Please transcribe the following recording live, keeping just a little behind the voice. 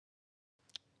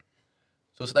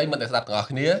ស្ដីមិត្តអ្នកស្ដាប់ទាំងអស់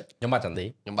គ្នាខ្ញុំបាទចន្ទទី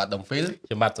ខ្ញុំបាទ Domfil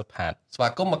ខ្ញុំបាទសុផាតស្វា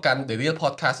គមន៍មកកាន់ The Real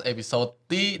Podcast episode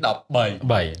ទី13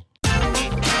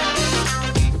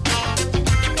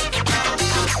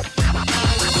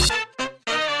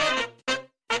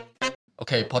អូ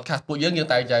ខេ podcast ពួកយើងតែង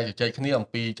តែជជែកគ្នាអំ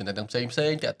ពីចំណេះដឹងផ្សេ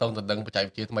ងតាក់ទងទៅនឹងបច្ចេក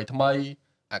វិទ្យាថ្មី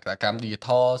អក្សរកម្ម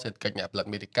digital សេដ្ឋកិច្ចអ្នកផលិត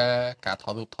មាតិកាការថ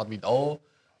តរូបថតវីដេអូ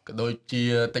ក៏ដូចជា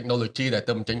technology ដែល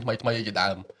ទៅបញ្ចេញថ្មីជា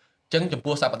ដើមអញ្ចឹងចំ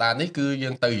ពោះសប្តាហ៍នេះគឺយើ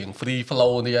ងទៅរៀង free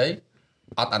flow នេះអី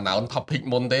អត់ announce topic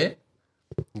មុនទេ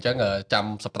អញ្ចឹងចាំ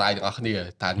surprise ទាំងអស់គ្នា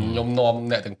ថាខ្ញុំនាំ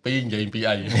អ្នកទាំងពីរនិយាយពី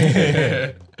អី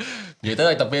និយាយទៅ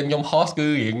ឲ្យតែពេលខ្ញុំ host គឺ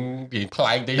រៀងប្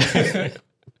លែកតិច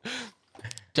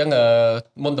អញ្ចឹង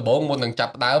មុនដំបូងមុននឹងចា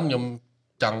ប់ដើមខ្ញុំ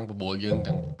ចង់បបួលយើង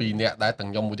ទាំងពីរនាក់ដែរទាំង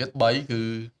ខ្ញុំមួយទៀត3គឺ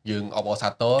យើងអបអរសា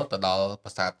ទរទៅដល់ប្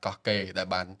រាសាទកោះកេរដែល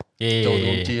បានចូល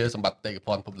រួមជាសម្បត្តិបេតិកភ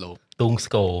ណ្ឌពិភពលោកទូង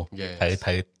ស្គរត្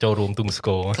រូវចូលរួមទូងស្គ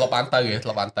រធ្លាប់បានទៅ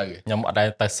ខ្ញុំអត់ដែរ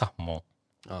ទៅសោះហ្មង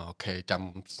អូខេចាំ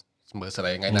មើលសេ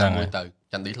រីថ្ងៃណាមួយទៅ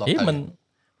ចន្ទនេះធ្លាប់ទៅ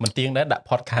មិនទៀងដែរដាក់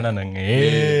podcast ហ្នឹងឯង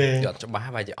អត់ច្បា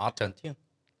ស់បែរជាអត់ច្រើនជាង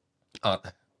អត់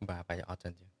បាទបែរជាអត់ច្រើ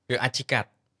នជាងគឺអាចជីកាត់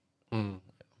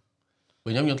ព្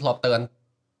រោះខ្ញុំធ្លាប់ទៅ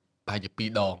បែរជា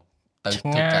2ដងទៅ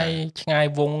ឆ្ងាយ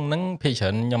វងហ្នឹងភាគច្រើ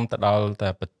នខ្ញុំទៅដល់តែ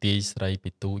ប្រទាយស្រីពី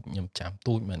ទូចខ្ញុំចាំ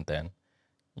ទូចមែនតើ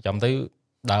ចាំទៅ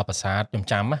ដើរប្រាសាទខ្ញុំ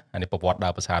ចាំអានេះប្រវត្តិដើ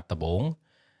រប្រាសាទដំបង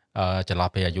ចន្លោះ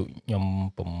ពេលអាយុខ្ញុំ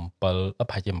7ប្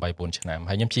រហែលជា8 9ឆ្នាំ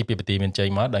ហើយខ្ញុំជិះពីប្រទីមានជ័យ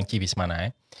មកដល់ជិះពីស្មានដែរ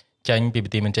ចាញ់ពីប្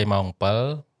រទីមានជ័យម៉ោង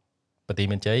7ប្រទី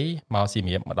មានជ័យមកសៀម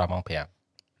រាបមកដល់ម៉ោង5ខ្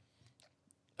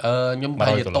ញុំបែ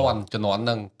រជាតន់ជំនាន់ហ្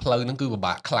នឹងផ្លូវហ្នឹងគឺពិ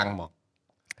បាកខ្លាំងហ្មង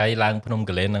ហើយឡើងភ្នំ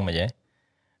កលែនហ្នឹងមិនហ៎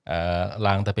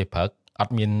ឡើងទៅពេលព្រឹកអ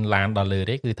ត់មានឡានដល់លើ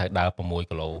ទេគឺត្រូវដើរ6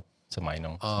គីឡូសម័យហ្នឹ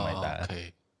ងសម័យដើរអូខេ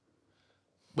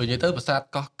បើនិយាយទៅប្រាសាទ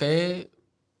កោះកេរ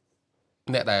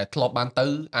អ្នកដែលធ្លាប់បានទៅ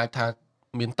អាចថា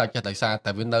មានតិចតែសារ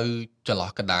តែវានៅចន្លោះ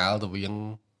កណ្ដាលរវាង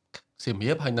សៀម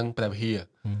រាបហើយនិងព្រះវិហារ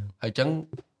ហើយអញ្ចឹង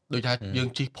ដូចថាយើង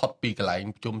ជិះផុតពីកន្លែង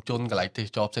ប្រជុំជនកន្លែងទេស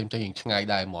ចរផ្សេងៗយ៉ាងឆ្ងាយ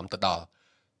ដែរហ្មងទៅដល់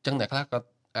អញ្ចឹងអ្នកខ្លះក៏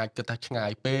អាចគិតថាឆ្ងាយ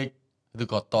ពេកឬ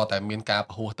ក៏តតែមានការ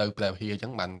ពហុទៅព្រះវិហារអញ្ចឹ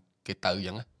ងបានគេទៅអញ្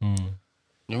ចឹង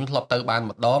ខ្ញុំធ្លាប់ទៅបាន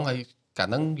ម្ដងហើយកាល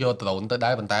ហ្នឹងយក drone ទៅ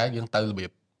ដែរប៉ុន្តែយើងទៅរបៀ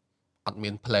បអត់មា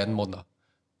ន plan មុនអ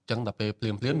ញ្ចឹងដល់ពេលភ្លា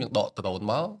មយើងដក drone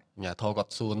មកអាជ្ញាធរគា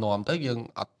ត់សួរនាំទៅយើង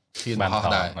អត់ឈានបោះ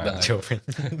ដែរដឹ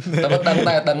ង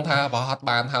តែដឹងថាបោះអត់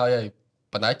បានហើយ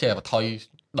ប៉ុន្តែចេះបថុយ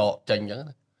ដកចេញអញ្ចឹង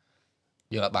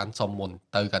យើងអត់បានសុំមុន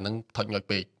ទៅកាលហ្នឹងថុចងុយ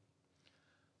ពេក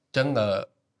អញ្ចឹង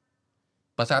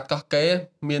ប្រាសាទកោះកេរ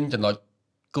មានចំណុច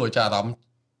គួរឲ្យចាប់អារម្មណ៍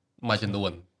មួយចំនួ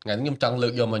នថ្ងៃនេះខ្ញុំចង់លើ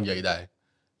កយកមកនិយាយដែរ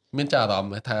មានចាប់អារម្ម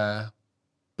ណ៍ថា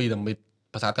ពីរ៉ាមីត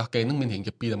ប្រាសាទកោះកេរហ្នឹងមានរាង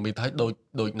ជាពីរ៉ាមីតហើយ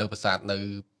ដូចនៅប្រាសាទនៅ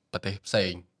ប្រទេសផ្សេ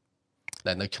ង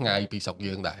ដែលនៅឆ្ងាយពីស្រុក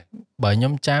យើងដែរបើខ្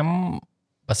ញុំចាំ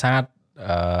ប្រាសាទ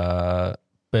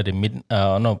ពីរ៉ាមីត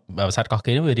ប្រាសាទកោះ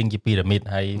កេរវារាងជាពីរ៉ាមីត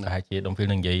ហើយប្រហែលជាដុំហ្វីល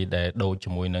នឹងនិយាយដែលដូចជា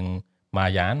មួយនឹងម៉ា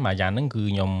យ៉ានហ្នឹងគឺ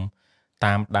ខ្ញុំ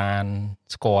តាមដាន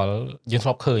ស្គាល់យើងធ្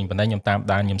លាប់ឃើញប៉ុន្តែខ្ញុំតាម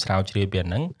ដានខ្ញុំស្រាវជ្រាវពី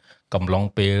ហ្នឹងកំឡុង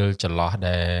ពេលចន្លោះ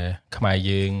ដែលខ្មែរ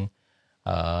យើង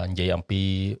និយាយអំពី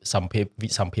សម្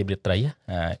ភាររាត្រី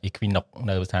Equinox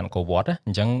នៅប្រាសាទអង្គរវត្តអ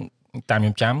ញ្ចឹងតាមខ្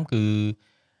ញុំចាំគឺ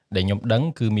ដែលខ្ញុំដឹង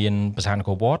គឺមានប្រាសាទអង្គ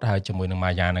រវត្តហើយជាមួយនឹង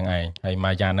ម៉ាយ៉ាហ្នឹងឯងហើយ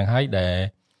ម៉ាយ៉ាហ្នឹងហើយដែល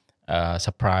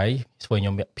surprise ធ្វើខ្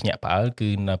ញុំភ្ញាក់ផ្អើលគឺ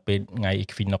នៅពេលថ្ងៃ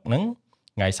Equinox ហ្នឹង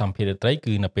ថ្ងៃសម្ភាររាត្រី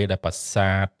គឺនៅពេលដែលប្រា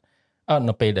សាទ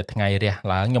នៅពេលដែលថ្ងៃរះ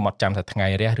ឡើងខ្ញុំអត់ចាំថាថ្ងៃ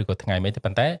រះឬក៏ថ្ងៃមិនទេ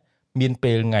ប៉ុន្តែមាន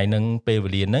ពេលថ្ងៃហ្នឹងពេលវេ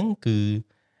លាហ្នឹងគឺ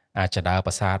អាចដើរ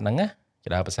ប្រាសាទហ្នឹងណាច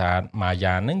ដើរប្រាសាទម៉ា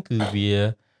យ៉ាហ្នឹងគឺវា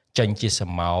ចេញជាស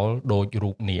មោលដូច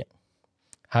រូបនាគ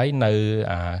ហើយនៅ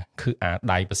គឺ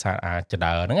ដៃប្រាសាទច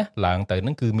ដើហ្នឹងឡើងទៅហ្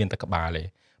នឹងគឺមានតែក្បាលទេ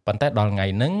ប៉ុន្តែដល់ថ្ងៃ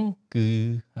ហ្នឹងគឺ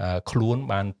ខ្លួន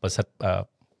បានប្រសិទ្ធ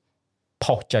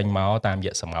ផុសចេញមកតាមរ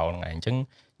យៈសមោលហ្នឹងឯងអញ្ចឹង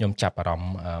ខ្ញុំចាប់អារម្ម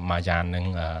ណ៍ម៉ាយ៉ាហ្នឹង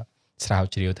ស្រាវ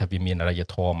ជ្រាវថាវាមានអរិយ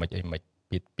ធម៌មិនអីមិន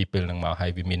ពីពេលហ្នឹងមកហើ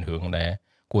យវាមានរឿងដែល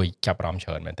គួរចាប់អារម្មណ៍ច្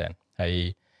រើនមែនតើហើយ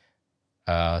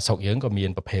ស្រុកយើងក៏មាន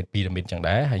ប្រភេទពីរ៉ាមីតចឹង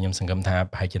ដែរហើយខ្ញុំសង្ឃឹមថា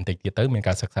ប្រហែលជាបន្តិចទៀតទៅមាន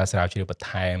ការសិក្សាស្រាវជ្រាវបន្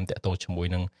ថែមតាក់ទងជាមួយ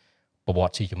នឹងប្រវ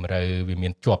ត្តិស៊ីជម្រៅវាមា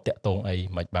នជាប់តាក់ទងអី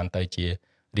មិនបានទៅជា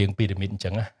រាងពីរ៉ាមីតអញ្ចឹ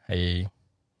ងហើយ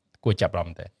គួរចាប់អារម្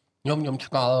មណ៍តែខ្ញុំ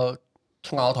ឆ្ង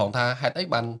ល់ត្រង់ថាហេតុអី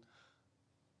បាន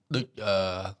ដូច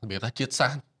របៀបថាជាតិសា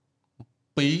សន៍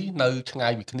ពីរនៅឆ្ងា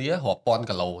យពីគ្នារាប់ពាន់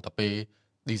គីឡូទៅពេល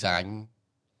design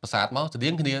ប្រាសាទមកស្តៀ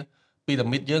ងគ្នាពីរ៉ា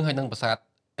មីតយើងហើយនឹងប្រាសាទ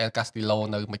El Castillo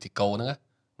នៅមេស៊ីកូហ្នឹង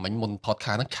មិញមុន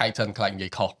podcast ហ្នឹងឆែកសិនខ្លាចនិយា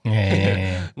យខុស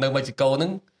នៅមេស៊ីកូហ្នឹ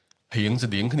ងរៀង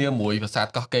ស្តៀងគ្នាមួយប្រាសាទ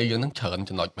កោះកេរយើងហ្នឹងច្រើន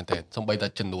ចំណុចមែនទែនសូម្បីតែ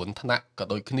ចំនួនថ្នាក់ក៏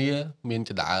ដូចគ្នាមាន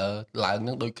ចដើឡើងហ្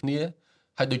នឹងដូចគ្នា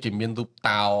ហើយដូចជាមានរូប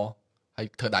តោហើយ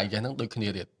ធ្វើដៃចេះហ្នឹងដូចគ្នា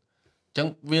ទៀតអញ្ចឹង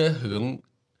វារឿង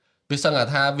វាសឹង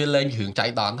ថាវាលែងរឿងចៃ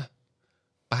ដន្យ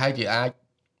ប្រហែលជាអាច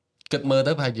គិតមើល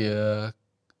ទៅប្រហែលជា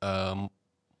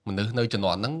មនុស្សនៅជំ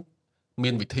នាន់ហ្នឹងមា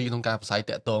នវិធីក្នុងការផ្សាយ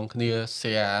តាក់ទងគ្នា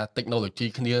share technology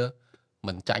គ្នា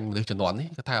មិនចាញ់មនុស្សជំនាន់នេះ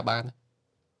ក៏ថាបាន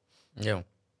យល់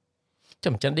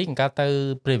ចាំចិននេះកាលទៅ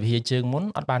ព្រះវិហារជើងមុន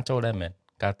អត់បានចូលដែរមែន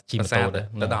កាលជិះម៉ូតូដែរ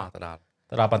ទៅ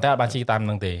ដល់ប៉ុន្តែអត់បានជិះតាម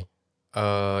នឹងទេ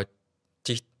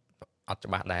ជិះអត់ច្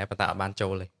បាស់ដែរប៉ុន្តែអត់បានចូ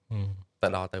លទេទៅ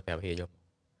ដល់ទៅព្រះវិហារយល់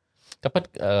ក៏ពិត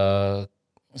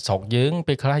ស្រុកយើង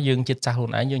ពេលខ្លះយើងចិត្តចាស់ខ្លួ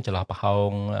នឯងយើងច្រឡោះប្រហោ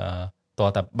ងតើ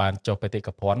តែបានចុះបេតិក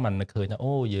ភណ្ឌមិននឹកឃើញថា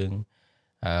អូយើង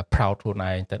proud ខ្លួន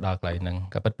ឯងទៅដល់កន្លែងហ្នឹង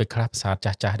ក៏ពិតពេលខ្លះប្រាសាទ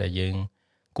ចាស់ៗដែលយើង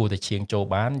គួរតែឈៀងចូល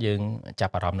បានយើងចា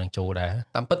ប់អារម្មណ៍នឹងចូលដែរ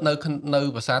តាមពិតនៅ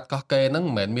ប្រាសាទកោះកេរហ្នឹង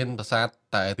មិនមែនមានប្រាសាទ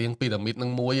តែរាងពីរ៉ាមីតហ្នឹ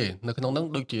ងមួយទេនៅក្នុងហ្នឹង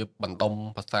ដូចជាបណ្ដុំ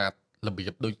ប្រាសាទរបៀ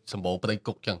បដូចសម្បូរព្រៃ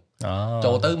គុកចឹង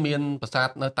ចូលទៅមានប្រាសាទ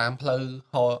នៅតាមផ្លូវ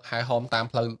ហែហមតាម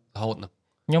ផ្លូវរហូតហ្នឹង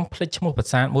ខ្ញុំភ្លេចឈ្មោះប្រា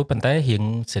សាទមួយប៉ុន្តែរៀង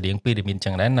សរៀងពីរ៉ាមីតចឹ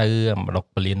ងដែរនៅម្ដុក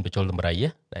ពលានបញ្ជលដំរី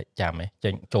ដែលចាំហ៎ចេ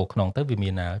ញចូលក្នុងទៅវាមា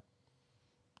ន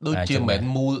ដូចជាមិនមែន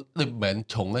មូលដូចមិនមែន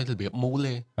ជ្រុងទេរបៀបមូល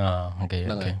ទេអូខេ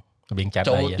របៀងចាត់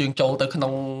ដែរយើងចូលទៅក្នុ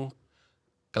ង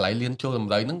កន្លែងលៀនចូលដំ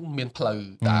រីហ្នឹងមានផ្លូវ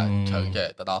ដើរជ្រៅចេះ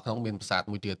ទៅដល់ក្នុងមានប្រាសាទ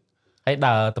មួយទៀតហើយ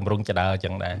ដើរតម្រង់ចដើចឹ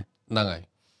ងដែរហ្នឹងហើយ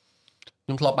ខ្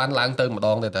ញុំធ្លាប់បានឡើងទៅម្ដ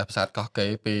ងតែប្រាសាទកោះកេ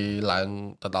រពេលឡើង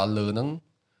ទៅដល់លើហ្នឹង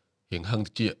រៀងហឹង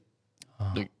តិច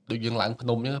ដូចយើងឡើងភ្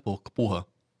នំចឹងព្រោះខ្ពស់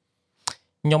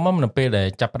ខ្ញុំមកនៅពេលដែល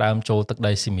ចាប់ផ្ដើមចូលទឹក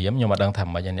ដីសៀមរាបខ្ញុំអត់ដឹងថា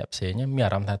ម៉េចអ្នកផ្សេងមាន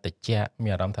អារម្មណ៍ថាតិចមា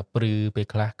នអារម្មណ៍ថាព្រឺពេល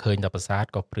ខ្លះឃើញតែប្រាសាទ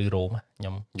ក៏ព្រឺរោមខ្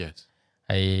ញុំ Yes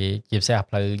ហើយជាពិសេស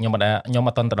ផ្លូវខ្ញុំអត់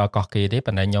ទៅដល់កោះកេរទេ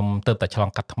ប៉ុន្តែខ្ញុំទៅតែឆ្លង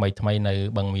កាត់ថ្មីនៅ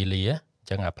បឹងមីលាអញ្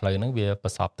ចឹងអាផ្លូវហ្នឹងវាប្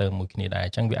រសពទៅមួយគ្នាដែរអ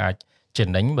ញ្ចឹងវាអាចចំ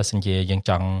ណេញបើសិនជាយើង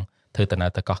ចង់ធ្វើដំណើ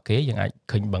រទៅកោះកេរយើងអាច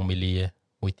ឃើញបឹងមីលា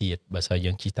មួយទៀតបើសិន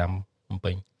យើងជិះតាមភ្នំ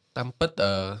ពេញតាមពិត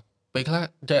ពេលខ្លះ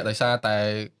ចេះដោយសារតែ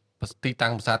ទីតាំ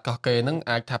ងប្រាសាទកោះកេរហ្នឹង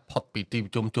អាចថាផុតពីទីប្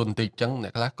រជុំជនបន្តិចអញ្ចឹងអ្ន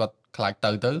កខ្លះគាត់ខ្លាច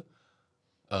ទៅ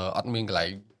អត់មានកន្លែ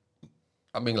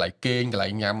ងគេងកន្លែ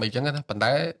ងញ៉ាំអីចឹងណាប៉ុន្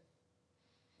តែ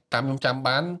តាមខ្ញុំចាំ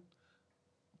បាន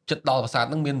ចិត្តដល់ប្រាសាទ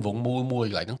ហ្នឹងមានវងមូលមួយ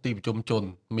កន្លែងហ្នឹងទីប្រជុំជន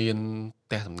មាន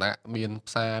ផ្ទះសំណាក់មាន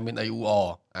ផ្សារមានអី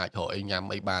អាចរកអីញ៉ាំ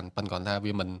អីបានប៉ុន្តែគាត់ថា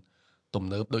វាមិនទំ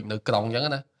នើបដូចនៅក្រុងអញ្ចឹងណា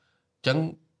អញ្ចឹង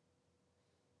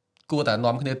គួរតែ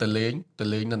នាំគ្នាទៅលេង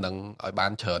នៅនឹងឲ្យបា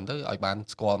នច្រើនទៅឲ្យបាន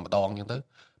ស្គាល់ម្ដងអញ្ចឹងទៅ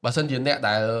បើសិនជាអ្នក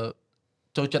ដែល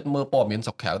ចូលចិត្តមើលព័ត៌មានស្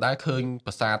រុកក្រៅដែរឃើញប្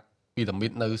រាសាទពីរ៉ាមី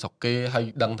តនៅស្រុកគេហើយ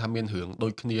ដឹងថាមានរឿងដូ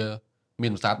ចគ្នាមា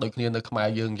នប្រាសាទដូចគ្នានៅខ្មែរ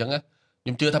យើងអញ្ចឹងខ្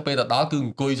ញុំជឿថាពេលទៅដល់គឺអ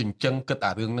ង្គុយចិញ្ចឹងគិត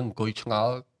អារឿងហ្នឹងអង្គុយឆ្ង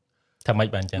ល់ថាម៉េច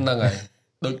បានអញ្ចឹងហ្នឹងហើយ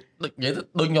ដូចនិយាយទៅ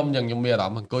ដូចខ្ញុំអញ្ចឹងខ្ញុំមានអារ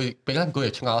ម្មណ៍អង្គុយពេលខ្លះអង្គុយ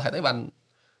ឲ្យឆ្ងល់ហេតុអី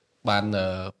បាន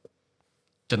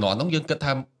ជំនាន់ហ្នឹងយើងគិត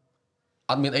ថា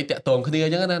អត់មានអីតាក់ទងគ្នាអ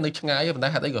ញ្ចឹងណានៅឆ្ងាយប៉ុន្តែ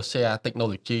ហេតុអីក៏ share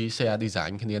technology share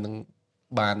design គ្នានឹង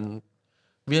បាន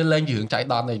វាលែងជារឿងចៃ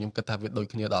ដន្យទេខ្ញុំគិតថាវាដូច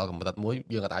គ្នាដល់កម្រិតមួយ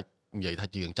យើងអាចនិយាយថា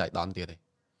ជារឿងចៃដន្យទៀតទេ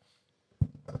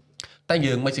តែ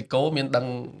យើងមិចស៊ីកូមានដឹង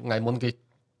ថ្ងៃមុនគេ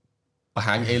បង្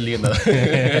ហាញ alien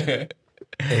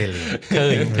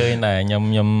ឃើញដែរខ្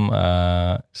ញុំ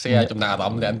share ចំណាប់អារ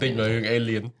ម្មណ៍បន្តិចមើលរឿង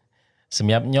alien ស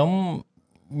ម្រាប់ខ្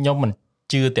ញុំមិន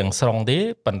ជឿទាំងស្រុងទេ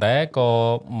ប៉ុន្តែក៏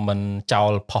មិនចោ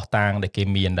លផុសតាងដែលគេ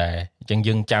មានដែរអញ្ចឹង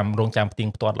យើងរងចាំផ្ទៀង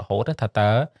ផ្ទាត់រហូតថា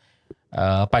តើ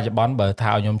បច្ចុប្បន្នបើ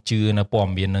ថាឲ្យខ្ញុំជឿនៅព័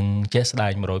ត៌មាននឹងជាក់ស្ដែ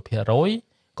ង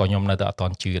 100% ក៏ខ្ញុំនៅតែអត់ទា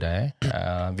ន់ជឿដែរ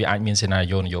វាអាចមានសេណារី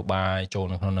យ៉ូនយោបាយចូល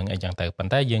នៅក្នុងនឹងអីចឹងទៅប៉ុ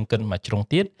ន្តែយើងគិតមកជ្រុង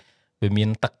ទៀតវាមាន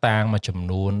ទឹកតាងមួយចំ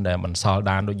នួនដែលមិនសល់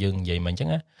ដានដូចយើងនិយាយមិញអញ្ចឹង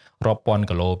រាប់ពាន់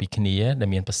គីឡូពីគ្នាដែល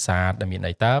មានប្រាសាទដែលមាន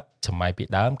អីតើសម័យពី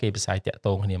ដើមគេផ្សាយតាក់ទ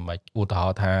ងគ្នាមិនឧទាហ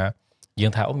រណ៍ថាយើ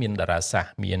ងថាមានតារាសាស្ត្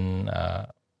រមាន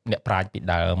អ្នកប្រាជ្ញពី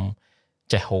ដើម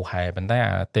ចេះហោហែប៉ុន្តែ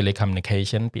អា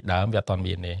telecommunication ពីដើមវាអត់ទាន់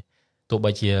មានទេទោះ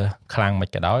បីជាខ្លាំងមិន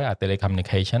ក៏ដោយអា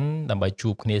telecommunication ដើម្បីជួ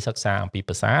បគ្នាសិក្សាអំពី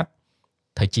ប្រាសាទ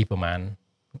ត្រូវជីប្រហែល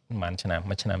ឆ្នាំ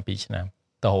មួយឆ្នាំពីរឆ្នាំ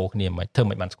ទៅហៅគ្នាមិនធ្វើ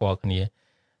មិនបានស្គាល់គ្នា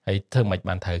ហើយធ្វើមិន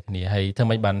បានត្រូវគ្នាហើយធ្វើ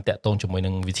មិនបានតាក់ទងជាមួយ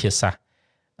នឹងវិទ្យាសាស្ត្រ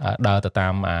ដើរទៅតា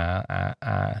ម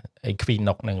អី Queen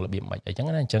នឹងរបៀបមិនអីចឹង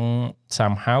ណាអញ្ចឹង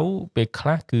somehow ពេលខ្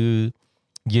លះគឺ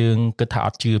យើងគិតថាអ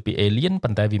ត់ជឿពី alien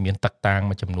ប៉ុន្តែវាមានទឹកតាង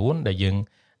មួយចំនួនដែលយើង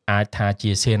អាចថាជា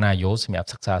scenario សម្រាប់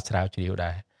សិក្សាស្រាវជ្រាវ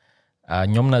ដែរ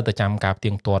ខ្ញុំនៅតែចាំការផ្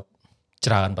ទៀងផ្ទាត់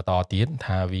ច្រើនបន្តទៀត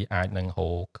ថាវាអាចនឹងហៅ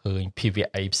ឃើញភាវៈ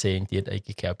អីផ្សេងទៀតអី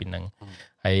គេក្រៅពីហ្នឹង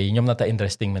ហើយខ្ញុំនៅតែ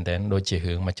interesting មែនតើដូចជា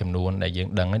រឿងមួយចំនួនដែលយើង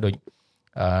ដឹងហើយដូច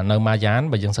នៅម៉ាយ៉ាន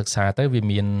បើយើងសិក្សាទៅវា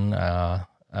មាន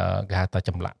គេហៅថាច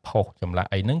ម្លាក់ផុសចម្លាក់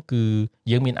អីហ្នឹងគឺ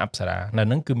យើងមានអប្សរានៅ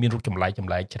ហ្នឹងគឺមានរូបចម្លែក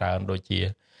ច្រើនដូចជា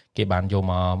គេបានយក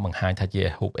មកបង្ហាញថាជា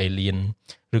រូប alien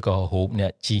ឬក៏រូបអ្ន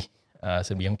កជិះ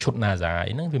សម្រាប់ឈុត NASA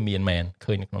អីហ្នឹងវាមានមែន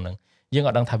ឃើញនៅក្នុងហ្នឹងយើងអ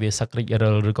ត់ដឹងថាវាសឹករិចរិ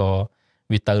លឬក៏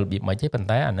វាទៅរបៀបម៉េចទេប៉ុន្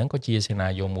តែអាហ្នឹងក៏ជាសេណា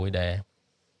រីយ៉ូមួយដែល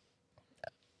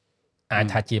អាច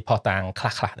ថាជាផុសតាងខ្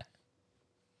លះដែរ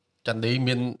ចន្ទឌី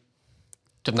មាន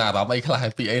ចំណាប់អារម្មណ៍អីខ្លះ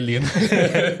ពី alien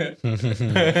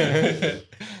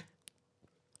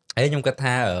ហើយខ្ញុំគិត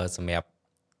ថាសម្រាប់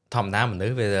ធម្មតាមនុ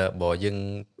ស្សវាបើយើង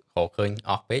រកឃើញ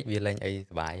អស់ពេកវាលេងអី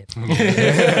សុបាយអ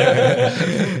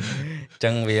ញ្ចឹ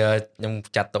ងវាខ្ញុំ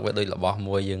ចាត់ទុកវាដូចរបស់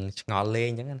មួយយើងឆ្ងល់លេង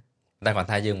អញ្ចឹងណាតែគាត់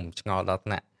ថាយើងមិនឆ្ងល់ដល់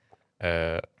ថ្នាក់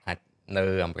អាចនៅ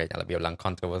អាមេរិករបៀបឡើង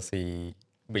controversy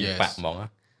ពីបាក់ហ្មង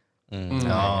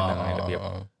របៀប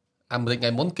អាមេរិកថ្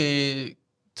ងៃមុនគេ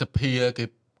សភាគេ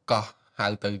កោះហៅ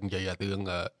ទៅនិយាយអារឿង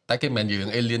តែគេមិននិយាយរឿ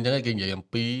ង alien អញ្ចឹងគេនិយាយអំ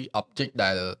ពី object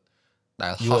ដែល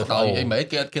ហោះដោយអីមែន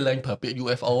គេលែងប្រើពាក្យ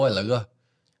UFO ឥឡូវ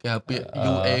គេហៅពាក្យ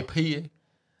UAP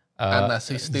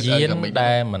unassisted យាន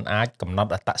ដែលมันអាចកំណត់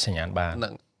អត្តសញ្ញាណបាន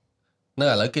នៅឥ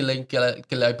ឡូវគេលែង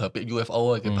ប្រើពាក្យ UFO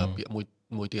គេប្រើពាក្យ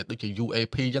មួយទៀតដូចជា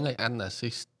UAP អញ្ចឹងឯ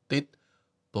unassisted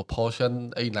propulsion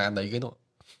អីណាណីគេនោះ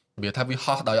វាថាវា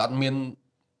ហោះដោយអត់មាន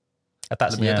អត្ត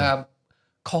សញ្ញាណថា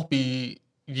ខុសពី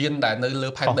យានដែលនៅលើ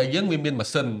ផែនដីយើងវាមានម៉ា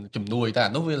ស៊ីនជំនួយតែ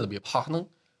អានោះវារបៀបហោះហ្នឹង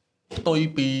ផ្ទុយ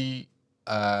ពី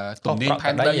ទំនាញផែ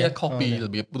នដីខុសពីរ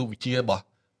បៀបរូបវិទ្យារបស់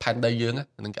ផែនដីយើង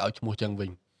ហ្នឹងគេឲ្យឈ្មោះចឹងវិញ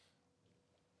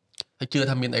ហើយជឿ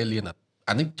ថាមាន alien អត់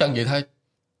អានេះចង់និយាយថា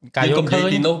ការយល់ឃើញ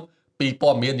ពីនោះពីព័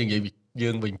ត៌មាននិយាយយើ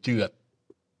ងវិញជឿអត់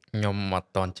ខ្ញុំអត់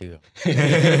តន់ជឿ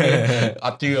អ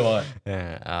ត់ជឿប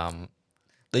ង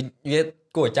ដូចវា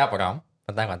គួរចាប់អារម្មណ៍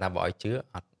ប៉ុន្តែគាត់ថាបើឲ្យជឿ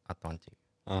អត់តន់ជឿ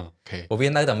អូខេព្រោះវា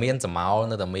នៅតែមានសមោល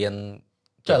នៅតែមាន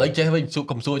ចុះឥឡូវចេះវិញ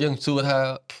កំសួរយើងសួរថា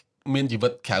មានជីវិ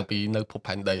តក្រៅពីនៅភព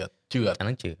ផែនដីអត់ជឿអត់អាហ្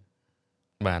នឹងជឿ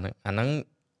បាទអាហ្នឹង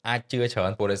អាចជឿច្រើ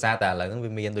នព្រោះដោយសារតែឥឡូវហ្នឹង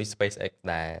វាមានដូច SpaceX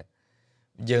ដែល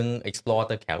យើង explore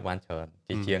ទៅក្រៅបានច្រើន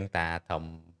ជាងតាធំ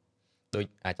ដូច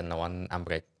អាចជំនាន់អាមេ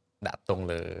រិកដាក់ទង់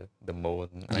លើ the moon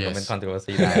អានេះក៏មាន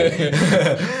controversy ដែរ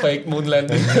fake moon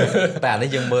landing តែអានេះ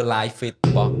យើងមើល live feed រ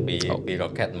បស់ពី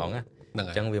rocket ហ្មងណាអ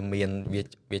ញ្ចឹងវាមាន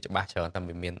វាច្បាស់ច្រើនតែ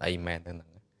វាមានអីមែនទៅហ្នឹង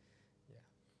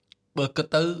បើគិត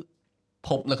ទៅភ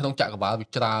ពនៅក្នុងចក្រវាលវា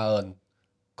ច្រើន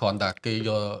គ្រាន់តែគេ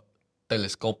យក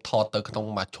telescope ថតទៅក្នុង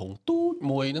មួយជ្រុងទូច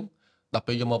មួយហ្នឹងដល់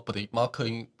ពេលយកមកប្រិចមកឃើ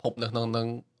ញភពនៅក្នុងហ្នឹង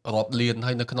រាប់លាន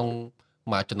ហើយនៅក្នុង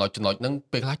មួយចំណុចហ្នឹង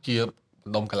ពេលខ្លះជា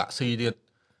ដុំ galaxy ទៀត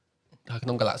ហើយក្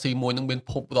នុង galaxy មួយហ្នឹងមាន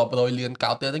ភពរាប់រយលាន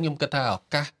កោតទៀតខ្ញុំគិតថាឱ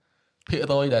កាសភាគ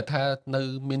រយដែលថានៅ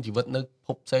មានជីវិតនៅភ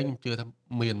ពផ្សេងខ្ញុំជឿថា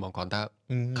មានហ្មងគ្រាន់តែ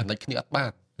connect គ្នាអត់បា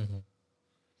ន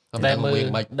តែមើលរឿង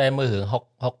65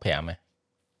ហ៎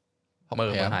មើល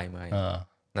ហើយ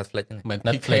Netflix ហ្នឹង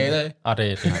Netflix អត់ទេ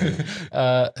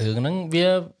រឿងហ្នឹង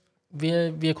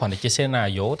វាគ្រាន់តែជា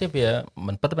scenario ទេវា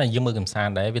មិនពិតតែយើងមើលកំសាន្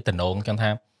តដែរវាតំណងចឹងថា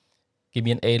គេ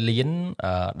មាន alien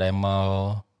ដែលមក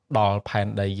ដល់ផែន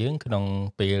ដីយើងក្នុង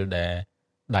ពេលដែល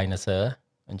dinosaur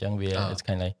អញ្ចឹងវា it's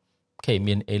kind of like គេ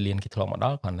មាន alien គេធ្លាប់មកដ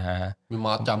ល់គ្រាន់ថាវាម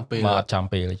កចំពេល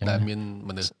អញ្ចឹងតែមានម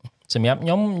នុស្សសម្រាប់ខ្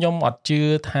ញុំអត់ជឿ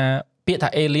ថាពាក្យថា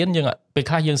alien យើងពេល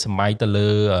ខ្លះយើងសម័យទៅលើ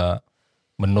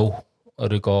មនុស្ស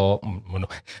ឬក៏មនុស្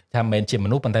សថាមិនជាម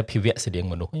នុស្សប៉ុន្តែភាវៈស្រៀង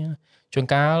មនុស្សជួន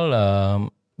កាល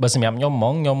បើសម្រាប់ខ្ញុំហ្ម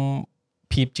ងខ្ញុំ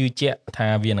ភាពជឿជាក់ថា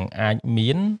វានឹងអាចមា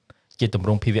នជាទម្រ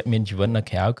ង់ភាវៈមានជីវិតនៅ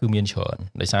ក្រៅគឺមានច្រើន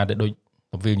ដោយសារតែដូច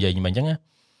វានិយាយមិញអញ្ចឹង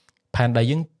ផែនដី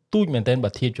យើងទូចមែនទែនបើ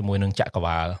ធៀបជាមួយនឹងចក្រ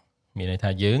វាលមានន័យថា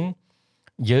យើង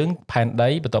ផែនដី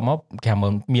បន្ទាប់មកគេ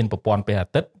មានប្រព័ន្ធព្រះអា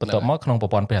ទិត្យបន្ទាប់មកក្នុងប្រ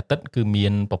ព័ន្ធព្រះអាទិត្យគឺមា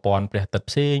នប្រព័ន្ធព្រះអាទិត្យ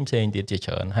ផ្សេងទៀតជា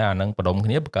ច្រើនហើយអានឹងបដុំគ្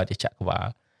នាបង្កើតជាចក្រវាល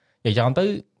យ៉ាងយ៉ាងទៅ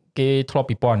គេធ្លាប់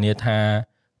ពិពណ៌នាថា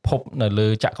ភពនៅលើ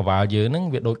ចក្រវាលយើងហ្នឹង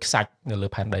វាដូចខ្សាច់នៅលើ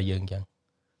ផែនដីយើងអញ្ចឹង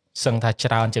សឹងថា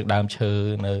ច្រើនជាងដើមឈើ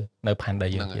នៅផែនដី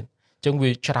យើងទៀតអញ្ចឹង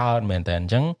វាច្រើនមែនតើអ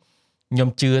ញ្ចឹងខ្ញុំ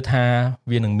ជឿថា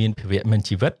វានឹងមានភាវៈមាន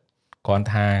ជីវិតគ្រាន់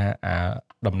ថា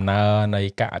ដំណើរនៃ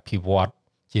ការអភិវឌ្ឍ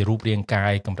ជារូបរាងកា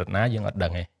យកម្រិតណាយើងអត់ដឹ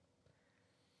ងទេ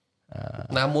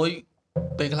ណាមួយ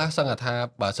ពេលខ្លះសឹងថា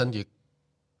បើសិនជា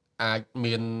អាច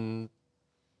មាន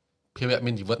ភាវៈ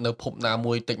មានជីវិតនៅភពណា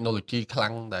មួយ technology ខ្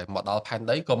លាំងដែលមកដល់ផែន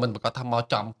ដីក៏មិនប្រកាសថាមក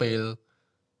ចំពេល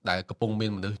ដែលកំពុងមា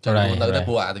នមនុស្សចូលនៅតែ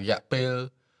ព្រោះរយៈពេល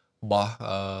របស់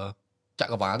ច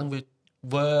ក្រវាលហ្នឹងវា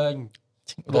វែង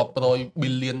រាប់រយ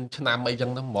billion ឆ្នាំអីចឹង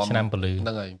ហ្នឹងហ្មងឆ្នាំពលឺហ្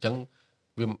នឹងហើយអញ្ចឹង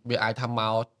វាអាចថាម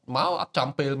កអត់ចំ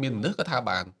ពេលមានមនុស្សក៏ថា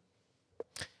បាន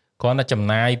គ្រាន់តែចំ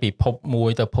ណាយពីភពមួយ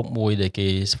ទៅភពមួយដែលគេ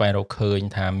ស្វែងរកឃើញ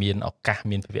ថាមានឱកាស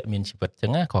មានភាវៈមានជីវិតអញ្ចឹ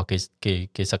ងណាក៏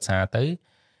គេសិក្សាទៅ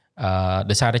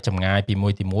ដោយសារតែចម្ងាយពីមួ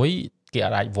យទីមួយគេ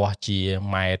អាចវាស់ជា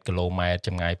ម៉ែត្រគីឡូម៉ែត្រច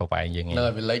ម្ងាយប្រវែងយើងឯង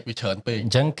វាលេខវាច្រើនពេកអ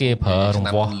ញ្ចឹងគេប្រើរ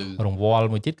ង្វាល់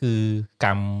មួយទៀតគឺក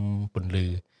ម្មពន្លឺ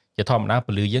ជាធម្មតាព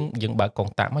ន្លឺយើងបើកកុង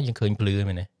តាក់មកយើងឃើញភ្លឺ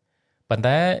មែនទេប៉ុន្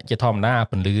តែជាធម្មតា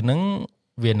ពន្លឺហ្នឹង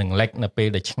វានឹងលិចនៅពេល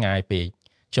ដែលឆ្ងាយពេក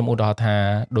ខ្ញុំឧទាហរណ៍ថា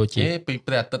ដូចជាពី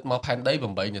ព្រះអាទិត្យមកផែនដី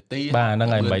8នាទីបាទហ្នឹង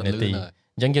ហើយ8នាទី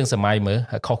អញ្ចឹងយើងសម័យមើល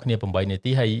ខុសគ្នា8នា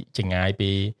ទីហើយចម្ងាយពី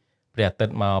ព្រះអាទិ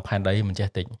ត្យមកផែនដីមិនចេះ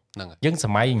តិចយើងស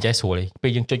ម័យមិនចេះស្រួលទេពេ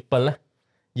លយើងចុច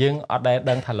7យើងអត់ដែល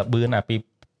ដឹងថាលបឿនពី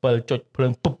7ចុចភ្លើ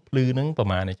ងពុបភ្លឺហ្នឹងប្រ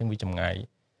ហែលអញ្ចឹងវាចម្ងាយ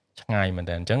ឆ្ងាយមែន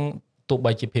តើអញ្ចឹងទោះ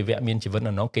បីជាភាវៈមានជីវិត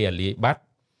នៅក្នុងគេអាលាយបាត់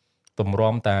ទម្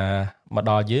រាំតាមក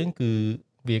ដល់យើងគឺ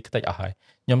វាខ្ទេចអស់ហើយ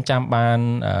ខ្ញុំចាំបាន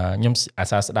ខ្ញុំអា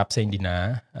សាស្ដាប់ផ្សេងឌីណា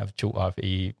វិទ្យុ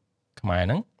RFE ខ្មែរ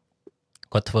ហ្នឹង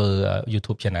គាត់ធ្វើ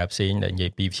YouTube channel ផ្សេងដែលនិយាយ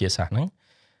ពីវិទ្យាសាស្ត្រហ្នឹង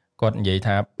គាត់និយាយ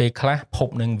ថាពេលខ្លះភព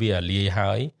នឹងវាលាយ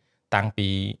ហើយតាំងពី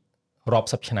រាប់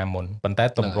សិបឆ្នាំមុនប៉ុន្តែ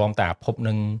ទម្រាំតាភព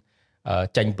នឹង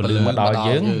ចេញពលឺមកដល់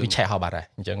យើងវាឆេះហោះបាត់ហើយ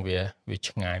អញ្ចឹងវា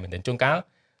ឆ្ងាយមែនទែនជួនកាល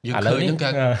យើងឃើញហ្នឹងគេ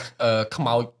ខ្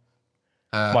មោច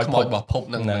របស់ភព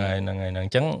ហ្នឹងហ្នឹងហើយអ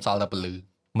ញ្ចឹងសល់តែពលឺ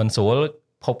មិនស្រួល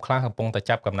ភពខ្លះកំពុងតែ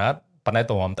ចាប់កំណើតប៉ុន្តែ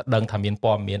ទម្រាំតែដឹងថាមាន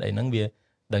ព័ត៌មានអីហ្នឹងវា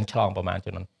ដឹងឆ្លងប្រហែល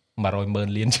ចំនួន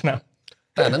100,000 លានឆ្នាំ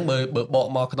តែហ្នឹងបើបក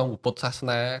មកក្នុងពុទ្ធសាស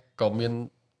នាក៏មា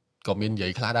ននិយា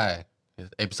យខ្លះដែរ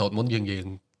អេពីសូតមុនយើងនិ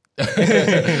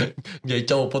យាយ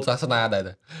ចូលពុទ្ធសាសនាដែរ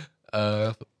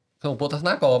ក្នុងពុទ្ធសាស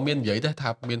នាក៏មាននិយាយដែរថា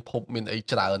មានភពមានអី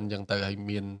ច្រើនអញ្ចឹងទៅហើយ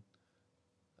មាន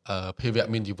ភាវៈ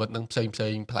មានជីវិតនឹងផ្សេង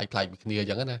ប្លែកពីគ្នាអញ្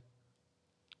ចឹងណា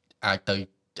អាចទៅ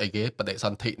អីគេបដិស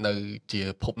ន្ធិនៅជា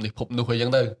ភពនេះភពនោះអីចឹ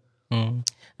ងទៅ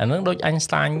អាហ្នឹងដូចអញ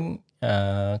ស្លាញ់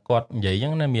គាត់និយាយអញ្ចឹ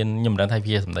ងណាមានខ្ញុំមិនដឹងថា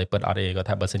វាសម្ដីពិតអត់ទេគាត់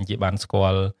ថាបើសិនជាបានស្គា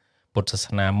ល់ពុទ្ធសាស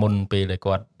នាមុនពេលដែល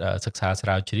គាត់សិក្សាស្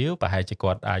រាវជ្រាវប្រហែលជា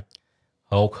គាត់អាច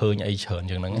រកឃើញអីច្រើន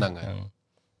ជាងហ្នឹងហ្នឹងហើយ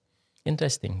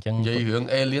interesting អញ្ចឹងនិយាយរឿង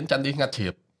អេលៀនចាន់នេះងាត់ជ្រា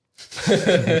ប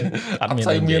អត់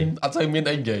ស្អីមាន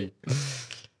អីនិយាយ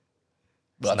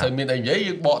បើអត់ស្អីមានអីនិយាយ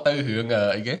យើងបកទៅរឿង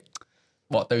អីគេ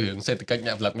បកទៅរឿងសេដ្ឋកិច្ច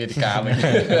អ្នកផលិតមាតិកាវិញ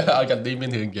ឲ្យចាន់នេះមា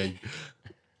នរឿងនិយាយ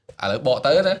ឥឡូវបក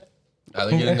ទៅណាឥ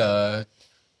ឡូវយើង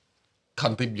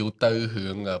contribute ទៅរឿ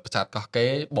ងប្រាសាទកោះកេ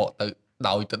របកទៅ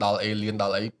ដោយទៅដល់អេលៀនដ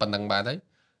ល់អីប៉ុណ្ណឹងបានហើយ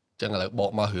ចឹងឥឡូវប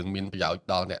កមករឿងមានប្រយោជន៍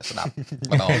ដល់អ្នកស្ដាប់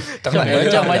ម្ដង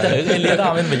ចាំឲ្យទៅរឿងអេលៀនអ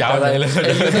ត់មានប្រយោជន៍ទេអេលៀ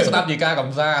នស្ដាប់ជាការកំ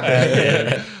សាន្ត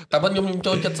តែមិនខ្ញុំ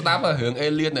ចូលចិត្តស្ដាប់រឿងអេ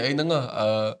លៀនអីហ្នឹង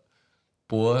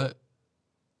ព្រោះ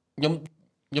ខ្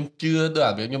ញុំជឿដូ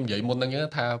ចខ្ញុំនិយាយមុនហ្នឹង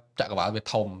ថាចក្រវាលវា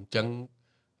ធំអញ្ចឹង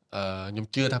ខ្ញុំ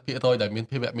ជឿថាភាគរយដែលមាន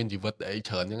ភាវៈមានជីវិតអី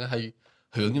ច្រើនអញ្ចឹងហើយ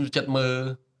រឿងខ្ញុំចិត្តមើល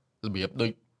របៀបដូច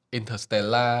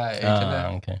Interstellar អីចឹងណា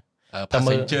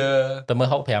Passenger តែមើល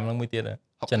65នឹងមួយទៀត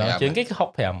ចំណងជើងគេគឺ65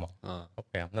ហ្មង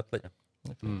65 Netflix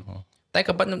តែ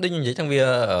ក៏ប៉ុតខ្ញុំដូចនិយាយចឹងវា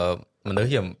មនុស្ស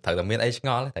យើងត្រូវតែមានអីឆ្ង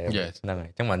ល់តែហ្នឹងហើ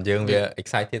យចឹងមិនយើងវា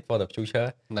excited for the future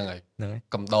ហ្នឹងហើយ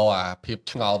កំដរអាភាព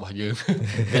ឆ្ងល់របស់យើង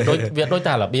វាដូច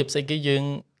តែរបៀបស្អីគេ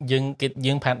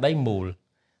យើងផែនដីមូល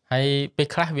ហើយពេល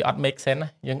ខ្លះវាអត់ make sense ណា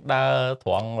យើងដើរត្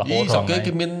រង់រហូតត្រង់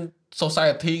គេមាន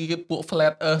society គេពួក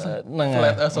flat earth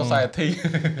society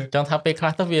ចង់ថាពេលខ្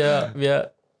លះទៅ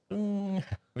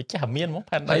វាចាស់មានហ្មង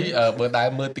ផែនដីហើយបើដែរ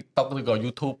មើល TikTok ឬក៏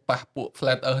YouTube ប៉ះពួក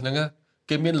flat earth ហ្នឹង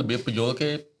គេមានរបៀបបញ្យល់គេ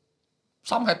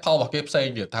សំហេតុផលរបស់គេផ្សេង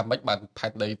ទៀតថាម៉េចបានផែ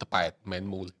នដីតប៉ែតមិនមែ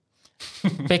នមូល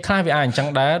ពេលខ្លះវាអាចអញ្ចឹង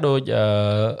ដែរដូច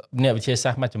អ្នកវិទ្យាសា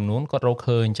ស្ត្រមួយចំនួនគាត់រក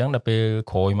ឃើញអញ្ចឹងដល់ពេល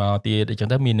ក្រោយមកទៀតអញ្ចឹង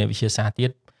ទៅមានអ្នកវិទ្យាសាស្ត្រទៀ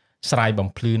តស្រាយបំ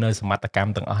ភ្លឺនៅសមត្ថកម្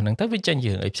មទាំងអស់ហ្នឹងទៅវាចេញ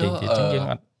ជារឿងអីផ្សេងទៀតអញ្ចឹងយើង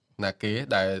អត់ណាគេ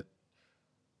ដែល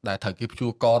ត្រូវគេព្យួ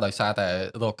រកដោយសារតែ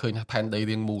រកឃើញផែនដី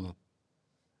រាងមូល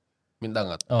មានដឹង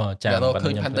អត់ចាំរកឃើ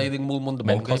ញផែនដីរាងមូលមុនដំ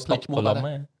បូងគេផ្លេចឈ្មោះបាត់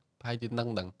ប្រហែលជានឹង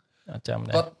អត់ចាំ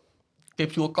ដែរគាត់គេ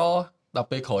ព្យួរកដល់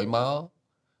ពេលក្រោយមក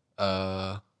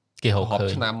គេរកឃើញ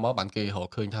ឆ្នាំមកបានគេរក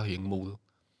ឃើញថារាងមូល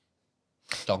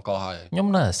ចង់កហើយខ្ញុំ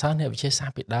នៅអាសាអ្នកវិទ្យាសាស្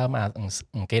ត្រពីដើម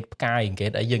អង្កេតផ្កាយអង្កេ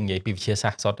តអីយើងនិយាយពីវិទ្យាសា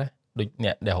ស្ត្រសុទ្ធណាដូចអ្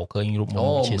នកដែលរកឃើញរូបមន្ត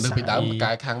វិទ្យាសាស្ត្រពីដើមផ្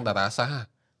កាយខាងតារាសាស្ត្រ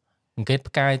អង្កេត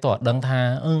ផ្កាយតើដឹងថា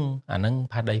អាហ្នឹង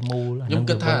ផែនដីមូលខ្ញុំ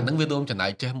គិតថាអាហ្នឹងវារួមចំណែ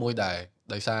កចេះមួយដែរ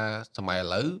ដោយសារសម័យឥ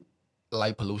ឡូវ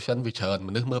light pollution វាច្រើនម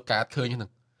នុស្សមើលផ្កាយឃើញហ្នឹង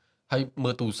ហើយមើ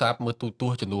លទូរស័ព្ទមើលទូទ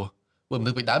ស្សន៍ជំនួសព្រោះមនុ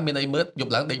ស្សពីដើមមានអីមើលយ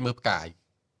ប់ឡើងដេកមើលផ្កាយ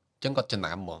អញ្ចឹងគាត់ចំ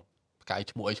ណាំហ្មងផ្កាយ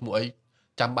ឈ្មោះអី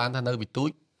ចាំបានថានៅវិទូច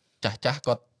ចាស់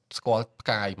គាត់ស្គាល់ផ្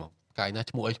កាយហ្មងផ្កាយណា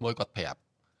ឈ្មោះអីគាត់ប្រាប់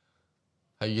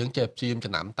ហើយយើងចេះព្យាយាម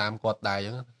ចំណាំតាមគាត់ដែរអ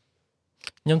ញ្ចឹង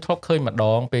ខ្ញុំធ្លាប់ឃើញម្ដ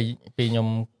ងពេលខ្ញុំ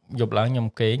យប់ឡើងខ្ញុំ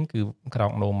គេងគឺក្រោ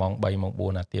កនៅម៉ោង3ម៉ោង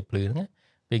4អាទិត្យភ្លឺហ្នឹង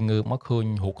ពេលងើបមកឃើញ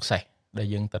រូបសេះដែល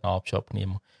យើងតំណភ្ជាប់គ្នា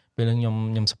ពេលហ្នឹងខ្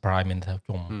ញុំ surprise មែនថា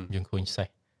ជុំយើងឃើញសេះ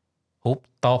រូប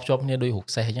តភ្ជាប់គ្នាដោយរូប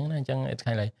សេះអញ្ចឹងណាអញ្ចឹងថ្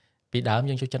ងៃឡើយពីដើម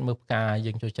យើងចូលចិត្តមើលផ្កា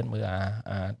យើងចូលចិត្តមើល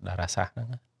អាតារាសាស្ត្រហ្នឹង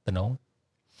តំណ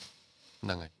ហ្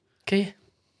នឹងហើយគេ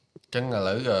អញ្ចឹងឥ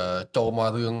ឡូវចូលមក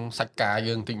រឿងសាច់ការ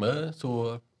យើងបន្តិចមើល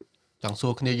ចង់សួ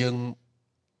រគ្នាយើង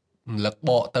រំលឹក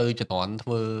បកទៅជំនាន់ធ្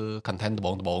វើ content ដំ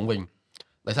បូងវិញ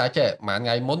ដោយសារចេះប្រហែលថ្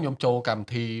ងៃមុនខ្ញុំចូលកម្មវិ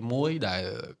ធីមួយដែល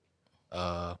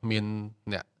មាន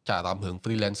អ្នកចាក់អារម្មណ៍រឿង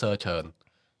freelancer ច្រើន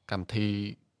កម្មវិធី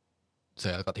ស្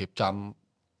រាលគាត់រៀបចំ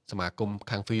សមាគម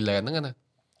ខាង freelance ហ្នឹងណា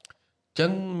អញ្ចឹ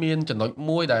ងមានចំណុច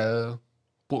មួយដែល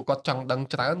ពួកគាត់ចង់ដឹង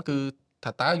ច្រើនគឺ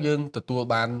ថាតើយើងទទួល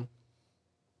បាន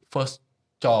first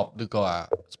job ឬក៏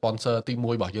sponsor ទី1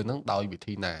របស់យើងហ្នឹងដោយវិ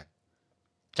ធីណា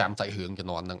ចាំសាច់រឿងជំ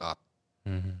នាន់ហ្នឹងអត់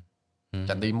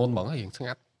ចាន់ទីមុនហ្មងរៀងស្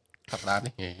ងាត់ថាប់ដាន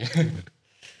នេះ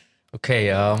អូខេ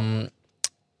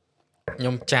ខ្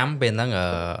ញុំចាំពេលហ្នឹង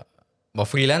បើ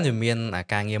freelance វាមានអា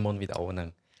ការងារមុនវីដេអូហ្នឹង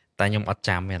តែខ្ញុំអត់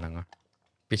ចាំទេហ្នឹង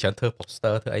ពីច្រើនធ្វើ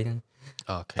poster ធ្វើអីហ្នឹង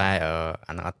អូខេតែ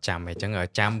អាហ្នឹងអត់ចាំទេអញ្ចឹង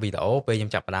ចាំវីដេអូពេលខ្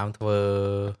ញុំចាប់ផ្ដើមធ្វើ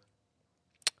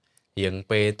រៀង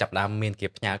ពេលចាប់ផ្ដើមមានគេ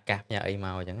ផ្ញើកាសផ្ញើអីម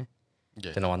កអញ្ចឹង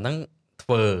ជំនាន់ហ្នឹងធ្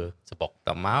វើសបុកត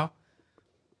មក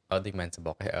ទីមែនស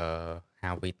បុកហៅ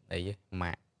វីដអី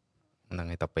ម៉ាក់ហ្នឹង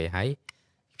ឯងតពេលហើយ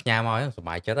ផ្ញើមកហ្នឹងសុ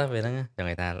បាយចិត្តហ្នឹងហ្នឹងចឹង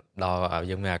គេថាដល់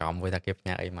យើងមានអារម្មណ៍មួយថាគេផ្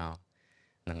ញើអីមក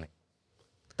ហ្នឹងហើយ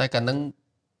តែកាលហ្នឹង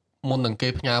មុននឹងគេ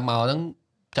ផ្ញើមកហ្នឹង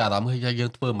ចាអារម្មណ៍ឃើញថាយើង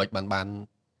ធ្វើមិន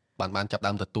បានចាប់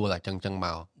ដើមទទួលអាចឹងម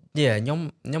ក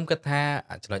ខ្ញុំគិតថា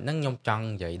ចំណុចហ្នឹងខ្ញុំចង់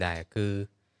និយាយដែរគឺ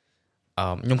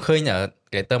ខ្ញុំឃើញ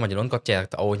creator មួយចំនួនគាត់ចេះ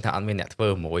ត្អូញថាអត់មានអ្នកធ្វើ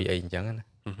មួយអីអញ្ចឹងណា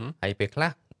ហើយពេលខ្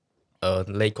លះ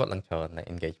លេខគាត់ឡើងច្រើន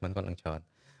engagement គាត់ឡើងច្រើន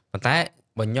ប៉ុន្តែ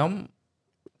បើខ្ញុំ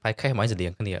ផ្នែក case មិនស្តៀ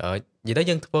ងគ្នានិយាយទៅ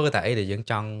យើងធ្វើតែអីដែលយើង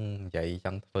ចង់និយាយច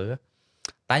ង់ធ្វើ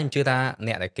តែខ្ញុំជឿថា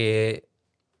អ្នកដែលគេ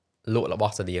លក់រប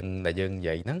ស់ស្តៀងដែលយើងនិ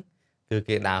យាយហ្នឹងគឺ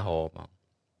គេដើររកមក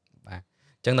បាទ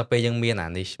អញ្ចឹងដល់ពេលយើងមានអា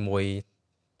niche មួយ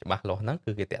ច្បាស់លាស់ហ្នឹង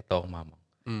គឺគេតាក់ទងមក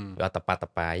វាអត់តប៉ាត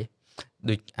ប៉ាយ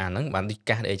ដូចអាហ្នឹងបានដូច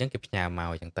កាសអីចឹងគេផ្ញើមក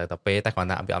អញ្ចឹងទៅដល់ពេលតែគ្រាន់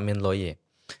តែវាអត់មានលុយទេ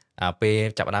ពេល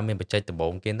ចាប់ផ្ដើមមានបច្ចេកដំបូ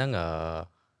ងគេហ្នឹង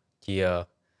ជា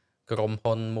ក្រុម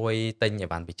ហ៊ុនមួយទិញអី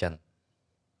បានពីចិន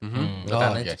តែ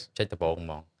ហ្នឹងបច្ចេកដំបូងហ្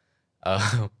មង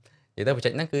និយាយទៅបច្ចេ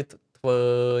កហ្នឹងគឺធ្វើ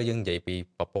យើងនិយាយពី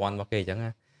ប្រព័ន្ធរបស់គេអញ្ចឹង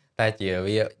តែជា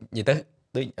វានិយាយទៅ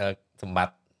ដូចសម្បត្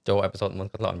តិចូលអេពីសូតមុន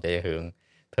គាត់ធ្លាប់និយាយរឿង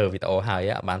ធ្វើវីដេអូហើយ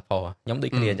អត់បានផុសខ្ញុំដូ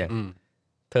ចគ្នាអញ្ចឹង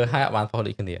ធ្វើហើយអត់បានផុស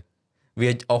ដូចគ្នាវា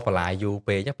អូសបន្លាយយូរ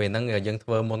ពេកពេលហ្នឹងយើងធ្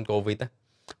វើមុនកូវីដប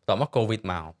ន្ទាប់មកកូវីដ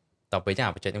មកដល់ពេលចឹង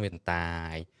អាបច្ចេកហ្នឹងវា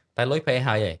តែលុយពេក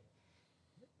ហើយ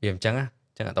វាអញ្ចឹង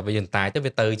ដល់ពេលយើងទៅ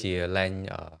វាទៅជាលែង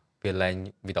វាលែង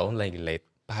វីដេអូលែង relate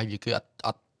ប្រហែលជាគឺអត់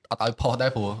ឲ្យផុសដែ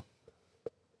រព្រោះ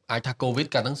អាចថាកូវីដ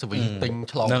កាលហ្នឹងសវីទិញ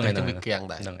ឆ្លងទៅវាគាំង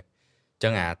ដែរហ្នឹងហើយអញ្ចឹ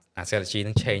ងអា strategy ហ្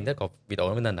នឹង change ទៅក៏វីដេអូ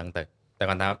ហ្នឹងនៅហ្នឹងទៅតែ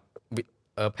គាត់ថា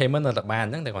payment នៅតែបាន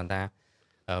ហ្នឹងតែគាត់ថា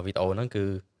វីដេអូហ្នឹងគឺ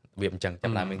វាអញ្ចឹង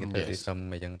ចាំដើមមានគេធ្វើ system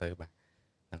អីចឹងទៅបាទ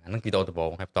ហ្នឹងវីដេអូដំបូ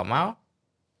ងហើយបន្ទាប់មក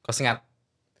ក៏ស្ងាត់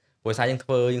ព្រោះសារយើងធ្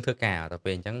វើការដល់ពេ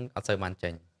លអញ្ចឹងអត់សូវបានចេ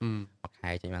ញមួយខែ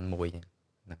ចេញបានមួយហ្នឹង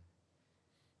អ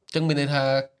ញ្ចឹងមានន័យថា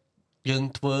យើង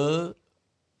ធ្វើ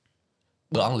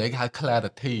បើអង់គ្លេសគេហៅ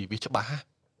clarity វាច្បាស់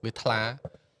វាថ្លា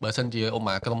បើសិនជាអូ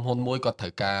ម៉ាក្រុមហ៊ុនមួយគាត់ត្រូ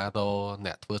វការទៅ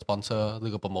អ្នកធ្វើ sponsor ឬ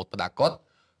ក៏ promote បណ្ដាគា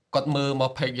ត់មើលម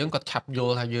ក page យើងគាត់ឆាប់យ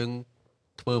ល់ថាយើង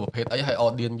ធ្វើប្រភេទអីហើយ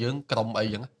audience យើងក្រុមអី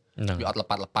ចឹងវាអត់ល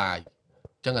ប៉ាត់លប៉ាយ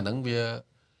អញ្ចឹងអាហ្នឹងវា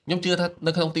ខ្ញុំជឿថា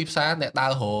នៅក្នុងទីផ្សារអ្នកដើ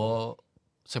ររក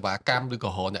សេវាកម្មឬក៏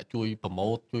រកអ្នកជួយ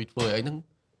promote ជួយធ្វើអីហ្នឹង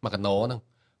មកកណោហ្នឹង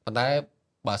ប៉ុន្តែ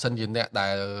បើសិនជាអ្នកដែ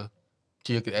ល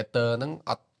ជា creator ហ្នឹង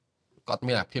គាត់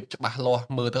មានអាភាពច្បាស់លាស់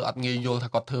មើលទៅអត់ងាយយល់ថា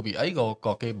គាត់ធ្វើពីអី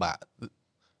ក៏គេបាក់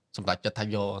សម្រាប់ចិត្តថា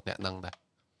យកអ្នកហ្នឹងដែរ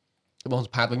បងសុ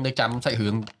ផាតវិញនៅចាំសាច់រឿ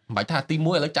ងមិនបាច់ថាទី1ឥ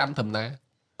ឡូវចាំត្រឹមណា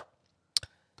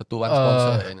ទទួលបាន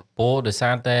sponsor អីហ្នឹងព្រោះដោយសា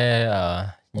រតែ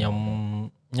ខ្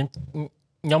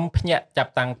ញុំភ្ញាក់ចា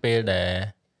ប់តាំងពេលដែល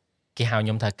គេហៅខ្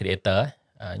ញុំថា creator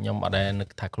ខ្ញុំអត់ដែលនឹក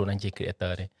ថាខ្លួនឯងជា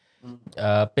creator ទេ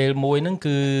ពេលមួយហ្នឹង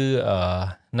គឺ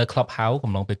នៅ Clubhouse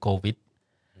កំឡុងពេល COVID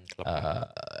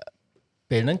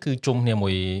ពេលហ្នឹងគឺជុំគ្នាមួ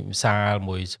យវិសាល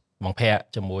មួយបងភ័ក្រ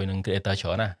ជាមួយនឹង creator ច្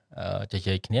រើនណាជ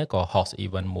ជែកគ្នាក៏ host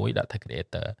event មួយដាក់ថា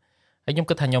creator ហើយខ្ញុំ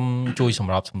គិតថាខ្ញុំជួយស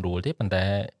ម្របសម្រួលទេប៉ុន្តែ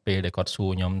ពេលដែលគាត់សួ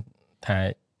រខ្ញុំថា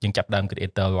យើងចាប់ដើម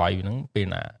creator live ហ្នឹងពេល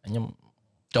ណាខ្ញុំ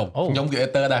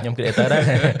ខ្ញុំ creator ដែរ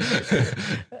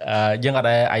យើងអត់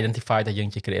ដែល identify ថាយើង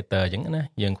ជា creator អញ្ចឹងណា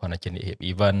យើងគ្រាន់តែជាអ្នករៀប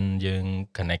event យើង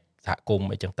connect សហគមន៍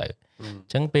អីចឹងទៅអ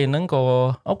ញ្ចឹងពេលហ្នឹងក៏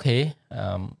អូខេ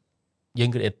យើង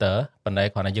creator ប៉ុន្តែ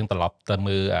គ្រាន់តែយើងត្រឡប់ទៅ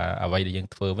មើលអ្វីដែលយើង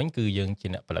ធ្វើវិញគឺយើងជា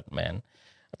អ្នកផលិតមែន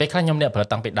ពេលខ្លះខ្ញុំអ្នកផលិត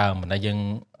តាំងពីដើមប៉ុន្តែយើង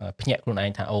ភ្ញាក់ខ្លួនឯ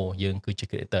ងថាអូយើងគឺជា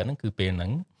creator ហ្នឹងគឺពេលហ្នឹ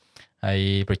ងហើយ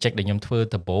project ដែលខ្ញុំធ្វើ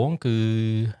ដំបូងគឺ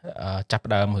ចាប់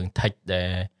ដើមរឿង tech ដែល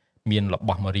មានរប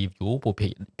ស់មក review ពួក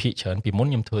ភាគច្រើនពីមុន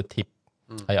ខ្ញុំធ្វើ tip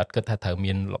ហើយអត់គិតថាត្រូវ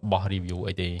មានរបស់ review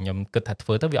អីទេខ្ញុំគិតថាធ្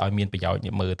វើទៅវាឲ្យមានប្រយោជន៍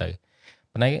មើលទៅ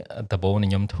ប៉ុន្តែដំបូងដែល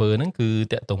ខ្ញុំធ្វើហ្នឹងគឺ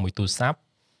តាក់ទងមួយទូរស័ព្ទ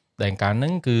ដែលកាលហ្នឹ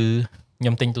ងគឺខ្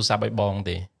ញុំទិញទូរស័ព្ទឲ្យបង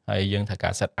ទេហើយយើងថាកា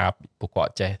រ set up ពួកគា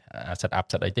ត់ចេះ set up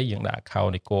អីទេយើងដាក់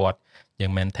account ឲ្យគាត់យើ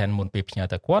ង maintain មុនពេលផ្ញើ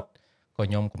ទៅគាត់ក៏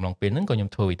ខ្ញុំកំឡុងពេលហ្នឹងក៏ខ្ញុំ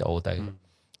ធ្វើវីដេអូទៅ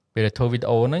ពេលធ្វើវីដេ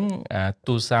អូហ្នឹង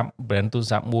ទូរស័ព្ទ brand ទូរ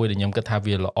ស័ព្ទមួយដែលខ្ញុំគិតថា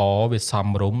វាល្អវាសម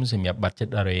រម្យសម្រាប់ budget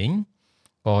range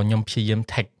ក៏ខ្ញុំព្យាយាម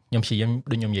tag ខ្ញុំព្យាយាម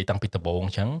ដូចខ្ញុំនិយាយតាំងពីដំបូងអ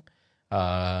ញ្ចឹង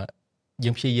យើ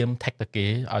ងព្យាយាម tag ទៅគេ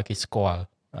ឲ្យគេស្គាល់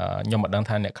ខ្ញុំមិនដឹង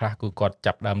ថាអ្នកខ្លះគឺគាត់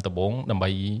ចាប់ដើមដំបូងដើម្បី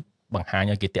បង្ហាញ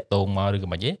ឲ្យគេតាក់ទងមកឬក៏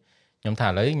មិនទេខ្ញុំថា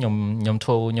ឥឡូវខ្ញុំធ្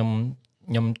វើខ្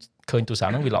ញុំឃើញទូរស័ព្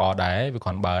ទហ្នឹងវាល្អដែរវាគ្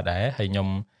រាន់បើដែរហើយខ្ញុំ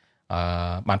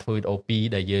បានធ្វើវីដេអូ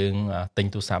2ដែលយើងទិញ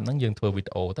ទូរស័ព្ទហ្នឹងយើងធ្វើវីដេ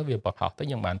អូទៅវាបង្ហោះទៅ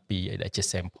យើងបាន2អីដែលជា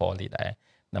sample នេះដែរ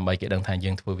ដើម្បីគេដឹងថា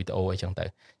យើងធ្វើវីដេអូអីចឹងទៅ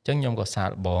អញ្ចឹងខ្ញុំក៏សាក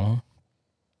ល្បង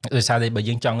ដោយសារតែបើ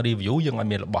យើងចង់ review យើងអត់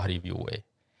មានរបស់ review ទេ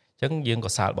អញ្ចឹងយើងក៏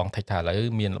សាកល្បង take ថាឥឡូវ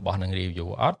មានរបស់នឹង review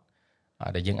អត់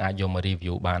ដែលយើងអាចយកមក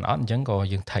review បានអត់អញ្ចឹងក៏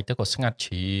យើង take ទៅក៏ស្ងាត់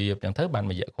ជ្រាបអញ្ចឹងទៅបាន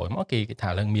មួយរយៈក្រោយមកគេថា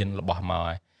ឥឡូវមានរបស់មក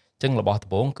ហើយអញ្ចឹងរបស់ដំ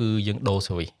បូងគឺយើងដូរ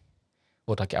service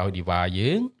ឧទាហរណ៍គេឲ្យ device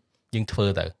យើងធ្វើ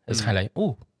ទៅស្ខាយឡើង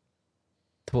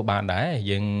ធ្វើបានដែរ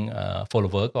យើង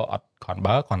follower ក៏អត់គ្រាន់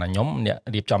បើគ្រាន់តែខ្ញុំអ្នក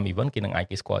រៀបចំ event គេនឹងអាច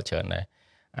គេស្គាល់ច្រើនដែរ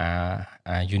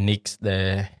unique ដែល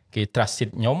គេ trusted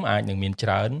ខ្ញុំអាចនឹងមានច្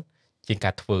រើនជាង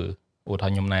ការធ្វើឧទាហរ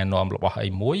ណ៍ខ្ញុំណែនាំរបស់អី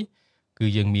មួយគឺ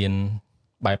យើងមាន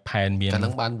បែបផែនមានកាលហ្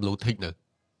នឹងបាន blue tick នៅ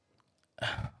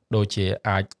ដូចជា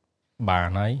អាចបាន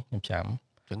ហើយខ្ញុំចាំ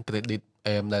អញ្ចឹង credit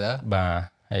អែមដែរបាទ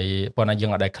ហើយប៉ុន្តែយើ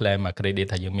ងអត់ដែល claim មក credit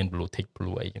ថាយើងមាន blue tick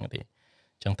blue អីចឹងទេ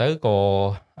អញ្ចឹងទៅក៏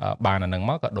បានអាហ្នឹង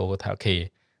មកក៏ដូរថាអូខេឥ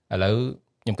ឡូវ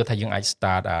ខ្ញុំគិតថាយើងអាច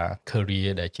start career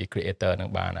ដែលជា creator នឹង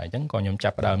បានហើយអញ្ចឹងក៏ខ្ញុំចា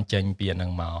ប់ផ្ដើមចេញពីអាហ្នឹ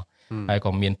ងមកហើយក៏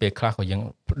មានពេលខ្លះក៏យើង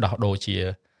ដោះដូរជា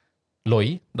លុយ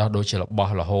ដោះដូរជារប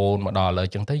ស់រហូតមកដល់ឥឡូវអ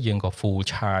ញ្ចឹងទៅយើងក៏ full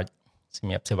charge ស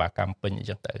ម្រាប់សេវាកម្មពេញអញ្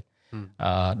ចឹងទៅ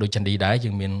ដូចចន្ទីដែរយើ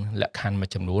ងមានលក្ខខណ្ឌមួយ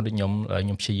ចំនួនដូចខ្ញុំ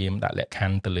ព្យាយាមដាក់លក្ខខ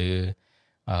ណ្ឌទៅលើ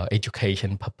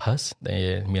education purpose ដែល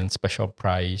មាន special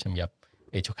price សម្រាប់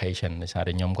education ដោយសារ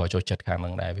តែខ្ញុំក៏ចូលចិត្តខាងហ្នឹ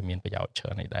ងដែរវាមានប្រយោជន៍ច្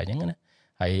រើននេះដែរអញ្ចឹងណា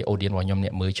ហើយ audience របស់ខ្ញុំអ្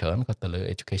នកមើលច្រើនក៏ទៅលើ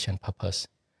education purpose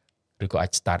ឬក៏អា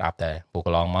ច start up ដែរព្រោះក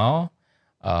ន្លងមក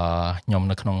ខ្ញុំ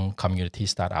នៅក្នុង community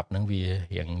start up ហ្នឹងវា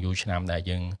រៀងយូរឆ្នាំដែរ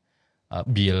យើង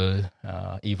build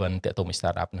event តាក់ទងមួយ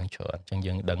start up ហ្នឹងច្រើនអញ្ចឹង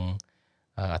យើងដឹង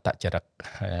អត្តចរិត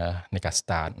នៃការ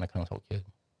start នៅក្នុងស្រុកយើង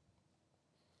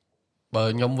បើ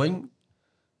ខ្ញុំវិញ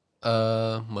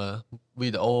មើលវី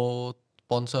ដេអូ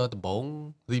sponsor ដំបូង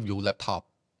review laptop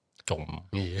ចុំ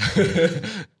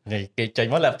នេះគេចេញ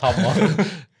មក laptop មក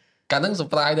កាលហ្នឹង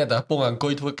surprise ដែរតែពងអង្គុ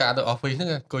យធ្វើការនៅ office ហ្នឹង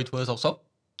អង្គុយធ្វើសុក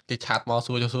គេឆាតមក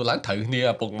សួរឡើងត្រូវគ្នា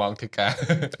ពងមកធ្វើការ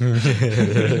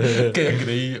គេ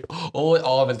agree អូយអ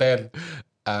មែនតើ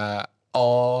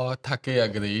ថាគេ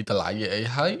agree តម្លៃអី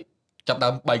ហើយចាប់ដើ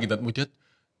ម3កណិតមួយទៀត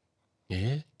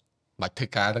បាច់ធ្វើ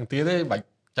ការទាំងទៀតទេបាច់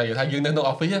ចៃថាយើងនៅក្នុង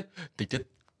office តិចទៀត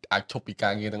អាចឈប់ពីកា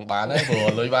រងារនឹងបានហើយព្រោះ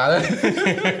លុយបានហើយ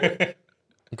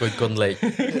អង្គុយគុណលេខ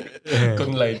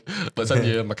បើសិន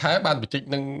ជាមួយខែបានបញ្ជីក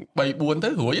នឹង3 4ទៅ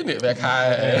រួចនេះវាខែ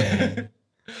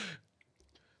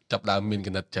ចាប់ដើមមានក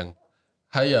ណិតចឹង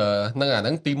ហើយនឹងអាហ្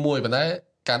នឹងទី1ប៉ុន្តែ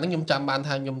កាលហ្នឹងខ្ញុំចាំបាន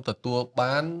ថាខ្ញុំទទួល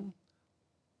បាន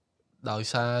ដោយ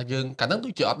សារយើងកាលហ្នឹងដូ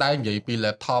ចជាអត់ដែរនិយាយពី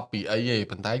laptop ពីអីទេ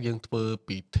ប៉ុន្តែយើងធ្វើ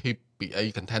ពី tip ពីអី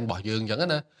content របស់យើងចឹង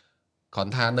ណាគ្រា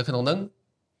ន់ថានៅក្នុងហ្នឹង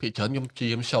ភាគច្រើនខ្ញុំជា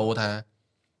ម show ថា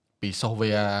ពី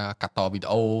software កាត់តវីដេ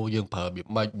អូយើងប្រើរបៀប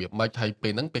ម៉េចហើយពេ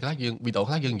លហ្នឹងពេលខ្លះយើងវីដេអូ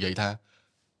ខ្លះយើងនិយាយថា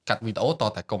កាត់វីដេអូត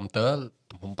តែកុំព្យូទ័រ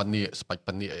ទំហំប៉ុណ្នេះស្ពេច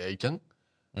ប៉ុណ្នេះអីចឹង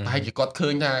តែហើយគេគាត់ឃើ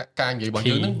ញថាការនិយាយរបស់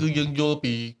យើងហ្នឹងគឺយើងយល់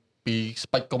ពីស្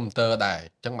ពេចកុំព្យូទ័រដែរ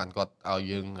អញ្ចឹងបានគាត់ឲ្យ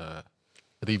យើង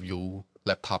review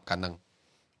laptop កាលហ្នឹង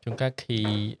ជួនកាល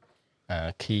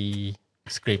key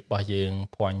script របស់យើង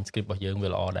point script របស់យើងវា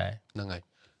ល្អដែរហ្នឹងហើយ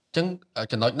អញ្ចឹង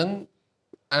ចំណុចហ្នឹង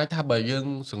អាចថាបើយើង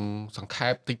សង្ខេ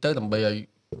បតិចទៅដើម្បីឲ្យ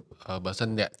បើសិន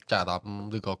អ្នកចាក់អារម្ម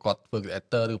ណ៍ឬក៏គាត់ធ្វើ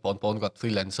creator ឬបងប្អូនគាត់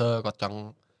freelancer គាត់ចង់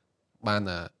បាន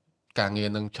ការងារ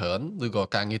នឹងច្រើនឬក៏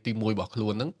ការងារទី1របស់ខ្លួ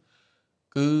នហ្នឹង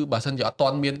គឺបើសិនជាអត់ទា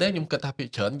ន់មានទេខ្ញុំគិតថាភាគ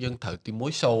ច្រើនយើងត្រូវទី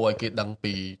1 show ឲ្យគេដឹង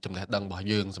ពីចំណេះដឹងរបស់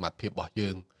យើងសមត្ថភាពរបស់យើ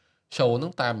ង show ហ្នឹ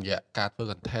ងតាមរយៈការធ្វើ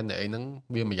content អីហ្នឹង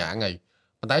វាមួយយ៉ាងហើយ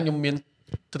ប៉ុន្តែខ្ញុំមាន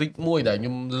trick មួយដែលខ្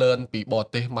ញុំ learn ពីបរ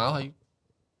ទេសមកហើយ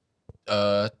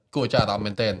គួរចាប់អារម្មណ៍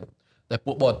មែនតើតែ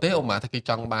ពួកបរទេសអូម៉ាថាគេ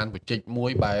ចង់បានបច្ចេកមួ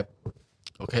យបែប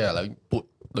អូខេឥឡូវពួក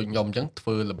ដូចខ្ញុំអញ្ចឹងធ្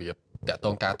វើរបៀបតាក់ទ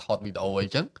ងការថតវីដេអូអី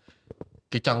ចឹង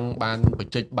គេចង់បានប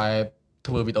ច្ចេកបែប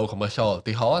ធ្វើវីដេអូ commercial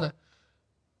ទីហោណា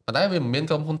ប៉ុន្តែវាមិនមាន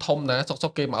ក្រុមហ៊ុនធំណាសុ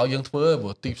កគេមកឲ្យយើងធ្វើព្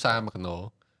រោះទីផ្សារមកកណោ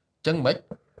អញ្ចឹងមិន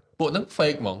ពួកហ្នឹង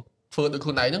fake ហ្មងធ្វើដោយខ្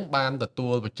លួនឯងហ្នឹងបានទទួ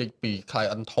លបច្ចេកពី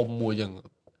client ធំមួយចឹង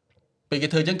ពេលគេ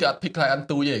ធ្វើអញ្ចឹងគេអត់ pick client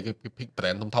ទូចទេគេ pick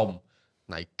brand ធំ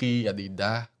Nike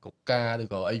Adidas Coca ឬ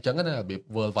ក៏អីចឹងណារបៀប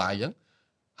worldwide ចឹង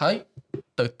ហើយ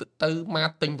ទៅម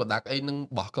កទិញ product អីនឹង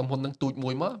របស់ក្រុមហ៊ុននឹងទូចមួ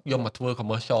យមកយកមកធ្វើ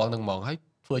commercial នឹងហ្មងហើយ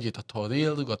ធ្វើជា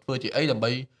tutorial ឬក៏ធ្វើជាអីដើម្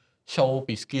បី show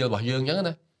ពី skill របស់យើងចឹង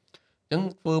ណាអញ្ចឹង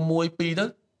ធ្វើ1 2ទៅ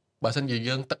បើសិនជា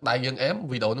យើងទឹកដៃយើងអែម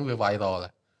វីដេអូនឹងវា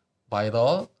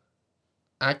viral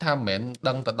អាចថាមិនមែន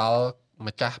ដឹងទៅដល់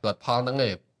ម្ចាស់ផលិតផលហ្នឹងទេ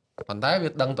ប៉ុន្តែវា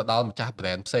ដឹងទៅដល់ម្ចាស់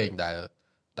brand ផ្សេងដែល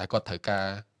គាត់ត្រូវការ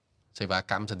សេវា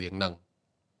កម្មស្តៀងហ្នឹង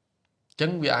អញ្ចឹ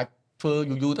ងវាអាចធ្វើ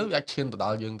យូរទៅវាអាចឈានទៅដ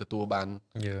ល់យើងទទួលបាន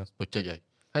បច្ចេក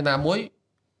ហើយណាមួយ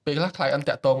ពេលខ្លះ client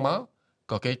តាក់ទងមក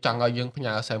ក៏គេចង់ឲ្យយើងផ្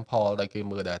ញើ sample ដែលគេ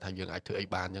មើលដែរថាយើងអាចធ្វើអី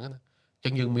បានអញ្ចឹងណាអញ្ចឹ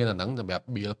ងយើងមានអាហ្នឹងសម្រាប់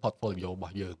build portfolio រប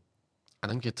ស់យើងអា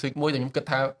ហ្នឹងជា trick មួយដែលខ្ញុំគិត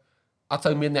ថាអត់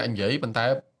សូវមានអ្នកនិយាយប៉ុន្តែ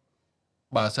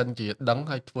បើសិនជាដឹង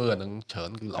ហើយធ្វើអានឹងច្រើ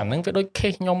នគឺល្អអាហ្នឹងវាដូច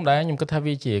case ខ្ញុំដែរខ្ញុំគិតថា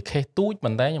វាជា case ទូច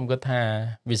ប៉ុន្តែខ្ញុំគិតថា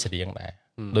វាស្រៀងដែរ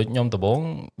ដូចខ្ញុំដំបូង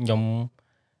ខ្ញុំ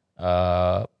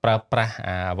ប្រើប្រាស់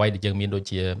អ្វីដែលយើងមានដូច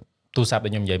ជាទូរស័ព្ទដែ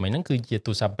លខ្ញុំនិយាយមិញហ្នឹងគឺជា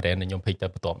ទូរស័ព្ទ brand ដែលខ្ញុំ pick ទៅ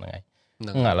បន្ទាប់ហ្នឹងហើយ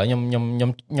ឥឡូវខ្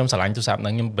ញុំឆ្លាញ់ទូរស័ព្ទហ្នឹ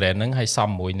ងខ្ញុំ brand ហ្នឹងហើយសំ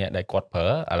មួយអ្នកដែលគាត់ប្រើ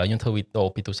ឥឡូវខ្ញុំធ្វើវីដេអូ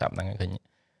ពីទូរស័ព្ទហ្នឹងឃើញ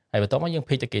ហើយបន្ទាប់មកយើង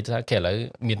pick ទៅគេថាគេឥឡូវ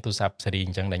មានទូរស័ព្ទស៊េរីអ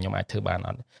ញ្ចឹងដែលខ្ញុំអាចធ្វើបានអ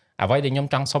ត់អ្វីដែលខ្ញុំ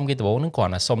ចង់សុំគេដំបូងហ្នឹងគ្រា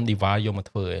ន់តែសុំ device យកមក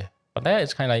ធ្វើឯងប៉ុន្តែ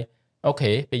it's kind of like អូ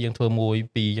ខេពេលយើងធ្វើ1 2អ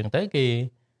ញ្ចឹងទៅគេ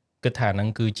គិតថាហ្នឹង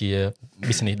គឺជា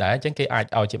business ដែរអញ្ចឹងគេអាច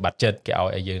ឲ្យជា budget គេឲ្យ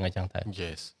ឲ្យយើងអញ្ចឹងទៅ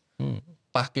Yes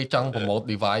ប៉ះគេចង់ promote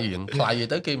device រៀងថ្លៃអី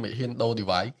ទៅគេមិនហ៊ានដូរ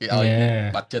device គេឲ្យ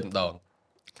budget ម្ដង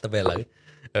ទៅពេលឥឡូវ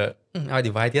ឲ្យ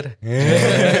device ទៀត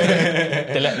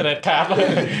Tele red card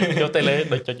យក tele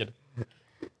ដូចចុច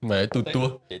មែនទូទួ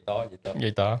និយា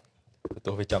យត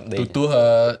ទូវាចាំដេក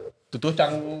ទូទួច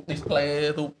ង់ display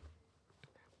រូប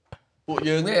ពួក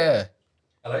យើងទេឥ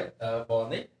ឡូវបង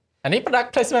នេះអានេះ product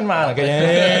placement មកគេ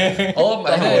អូ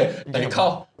មែនតែខុ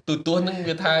សទូទួនឹង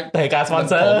វាថាតែការ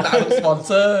sponsor ដាក់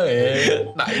sponsor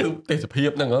ដាក់រូបទេសភាព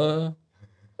ហ្នឹងអ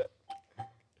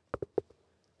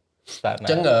ញ្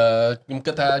ចឹងខ្ញុំ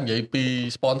គិតថានិយាយពី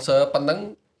sponsor ប៉ុណ្ណឹង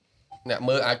អ្នក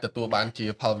មើលអាចទទួលបានជា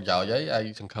ផលប្រយោជន៍ហើយ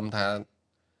សង្ឃឹមថា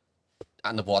អ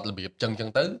នុវត្តរបៀបចឹង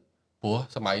ទៅព្រោះ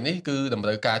សម័យនេះគឺតម្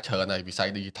រូវការច្រើនហើយវិស័យ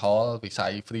digital វិស័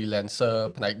យ freelancer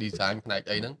ផ្នែក design ផ្នែក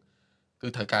អីហ្នឹងគឺ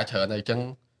ត្រូវការច្រើនហើយអញ្ចឹង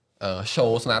show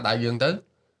ស្នាដៃយើងទៅ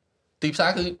ទីផ្សារ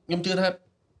គឺខ្ញុំជឿថា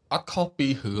អត់ខុសពី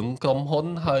រឿងក្រុមហ៊ុន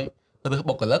ហើយរើស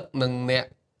បុគ្គលិកនិងអ្នក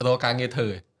រកការងារធ្វើ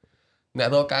អ្នក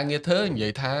រកការងារធ្វើនិយា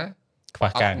យថាខ្វះ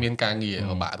ការមានការងារ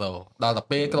ពិបាករកដល់តែ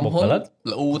ពេលក្រុមហ៊ុន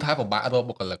លូថាពិបាករក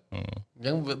បុគ្គលិកអញ្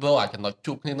ចឹងវារកអាចចំណុច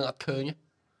ជួបគ្នានឹងអត់ឃើញ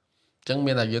អញ្ចឹង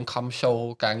មានតែយើងខំ show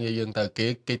ការងារយើងទៅ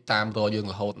គេតាមរកយើង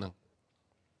រហូតហ្នឹង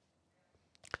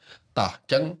តោះអ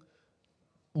ញ្ចឹង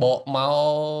បកម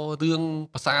ករឿង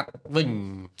ប្រាសាទវិញ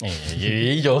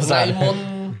យកថ្ងៃមុន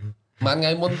មួយថ្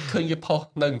ងៃមុនឃើញគេផុស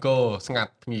នៅអង្គរស្ងា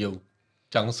ត់ភ្ញៀវ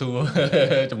ចង់សួរ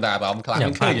ចំណាអារម្មណ៍ខ្លាំងខ្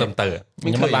ញុំឃើញទៅ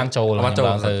ខ្ញុំបានចូល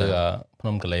ទៅភ្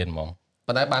នំកលែនហ្មង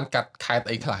ប៉ុន្តែបានកាត់ខេត្ត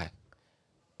អីខ្លះ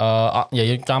និយា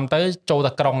យចំទៅចូល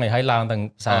តែក្រុងនេះហើយឡើងទាំង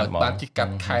ផ្សារហ្មងបានជិះកា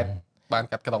ត់ខេត្តបាន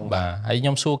កាត់ក្រុងបាទហើយខ្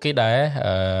ញុំសួរគេដែរ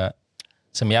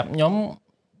សម្រាប់ខ្ញុំ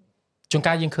ជួន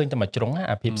កាលយើងឃើញតែមួយជ្រុង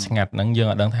អាភាពស្ងាត់ហ្នឹងយើង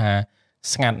អត់ដឹងថា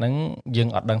ស្ងាត់ហ្នឹងយើង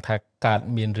អត់ដឹងថាកើត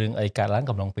មានរឿងអីកើតឡើង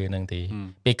កំឡុងពេលហ្នឹងទេ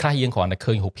ពេលខ្លះយើងគ្រាន់តែ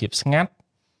ឃើញរូបភាពស្ងាត់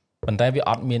ប៉ុន្តែវា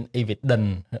អត់មាន evidence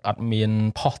អត់មាន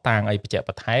ផុសតាងអីបញ្ជាក់ប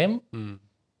ន្ថែម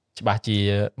ច្បាស់ជា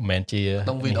មិនមែនជា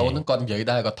ក្នុងវីដេអូហ្នឹងគាត់និយាយ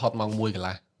ដែរគាត់ថតម៉ោង1កន្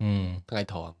លះថ្ងៃ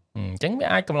ត្រង់អញ្ចឹងវា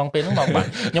អាចកំឡុងពេលហ្នឹងមកបាទ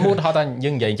ខ្ញុំឧទាហរណ៍ថាយើ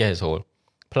ងនិយាយចេះស្រួល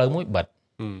ផ្លូវមួយបិទ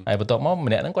ហើយបន្ទាប់មក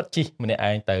ម្នាក់ហ្នឹងគាត់ជិះម្នាក់ឯ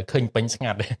ងទៅឃើញពេញស្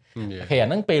ងាត់ទេអូខេអា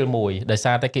ហ្នឹងពេលមួយដោយ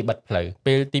សារតែគេបិទផ្លូវ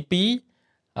ពេលទី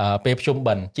2ពេលភ្ជុំ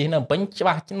បិណ្ឌជិះនៅពេញច្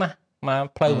បាស់ណាស់មក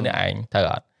ផ្លូវម្នាក់ឯងត្រូវ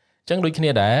អត់អញ្ចឹងដូចគ្នា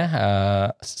ដែរ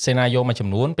សេណាយ៉ូមួយចំ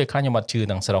នួនពេលខ្លះខ្ញុំអត់ជឿ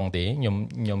ទាំងស្រុងទេខ្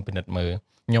ញុំពិនិត្យមើល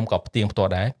ខ្ញុំក៏ផ្ទៀងផ្ទា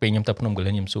ត់ដែរពេលខ្ញុំទៅភ្នំកលែ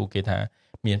នខ្ញុំសួរគេថា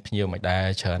មានភ្ញៀវមិនដែរ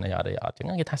ច្រើនអីអត់អញ្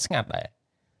ចឹងគេថាស្ងាត់ដែរ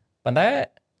ប៉ុន្តែ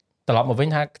ត្រឡប់មកវិញ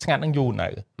ថាស្ងាត់នឹងយូរនៅ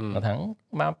គាត់ថា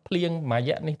មកភ្លៀងមួយរ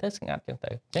យៈនេះទៅស្ងាត់អញ្ចឹង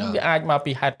ទៅអញ្ចឹងវាអាចមក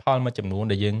ពីហេតុផលមួយចំនួន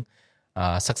ដែលយើង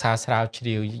សិក្សាស្រាវជ្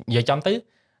រាវនិយាយចំទៅ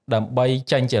ដើម្បី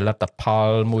ចេញជាលទ្ធផល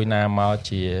មួយណាមក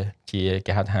ជា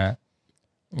គេហៅថា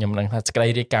ខ្ញុំនឹងថាសេចក្តី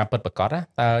រាយការណ៍ពិតប្រាកដណា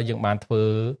តើយើងបានធ្វើ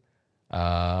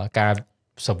ការ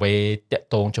survey តាក់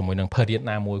ទងជាមួយនឹង period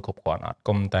ណាមួយគ្រប់គ្រាន់អត់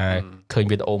គុំតែឃើញ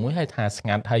វីដេអូមួយហើយថាស្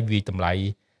ងាត់ហើយវាតម្លៃ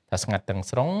ថាស្ងាត់ទាំង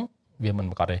ស្រុងវាមិន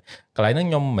ប្រកបទេកន្លែងហ្នឹង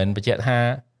ខ្ញុំមិនមែនបញ្ជាក់ថា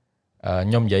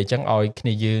ខ្ញុំនិយាយចឹងឲ្យគ្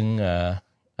នាយើង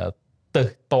ទៅ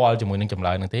តល់ជាមួយនឹងចម្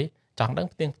លើយហ្នឹងទេចង់ដឹង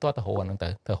ផ្ទៀងផ្ទាត់ទៅរកហ្នឹងទៅ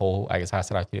រកឯកសារ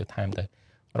ស្រាវជ្រាវថែមទៅ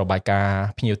របាយការណ៍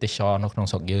ភ្ញៀវទេសចរនៅក្នុង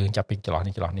ស្រុកយើងចាប់ពីចន្លោះ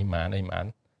នេះម៉ាន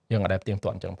យើងអត់ដែលផ្ទៀងផ្ទា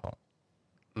ត់អញ្ចឹងផង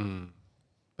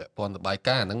ពាក់ព័ន្ធរបាយ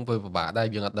ការណ៍ហ្នឹងវាពិបាកដែរ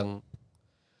យើងអត់ដឹង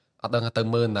ថាទៅ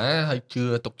មើលណាហើយជឿ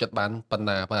ទុកចិត្តបានប៉ុណ្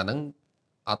ណាប៉ុន្តែហ្នឹង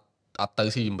អត់ទៅ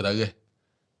ស៊ីជម្រៅទេ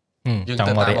យើងទៅ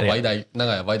តាមអ្វីដែលហ្នឹង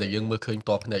ហើយអ្វីដែលយើងមើលឃើញផ្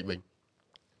ទាល់ភ្នែកវិញ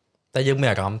តែយើងមាន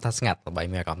អារម្មណ៍ថាស្ងាត់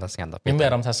មានអារម្មណ៍ថាស្ងាត់ខ្ញុំមាន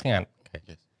អារម្មណ៍ថាស្ងាត់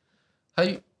ហើយ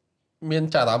មាន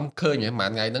ចារអារម្មណ៍ឃើញហ្នឹងមួយ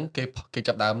ថ្ងៃហ្នឹងគេ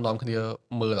ចាប់ដើមនាំគ្នា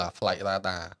មើលអា flight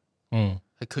radar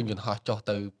ហើយឃើញយន្តហោះចុះ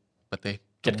ទៅប្រទេស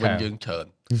ជិតវិញយើងច្រើន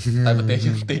តែប្រទេស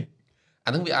យើងតិច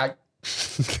អាហ្នឹងវាអាច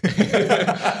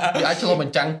ឆ្លុះប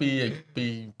ញ្ចាំងពី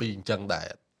អញ្ចឹងដែរ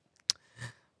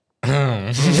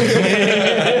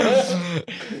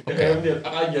អូខេអត់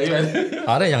និយាយមែន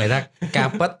អត់ទេយ៉ាងនិយាយថាការ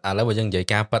ប៉ັດឥឡូវបើយើងនិយាយ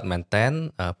ការប៉ັດមែនតែន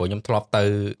ព្រោះខ្ញុំធ្លាប់ទៅ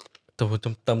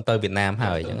វៀតណាម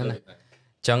ហើយអញ្ចឹងណា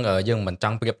អញ្ចឹងយើងមិនច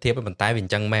ង់ប្រៀបធៀបទេប៉ុន្តែវាអ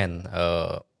ញ្ចឹងមែន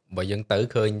បើយើងទៅ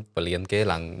ឃើញពលានគេ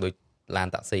ឡើងដូចឡាន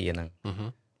តាក់ស៊ីហ្នឹង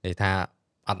និយាយថា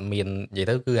អត់មាននិយាយ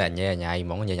ទៅគឺអញ្ញៃហ្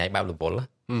មងអញ្ញៃបែបរវល់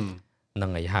ហ្នឹ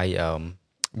ងហើយ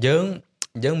យើង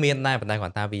យើងមានដែរប៉ុន្តែគា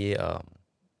ត់ថាវា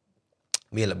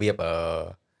មានរបៀប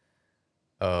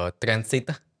transit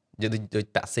យើងដូច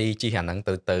តាក់ស៊ីជិះអាហ្នឹង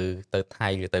ទៅថៃ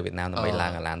ឬទៅវៀតណាមដើម្បីឡើ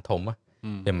ងអាឡានធំវា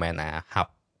មិនមែនអាហា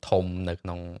ប់ធំនៅក្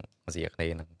នុងអាស៊ីអាគ្នេ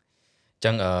យ៍ហ្នឹងអញ្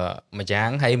ចឹងមួយយ៉ាង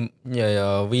ហើយ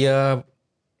វា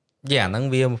អាហ្នឹង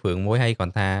វារឿងមួយហើយគា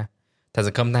ត់ថាស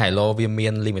ង្ឃឹមថា Hello វាមា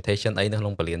ន limitation អីនៅក្នុ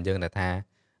ងពលានយើងដែលថា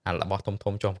អារបស់ធំ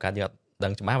ជាប់កាត់យើងអត់ដឹ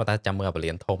ងច្បាស់ប៉ុន្តែចាំមើលព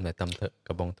លានធំដែលតាមធ្វើ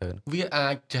កំពុងធ្វើវាអា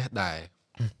ចចេះដែរ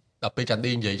ដល់ពេលចាន់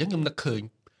ឌីនិយាយអញ្ចឹងខ្ញុំនឹកឃើញ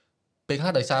ពេលខ្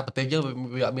លះដោយសារប្រទេសយើង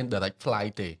វាអត់មាន direct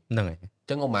flight ទេហ្នឹងហើយអញ្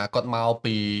ចឹងអូម៉ាគាត់មក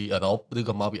ពីអឺរ៉ុបឬ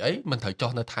ក៏មកពីអីមិនត្រូវចុះ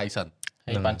នៅថៃសិន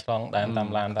ហើយបានឆ្លងដែនតាម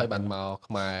ឡានហើយបានមក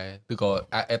ខ្មែរឬក៏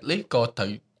at least ក៏ត្រូ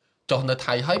វចុះនៅ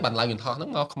ថៃហើយបានឡើងយន្តហោះហ្នឹ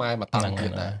ងមកខ្មែរមកតង់ទៀ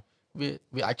តដែរ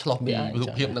វាអាចឆ្លោះពីរូប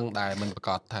ភាពហ្នឹងដែរមិនប្រ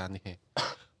កាសថានេះទេ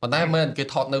ប៉ុន្តែមែនគេ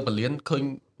ថតនៅពលានឃើញ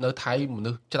នៅថៃម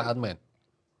នុស្សច្រើនមែន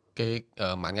គេ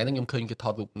មួយថ្ងៃហ្នឹងខ្ញុំឃើញគេថ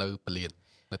តរូបនៅពលាន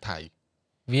នៅថៃ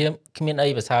វាគ្មានអី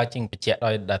ប្រសើរជាងបញ្ជាក់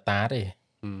ដោយ data ទេ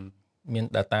មាន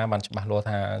data បានច្បាស់លាស់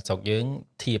ថាស្រុកយើង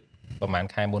ធៀបប្រហែល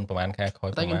ខែមុនប្រហែលខែក្រោយ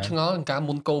តែខ្ញុំឆ្ងល់កាល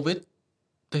មុន COVID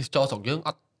ទេសចរស្រុកយើងអ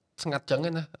ត់ស្ងាត់ចឹង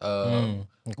ទេណា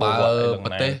បើប្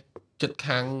រទេសជិត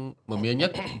ខាងមមាញឹ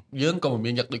កយើងក៏ម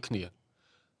មាញឹកដូចគ្នា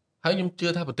ហើយខ្ញុំជឿ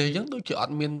ថាប្រទេសយើងដូចជាអ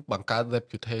ត់មានបង្កើត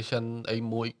reputation អី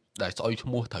មួយដែលស្អុយឈ្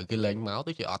មោះត្រូវគេលែងមក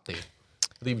ដូចជាអត់ទេ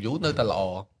review នៅតែល្អ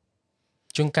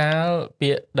ជួនកាលពា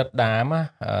ក្យដិតដាម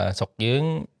ស្រុកយើង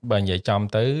បើនិយាយចំ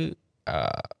ទៅ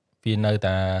វានៅ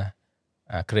តែ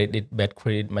credit bad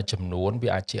credit មួយចំនួនវា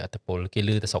អាចជាអត្តពលគេ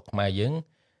លើតែស្រុកខ្មែរយើង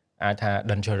អាចថា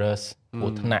dangerous គ្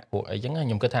រោះថ្នាក់ពួកអីចឹងខ្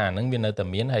ញុំគិតថាអានឹងវានៅតែ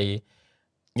មានហើយ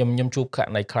ខ្ញុំជួបករ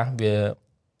ណីខ្លះវា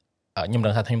ខ្ញុំដឹ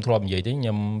ងថាខ្ញុំធ្លាប់និយាយទេខ្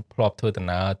ញុំធ្លាប់ធ្វើដំ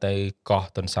ណើរទៅកោះ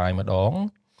ទន្សាយម្ដង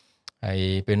ហើយ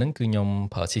ពេលហ្នឹងគឺខ្ញុំ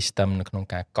ប្រើ system នៅក្នុង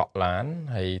ការកក់ឡាន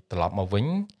ហើយត្រឡប់មកវិញ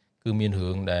គឺមាន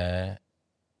រឿងដែល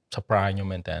surprise ខ្ញុំ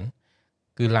មែនតើ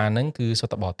គឺឡានហ្នឹងគឺសុ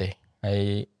ទ្ធតែបរទេសហើយ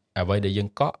អ្វីដែលយើង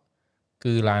កក់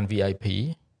គឺឡាន VIP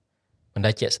ប៉ុន្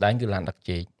តែជាក់ស្ដែងគឺឡានដឹក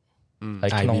ជែកហើ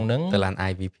យក្នុងហ្នឹងទៅឡាន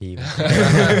IVP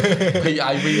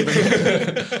PIV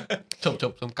ជ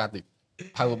ប់សុំកាត់តិច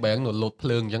power bank នៅលោតភ្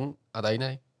លើងអញ្ចឹងអត់អី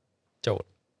ណាចូល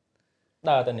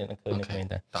ដើរទៅនេះនឹងឃើញនេះមែន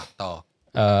តើត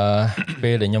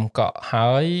ពេលដែលខ្ញុំកក់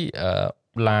ហើយ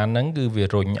ឡានហ្នឹងគឺវា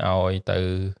រុញឲ្យទៅ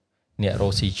អ្នករ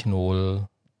ស់ស៊ីឈ្នួល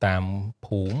តាម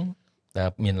ភូមិដែល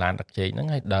មានឡានដឹកជែកហ្នឹង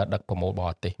ហើយដើរដឹកប្រមូលប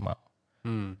រទេសមក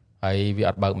ហើយវា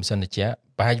អត់បើកម៉ាស៊ីនត្រជាក់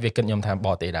ប្រហែលវាគិតខ្ញុំថាប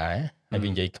រទេសដែរហើយវា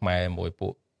និយាយខ្មែរមួយពួ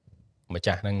កម្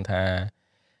ចាស់ហ្នឹងថា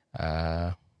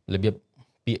របៀប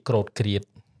ពាក្យក្រោតគ្រៀត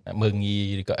មើងងាយ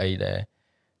ឬក៏អីដែរ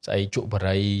ស្អីជក់ប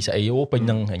រិយស្អីពេញ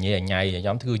នឹងអញញ៉ៃខ្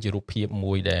ញុំគឺជារូបភាព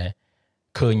មួយដែល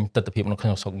ឃើញទស្សនវិជ្ជានៅក្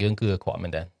នុងស្រុកយើងគឺអាក្រក់មែ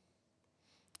នតើ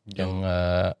អញ្ចឹង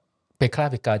ពេលខ្លះ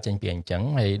វាកើតចេញពីអញ្ចឹង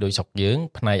ហើយដោយស្រុកយើង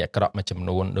ផ្នែកអាក្រក់មួយចំ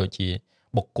នួនដូចជា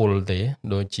បុគ្គលទេ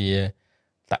ដូចជា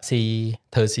តាក់ស៊ី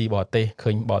ធ្វើស៊ីបរទេសឃើ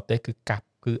ញបរទេសគឺកាប់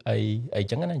គឺអីអញ្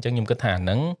ចឹងណាអញ្ចឹងខ្ញុំគិតថាហ្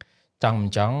នឹងចង់មិន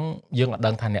ចង់យើងអត់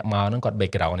ដឹងថាអ្នកមកហ្នឹងគាត់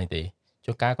background នេះទេ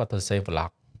ជួនកាលគាត់ទៅ save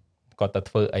vlog គាត់ទៅ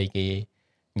ធ្វើអីគេ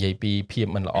និយាយពីភាព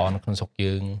មិនល្អនៅក្នុងស្រុក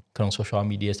យើងក្នុង social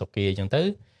media ស្រុកគេអញ្ចឹងទៅ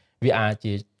វាអាច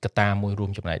ជាកត្តាមួយរួ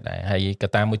មចំណែកដែរហើយក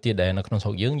ត្តាមួយទៀតដែលនៅក្នុងស្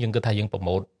រុកយើងគិតថាយើងប្រ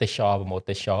ម៉ូទទេសចរ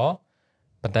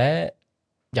ប៉ុន្តែ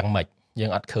យ៉ាងម៉េចយើ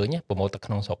ងអត់ឃើញប្រម៉ូទទៅ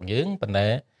ក្នុងស្រុកយើងប៉ុន្តែ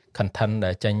content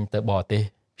ដែលចេញទៅបរទេស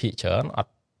ភាគច្រើនអ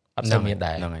ត់សូវមាន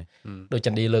ដែរដូចច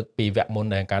ន្ទឌីលើកពីវគ្គមុន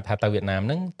ដែលការថាទៅវៀតណាមហ្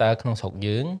នឹងតើក្នុងស្រុក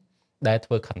យើងដែលធ្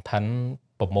វើ content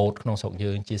ប្រម៉ូទក្នុងស្រុក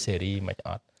យើងជា series មិនអ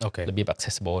ត់របៀប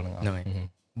accessible ហ្នឹងហើយ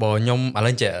បើខ្ញុំឥ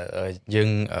ឡូវចេះយើង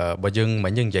បើយើងមិ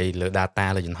នយើងនិយាយលើ data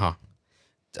លើយន្តហោះ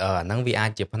អាហ្នឹងវាអា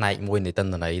ចជាផ្នែកមួយនៃទិន្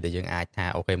នន័យដែលយើងអាចថា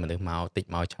អូខេមនុស្សមកតិច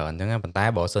មកច្រើនអញ្ចឹងប៉ុន្តែ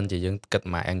បើសិនជាយើងគិត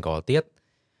មក angle ទៀត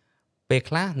ពេល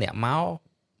ខ្លះអ្នកមក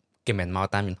គេមិនមក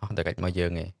តាមយន្តហោះតែកាច់មកយើ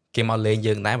ងទេគេមកលេង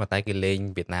យើងដែរប៉ុន្តែគេលេង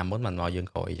វៀតណាមមុនមិនមកយើង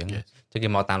ក្រោយអញ្ចឹងគេ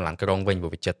មកតាមឡានក្រុងវិញព្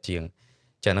រោះវាចិត្តជាង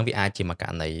ចឹងហ្នឹងវាអាចជាមកក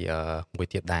រណីមួយ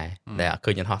ទៀតដែរដែល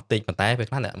ឃើញយន្តហោះតិចប៉ុន្តែពេល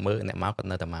ខ្លះអ្នកមើលអ្នកមកគាត់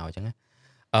នៅតែមកអញ្ចឹង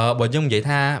បើយើងនិយាយ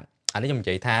ថាអានេះខ្ញុំនិ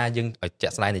យាយថាយើងឲ្យចា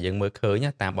ក់ស្ដែងដែលយើងមើលឃើញ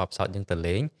តាមបទពិសោធន៍យើងទៅ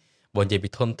លេងបើនិយាយពី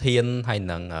ធនធានហើយ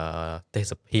នឹងទេ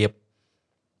សភាព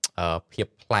ភាព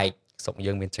ប្លែកស្រុក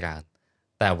យើងមានច្រើន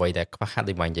តែអ្វីដែលខ្វះខាត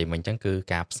ដូចមកនិយាយមិញអញ្ចឹងគឺ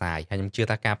ការផ្សាយហើយខ្ញុំជឿ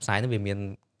ថាការផ្សាយនេះវាមាន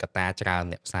កត្តាច្រើន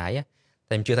អ្នកផ្សាយ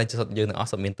តែខ្ញុំជឿថាយើងទាំងអស់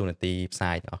សុទ្ធមានទូនាទីផ្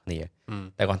សាយទាំងអស់គ្នា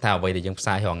តែគាត់ថាអ្វីដែលយើងផ្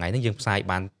សាយរាល់ថ្ងៃនេះយើងផ្សាយ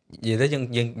បាននិយាយទៅ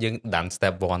យើងដាន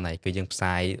step 1 ហើយគឺយើងផ្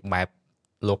សាយបែប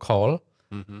local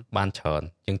បានច្រើន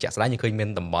យើងចាក់ស្ដែងយើងឃើញមាន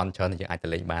តំបន់ច្រើនដែលយើងអាចទៅ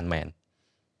លេងបានមែន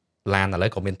ឡានឥឡូវ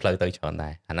ក៏មានផ្លូវទៅច្រើនដែ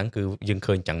រអាហ្នឹងគឺយើង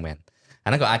ឃើញចឹងមែនអា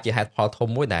ហ្នឹងក៏អាចជាហេតុផលធំ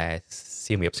មួយដែល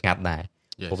សៀមរាបស្ងាត់ដែរ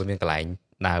ព្រោះវាមានកន្លែង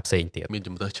ដើរផ្សេងទៀតមាន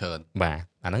ជំរើសច្រើនបាទ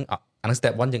អាហ្នឹង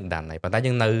step 1 យើងដានហើយប៉ុន្តែ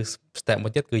យើងនៅ step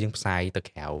 1ទៀតគឺយើងផ្សាយទៅ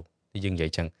ក្រៅយើងនិយាយ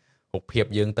ចឹងរូបភាព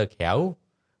យើងទៅក្រៅ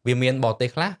វាមានបរទេស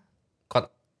ខ្លះគាត់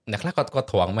អ្នកខ្លះគាត់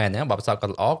ត្រង់មែនហ្នឹងបើប្រសើរគា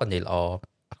ត់ល្អគាត់និយាយល្អ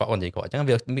គាត់និយាយគាត់អញ្ចឹង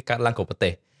វាមានការឡើងគ្រប់ប្រទេ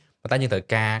សប៉ុន្តែយើងត្រូវ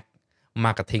ការ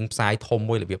marketing ផ្សាយធំ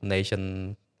មួយរបៀប nation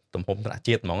ទំហំថ្នាក់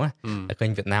ជាតិហ្មងណាតែឃើញ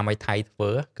វៀតណាមហើយថៃធ្វើ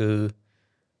គឺ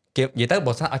គេនិយាយទៅ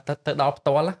បើសិនឲ្យទៅដល់ផ្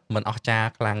ទាល់មិនអស់ចា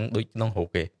ខ្លាំងដូចក្នុងរូប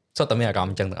គេសុទ្ធតែមានអារម្ម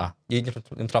ណ៍អញ្ចឹងទាំងអស់យើ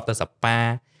ងធ្លាប់ទៅសប៉ា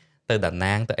ទៅដា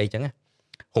ណាងទៅអីចឹង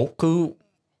រូបគឺ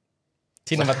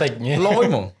cinematic លយ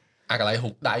ហ្មងអាកន្លែងហុ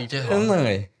កដៃចេះហ្នឹងហើ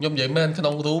យខ្ញុំនិយាយមែនក្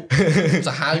នុងរូប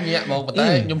សាហាវញាក់ហ្មងប៉ុន្តែ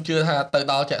ខ្ញុំជឿថាទៅ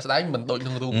ដល់ជាក់ស្ដែងមិនដូចក្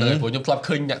នុងរូបទេព្រោះខ្ញុំធ្លាប់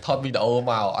ឃើញអ្នកថតវីដេអូ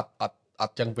មកអ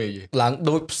ត់ចឹងពេកឡើង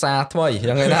ដូចផ្សារថ្មី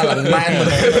យ៉ាងណាឡើងមែន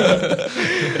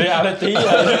reality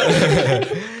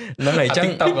ហ្នឹងហើយចឹង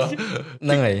ហ្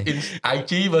នឹងហើយ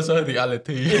IG versus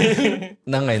reality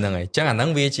ហ្នឹងហើយអញ្ចឹងអាហ្នឹង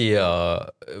វា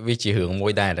ជារឿងមួ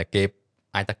យដែរតែគេ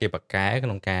អាចថាគេបកកែក្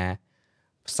នុងការ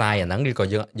ផ្សាយអាហ្នឹងឬក៏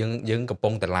យើងកំពុ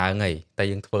ងតែឡើងហើយតែ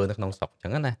យើងធ្វើនៅក្នុងស្រុកអញ្ចឹ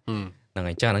ងណាហ្នឹង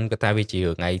ហើយអញ្ចឹងអាហ្នឹងគាត់ថាវាជា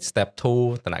ថ្ងៃ step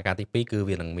 2 ដំណាក់កាលទី2គឺ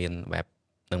វានឹងមានបែប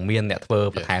នឹងមានអ្នកធ្វើ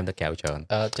បន្ថែមទៅក្រៅច្រើន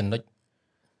ចំណុច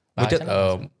មួយទៀត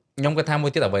ខ្ញុំគាត់ថាមួ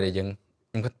យទៀតអ្វីដែលយើង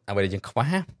ខ្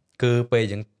វះគឺពេល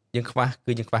យើងខ្វះ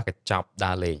គឺយើងខ្វះកញ្ចប់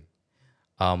ដើរលេង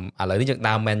ឥឡូវនេះយើង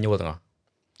ដើរ manual ទាំងអស់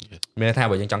មានន័យថា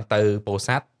បើយើងចង់ទៅពោធិ៍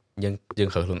សាត់យើង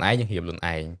រើសខ្លួនឯងយើងរៀបខ្លួន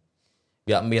ឯង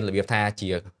វាអត់មានរបៀបថាជា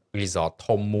resort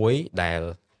ធំមួយដែល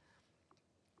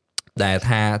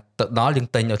ថាទៅដល់យើង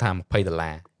ទិញឲ្យថា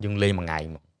$20យើងលេងមួយថ្ងៃ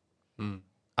មក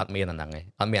អត់មានអាហ្នឹងឯង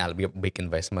អត់មានរបៀប big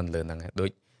investment លើហ្នឹងឯងដូច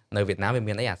នៅវៀតណាមវា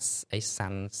មានអី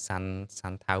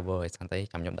Sun Tower ឯសាន់តែ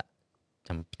ចាំខ្ញុំដាក់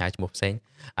ចាំផ្ញើឈ្មោះផ្សេង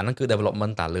អាហ្នឹងគឺ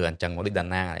development តាលើអញ្ចឹងមកដូចដា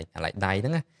ណាអាឡៃដៃហ្នឹ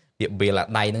ងវា build អា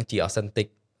ដៃហ្នឹងជា authentic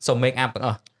so make up ទាំងអ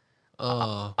ស់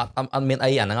អត់មាន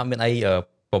អីអាហ្នឹងអត់មានអី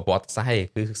ប្រវត្តិសាស្ត្រទេ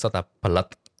គឺសុទ្ធតែផលិត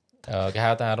គេ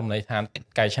ហៅថារំលែកឋាន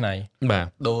កែច្នៃបាទ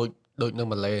ដូចនៅ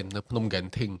ម៉ាឡេនៅភ្នំ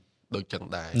Genting ដូចចឹង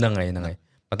ដែរហ្នឹងហើយ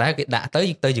ប៉ុន្តែគេដាក់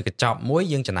ទៅជាកញ្ចប់មួយ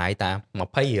យើងចំណាយតា$20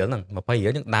ហ្នឹង$20យើ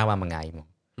ងដើរបានមួយថ្ងៃមក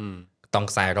តង់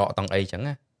ខ្សែរ៉កតង់អីចឹង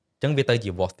ណាអញ្ចឹងវាទៅជា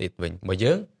worth it វិញបើ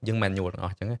យើង manual ទាំងអ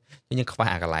ស់អញ្ចឹងយើងខ្វះ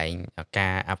អាកន្លែងកា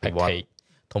រអភិវឌ្ឍ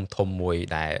ធំមួយ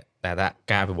ដែល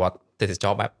ការអភិវឌ្ឍទេសច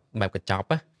របែបកញ្ចប់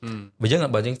ណាបើយើ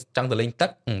ងចង់ទៅលេងទឹក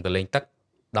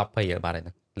$10បាទហ្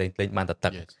នឹងលេងបានតែទឹ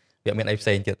កវាមានអីផ្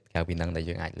សេងទៀតក្រៅពីហ្នឹងដែល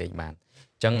យើងអាចលេងបាន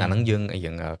អញ្ចឹងអាហ្នឹងយើង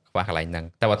ខ្វះកន្លែងហ្នឹង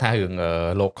តែបើថារឿង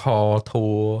local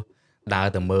tour ដើរ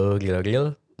ទៅមើល real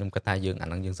ខ្ញុំគិតថាយើងអា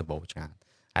ហ្នឹងយើងសម្បូរច្រើន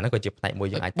អាហ្នឹងក៏ជាផ្នែកមួយ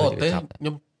យើងអាចធ្វើទៅចាប់ខ្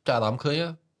ញុំចាអារម្មណ៍ឃើញ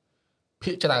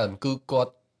ភាគច្រើនគឺគា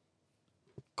ត់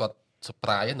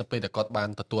surprise នៅពេលដែលគាត់បាន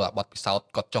ទទួលអាបទពិសោធន៍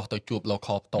គាត់ចោះទៅជួប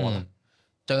local ផ្ទាល់អ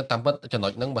ញ្ចឹងតាមពិតចំណុ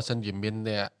ចហ្នឹងបើសិនជាមាន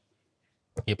អ្នក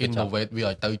innovate វា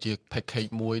ឲ្យទៅជា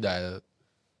package មួយដែល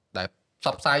ផ្ស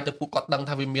ព្វផ្សាយទៅពួកគាត់ដឹង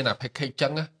ថាវាមានអា package ចឹ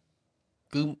ង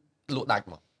គឺលក់ដាច់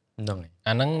មកហ្នឹងហើយ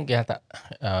អាហ្នឹងគេហៅថា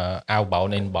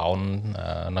outbound inbound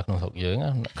នៅក្នុងស្រុកយើង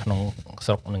ក្នុង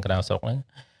ស្រុកនិងក្រៅស្រុកហ្នឹង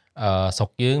ស្រុក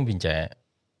យើងវាចា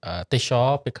ទេសចរ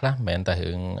ពេលខ្លះមិនមែនតែ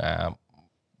រឿង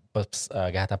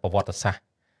គេហៅថាប្រវត្តិសាស្ត្រ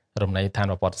រំលែកឋាន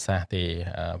ប្រវត្តិសាស្ត្រទេ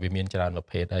វាមានច្រើនប្រ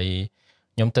ភេទហើយ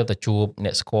ខ្ញុំទៅតែជួបអ្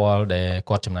នកស្គាល់ដែល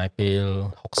គាត់ចំណាយពេល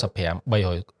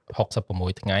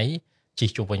366ថ្ងៃជិះ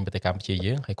ជុំវិញប្រទេសកម្ពុជា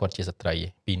យើងហើយគាត់ជាស្ត្រី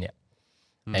2នាក់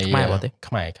ហើយ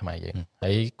ខ្មែរយើង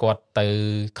ហើយគាត់ទៅ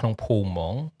ក្នុងភូមិហ្ម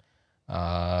ង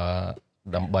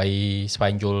ដើម្បីស្វែ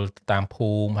ងយល់តាមភូ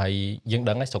មិហើយយើង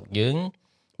ដឹងហើយស្រុកយើង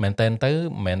មែនតែ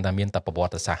មានតែប្រវ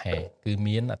ត្តិសាស្ត្រទេគឺ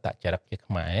មានអត្តចរិតជា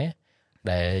ខ្មែរ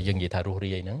ដែលយើងនិយាយថារស់រា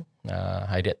យហ្នឹង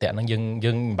ហើយរាក់ទាក់ហ្នឹងយើង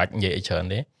មិនបាច់និយាយអីច្រើន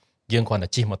ទេយើងគ្រាន់តែ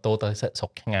ជិះម៉ូតូទៅស្រុ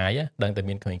កឆ្ងាយដឹងតែ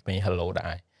មានក្មេងៗ hello ដែ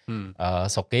រ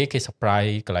ស្រុកគេ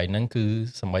surprise កន្លែងហ្នឹងគឺ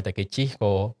សម្បីតែគេជិះ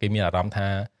ក៏គេមានអារម្មណ៍ថា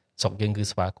ស្រុកយើងគឺ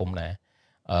ស្វាគមន៍ដែរ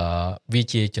វា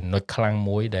ជាចំណុចខ្លាំង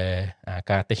មួយដែល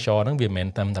ការទេសចរហ្នឹងវាមិនមែន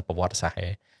តែប្រវត្តិសាស្ត្រទេ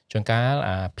ជួនកាល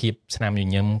ភាពស្នាមញ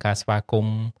ញឹមការស្វាគម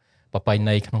ន៍ប្រពៃ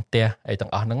ណីក្នុងផ្ទះអីទាំ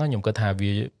ងអស់ហ្នឹងខ្ញុំគិតថា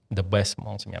វា the best ហ្ម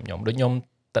ងសម្រាប់ខ្ញុំដូចខ្ញុំ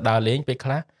ទៅដើរលេងពេលខ្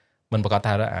លះមិនប្រកាស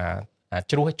ថា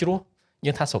ជ្រោះ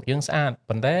យើងថាស្រុកយើងស្អាត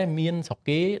ប៉ុន្តែមានស្រុក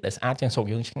គេដែលស្អាតជាងស្រុក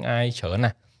យើងឆ្ងាយច្រើនណា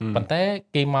ស់ប៉ុន្តែ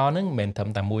គេមកហ្នឹងមិនមែនត្រឹម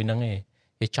តែមួយហ្នឹងទេ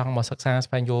គេចង់មកសិក្សា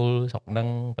ស្វែងយល់ស្រុកហ្នឹង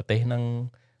ប្រទេសហ្នឹង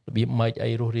របៀបម៉េច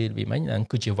អីរស់រាយរបៀបម៉េចហ្នឹង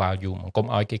គឺជា value កុំ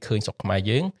ឲ្យគេឃើញស្រុកខ្មែរ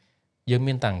យើង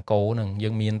មានតែអង្គរហ្នឹងយើ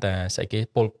ងមានតែស្អីគេ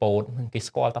ពលពតគេ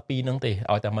ស្គាល់តែពីរហ្នឹងទេ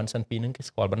ឲ្យតែមិនសិនពីរហ្នឹងគេ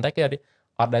ស្គាល់ប៉ុន្តែគេអ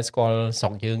ត់ដែលស្គាល់ស្រុ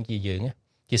កយើង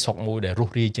ជាស្រុកមួយដែលរ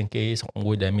ស់រាយជាងគេស្រុក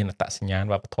មួយដែលមានអត្តសញ្ញាណ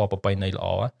វប្បធម៌ប្រពៃណីល្អ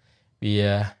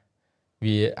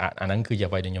វាអាហ្នឹងគឺជា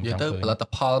អ្វីដែលខ្ញុំចង់ឃើញផលិត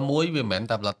ផលមួយវាមិនមែន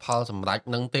តែផលិតផលសម្រាប់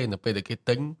នឹងទេនៅពេលដែលគេ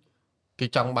ទិញគេ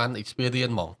ចង់បាន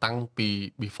experience ហ្មងតាំងពី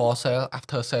before sale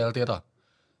after sale ទៀត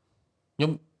ខ្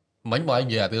ញុំមិនមកនិ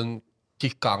យាយរឿង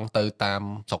ជិះកង់ទៅតាម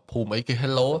ស្រុកភូមិអីគេ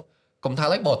hello កុំថា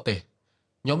ឡើយបរទេស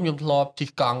ខ្ញុំធ្លាប់ជិះ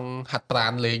កង់ហាត់ប្រា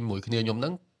ណលេងមួយគ្នាខ្ញុំហ្នឹ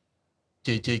ង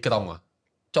ជាក្រុង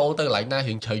ចូលទៅកន្លែងណា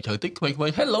រៀងជ្រៅតិចក្មេង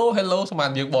ៗ hello ស្មាន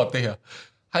យើងបរទេស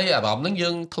ហើយអារម្មណ៍ហ្នឹងយើ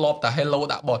ងធ្លាប់តែ hello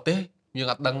ដាក់បោះទេយើង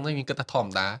អត់ដឹងទេយើងគិតថាធម្ម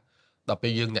តាដល់ពេ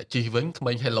លយើងអ្នកជិះវិញក្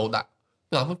មេង hello ដាក់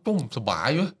ខ្ញុំពុំសុបាយ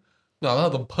ខ្ញុំ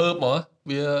រំភើបមក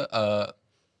វា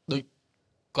ដូច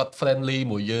គាត់ friendly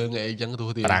មួយយើងអីចឹងទោះ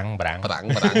ទីប្រាំង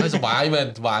ហើយសុបាយមែន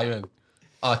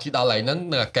ជិះដល់ឡៃហ្នឹង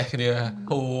នៅអាកាសគ្នា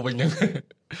ហូរវិញហ្នឹង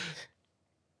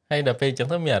ហើយដល់ពេលចឹង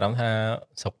ទៅមានអារម្មណ៍ថា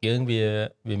ស្រុកយើង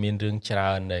វាមានរឿងច្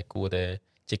រើនដែលគួរតែ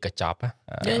ជាកញ្ចប់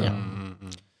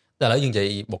តែឥឡូវយើងនិយាយ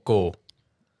បក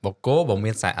គោបើ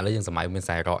មានខ្សែឥឡូវយើងសម័យមានខ្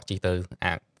សែរ៉កជិះទៅ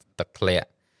អាទឹកធ្លាក់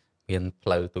មានផ្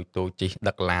លូវទូចជិះ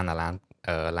ដឹកឡាន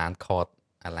ឡានខត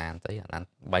ឡាន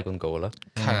បាយកូនគោល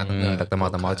ខានទឹកទៅមក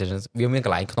វាមានក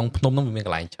ន្លែងក្នុងភ្នំហ្នឹងវាមានក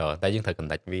ន្លែងច្រើនតែយើងត្រូវកណ្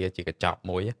ដាច់វាជាកញ្ចប់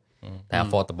មួយតែ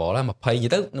affordable ហ្នឹង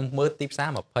20ទៅខ្ញុំមើលទីផ្សារ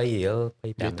20រៀល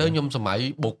25ទៅខ្ញុំសម័យ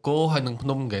បូកគោហើយនឹងភ្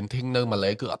នំ Genting នៅម៉ា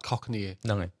ឡេគឺអត់ខុសគ្នាហ្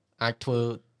នឹងហើយអាចធ្វើ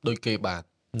ដូចគេបាន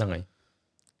ហ្នឹងហើយ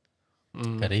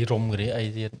ការីរុំការីអី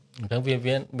ទៀតអញ្ចឹង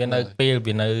វានៅពេល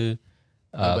វានៅ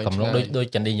កំឡុងដូច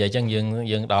ចន្ទនិយាយអញ្ចឹង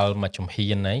យើងដល់មកជំហា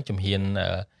នហើយជំហាន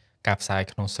ការផ្សាយ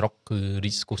ក្នុងស្រុកគឺ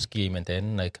rich skuski មែនទែន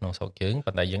នៅក្នុងស្រុកយើង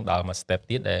ប៉ុន្តែយើងដល់មក step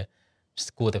ទៀតដែល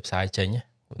គួរតែផ្សាយចេញ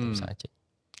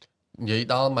និយាយ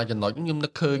ដល់មកចំណុចខ្ញុំនឹ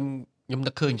ក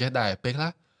ឃើញចេះដែរពេលខ្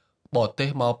លះបរទេស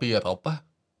មកពីអឺរ៉ុប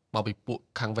មកពីពួក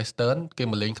ខាង Western គេ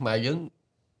មកលេងខ្មែរយើង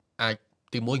អាច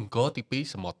ទី1អង្គរទី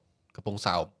2សមុទ្រកំពង់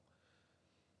សោម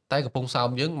តែកំពង់សោម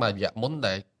យើងមករយៈមុន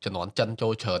ដែលជំនាន់ចិនចូ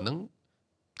លច្រើនហ្នឹង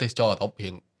ទេសចរអឺរ៉ុបរៀ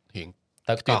ង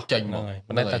ទៅខ្ទៀតចេញមក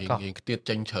ប៉ុន្តែទៅកោះរៀងខ្ទៀត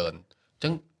ចេញច្រើនអញ្ចឹ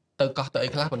ងទៅកោះទៅអី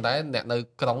ខ្លះប៉ុន្តែអ្នកនៅ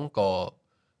ក្រុងក៏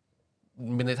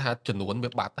មានន័យថាចំនួន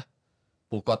វាបាត់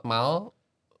ពួកគាត់មក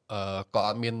ក៏អ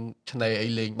ត់មានឆ្នេរអី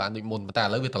លេងបានដូចមុនប៉ុន្តែឥ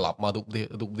ឡូវវាត្រឡប់មករូប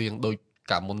រាងដូច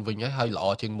កាលមុនវិញហើយល្អ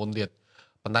ជាងមុនទៀត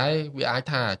ប៉ុន្តែវាអាច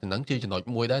ថាចំណឹងជាចំណុច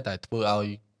មួយដែរតែធ្វើឲ្យ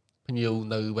ភ្ញៀវ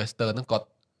នៅ Western ហ្នឹងគាត់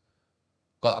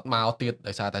អត់មកទៀត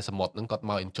ដោយសារតែសមុទ្រហ្នឹងគាត់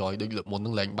មក enjoy ដូចលើកមុនហ្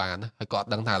នឹងលេងបានហើយគាត់អត់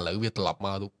ដឹងថាឥឡូវវាត្រឡប់ម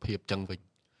ករូបភាពចឹងវិញ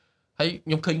ហើយ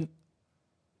ខ្ញុំឃើញ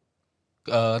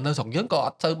នៅស្រុកយើងក៏អ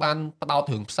ត់សូវបានផ្ដោត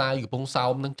រឿងផ្សាយកំពង់សោ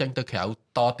មហ្នឹងចេញទៅក្រៅ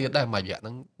តទៀតដែរមួយរយៈហ្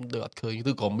នឹងដូចអត់ឃើញ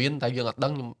ឬក៏មានតែយើងអត់ដឹ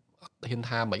ងខ្ញុំអត់ហ៊ាន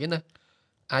ថាមិនណា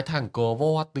អាចថាអង្គរវ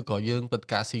ត្តឬក៏យើងពិត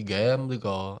ការ SEA Game ឬ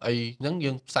ក៏អីហ្នឹង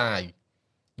យើងផ្សាយ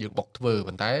យើងបុកធ្វើ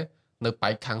ប៉ុន្តែនៅប៉ែ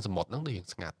កខាងសមុទ្រហ្នឹងដូចរៀង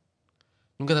ស្ងាត់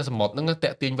ខ្ញុំគិតថាសមុទ្រហ្នឹងតា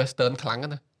ក់ទាញ Western ខ្លាំង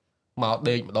ណាស់មក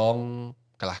ដេកម្ដង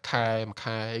កន្លះខែមួយ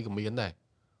ខែអីក៏មានដែរ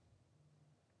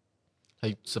ហើ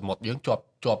យសមុទ្រយើងជាប់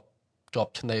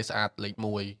ឆ្នេរស្អាតលេខ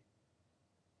1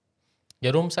យ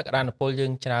រួមសក្តានុពលយើ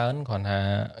ងច្រើនគ្រាន់ថា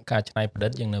ការច្នៃប្រឌិ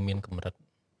តយើងនៅមានកម្រិត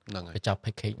ហ្នឹងហើយបញ្ចប់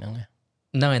package ហ្នឹង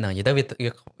ហ្នឹងនិយាយទៅវា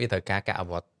ត្រូវការអ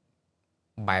វត្ត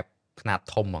បែបຂະຫນាត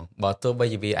ធំហ្មងបើទោះបី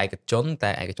ជាវាឯកជនតែ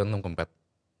ឯកជនក្នុងកម្រិត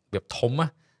វាធំ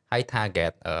ហើយ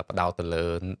target បដោតទៅលើ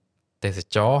ទេស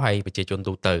ចរហើយប្រជាជន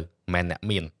ទូទៅមិនមែនអ្នក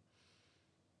មាន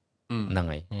ហ្នឹង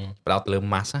ហើយបដោតទៅលើ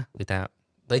mass គឺថា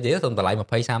តែនិយាយទៅតម្លៃ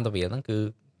20-30ទៅវាហ្នឹងគឺ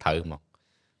ត្រូវហ្មង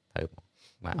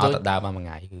បាទអត់ទៅដើរមកមួយ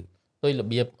ថ្ងៃគឺដោយរ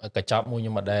បៀបកញ្ចប់មួយខ្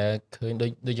ញុំអត់ដែលឃើញ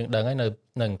ដូចយើងដឹងហើយនៅ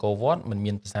អង្គរវត្តมัน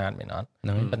មានប្រាសាទមែនអត់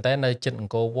ប៉ុន្តែនៅចិត្តអ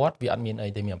ង្គរវត្តវាអត់មានអី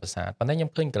ទេមានប្រាសាទប៉ុន្តែខ្ញុំ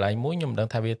ឃើញកន្លែងមួយខ្ញុំមិនដឹង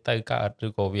ថាវាទៅកើតឬ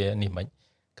ក៏វានេះមិន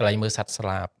កន្លែងមើលសត្វស្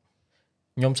លាប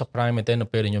ខ្ញុំ surprise មែនទែននៅ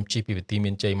ពេលដែលខ្ញុំជិះពីវិទី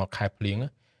មានជ័យមកខែភ្លៀង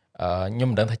ខ្ញុំ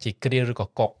មិនដឹងថាជាគ្រាឬក៏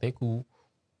កុកទេគឺ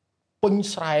ពេញ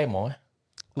ស្រែហ្មង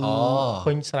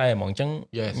ពេញស្រែហ្មងអញ្ចឹង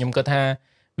ខ្ញុំគិតថា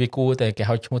វាគួរតែគេ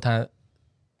ហៅឈ្មោះថា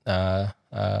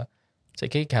ស្អី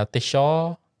គេហៅ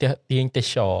ទាញទេស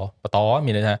ចរបន្ត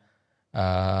មានន័យថា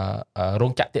រោ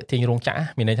ងចក្រទាញរោងចក្រ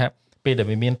មានន័យថាពេលដែល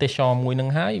វាមានទេសចរមួយនឹង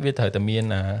ហើយវាត្រូវតែមាន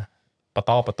បន្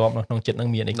តបន្ទាប់នៅក្នុងចិត្តនឹង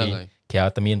មានអីគេក្រៅ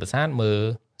តែមានប្រាសាទមើល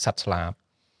សត្វស្លាប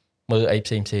មើលអីផ្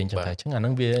សេងចឹងតែអញ្ចឹងអាហ្នឹ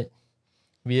ង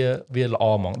វាល្អ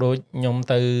ហ្មងដូចខ្ញុំ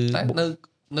ទៅ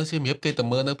នៅសៀមរាបគេទៅ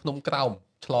មើលនៅភ្នំក្រោម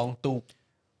ឆ្លងទូក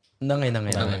ហ្នឹងហើយ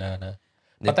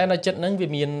ប៉ុន្តែនៅចិត្តហ្នឹងវា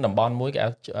មានតំបន់មួយគេ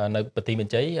នៅប្រទីមាន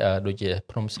ជ័យដូចជា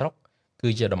ភ្នំស្រុកគឺ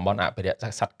ជាតំបន់អភិរក្ស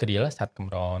សត្វក្រៀលសត្វក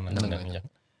ម្រហ្នឹងអញ្ចឹងហ្នឹង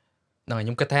ខ្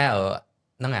ញុំគិតថា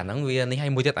ហ្នឹងអាហ្នឹងវានេះឲ្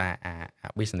យមួយទៀតអា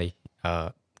business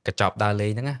កញ្ចប់ដើរលេ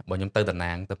ងហ្នឹងបើខ្ញុំទៅតំ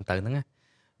ណាងទៅហ្នឹង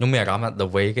ខ្ញុំមានអារម្មណ៍ថា the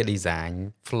way គេ design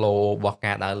flow របស់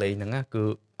ការដើរលេងហ្នឹងគឺ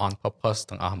on purpose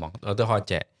ទាំងអស់ហ្មងទៅហោ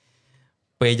ចែ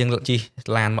ពេលយើងជិះ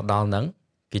ឡានមកដល់ហ្នឹង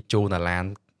គេជូនឡាន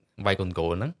វាយកូនគោ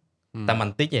ហ្នឹងតែមិន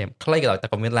តិចទេខ្លីក៏ដោយតែ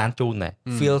ក៏មានឡានជូនដែរ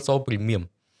feel so premium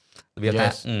វាថា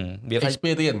វា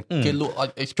experience គេលក់ឲ្យ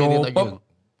experience ឲ្យយើង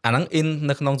អាហ្នឹង in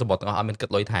នៅក្នុងសបុតទាំងអស់អត់មានគិត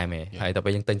លុយថែមទេហើយដល់ពេ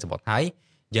លយើងទិញសបុតហើយ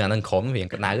យើងអាហ្នឹងក្រុមរៀង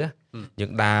ក្តៅយើ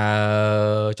ងដើ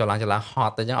រចលនាហ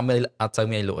ត់ទៅអញ្ចឹងអត់សូវ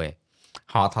មានអីលក់ទេ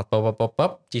ហត់ពប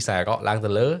ជីខ្សែរ៉កឡើងទៅ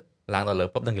លើ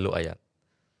ពបដឹងគេលក់អីអត់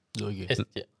លក់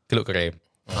គេលក់ក្រែម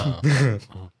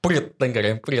ព្រាតទិញក្រែ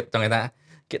មព្រាតចង់ថា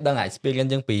គេដឹងអា experience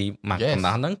យើងពីមួយកំ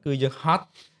ណោះហ្នឹងគឺយើងហត់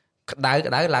ក្តៅ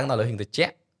ឡើងដល់លើហៀងត្រជា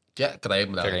ក់ក្រែម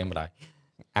ម្ដង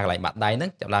អាកន្លែងបាត់ដៃហ្នឹង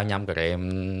ចាប់ឡើងញ៉ាំការ៉េម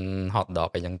hot dog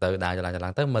អីចឹងទៅដើរឡើ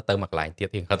ងទៅមើលទៅមកកន្លែងទៀត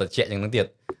ហត់ត្រជាក់ចឹងហ្នឹងទៀត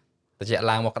ត្រជាក់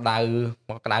ឡើងមកក្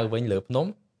តៅវិញលើភ្នំ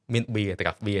មានបៀទៅ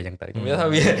កាហ្វេចឹងទៅវាថា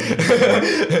វា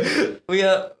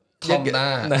ធម្មតា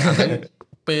ហ្នឹង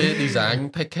ពេល design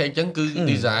package ចឹងគឺ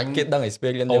design គេដឹង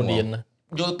experience អូន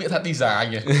យល់ពាក្យថា design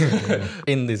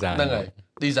in design ហ្នឹងហើយ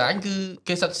design គឺ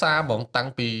គេសិក្សាហ្មងតាំង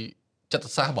ពីចិត្ត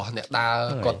សាស្ត្ររបស់អ្នកដើរ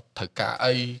គាត់ត្រូវការ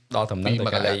អីដល់តំណែងពីម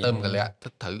កកលៈទៅមកកលៈ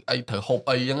ត្រូវអីត្រូវហូប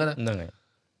អីចឹងណាហ្នឹងហើយ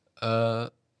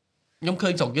ខ្ញុំឃើ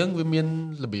ញស្រុកយើងវាមាន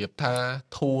របៀបថា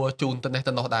ធัวជូនទៅនេះ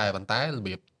ទៅនោះដែរប៉ុន្តែរ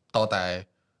បៀបតតែ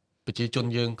ប្រជាជន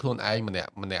យើងខ្លួនឯងម្នាក់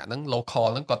ហ្នឹង local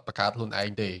ហ្នឹងគាត់បង្កើតខ្លួនឯង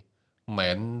ទេមិនមែ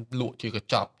នលក់ជាក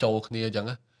ញ្ចប់ចូលគ្នាចឹង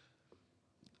ណា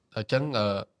អញ្ចឹង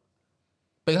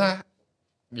ពេលខ្លះ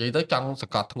និយាយទៅចង់ស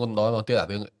ង្កត់ធ្ងន់ដល់មកទៀតអា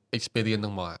រឿង experience ហ្នឹ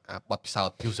ងមកអាបទពិសោធ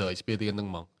ន៍ user experience ហ្នឹង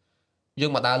មកយើ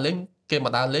ងមកដើរលេង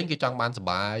គេចង់បានសុ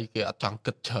បាយគេអត់ចង់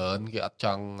គិតច្រើនគេអត់ច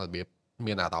ង់របៀប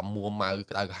មានអារម្មណ៍មួម៉ៅ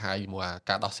ក្តៅក្រហាយមួយអា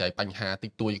ការដោះស្រាយបញ្ហាតិ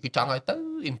ចតួចគឺចង់ឲ្យទៅ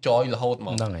enjoy រហូតម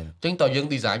កហ្នឹងហើយអញ្ចឹងតើយើង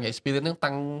design experience ហ្នឹង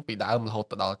តាំងពីដើមរហូត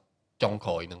ទៅដល់ចុងក្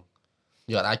រោយហ្នឹង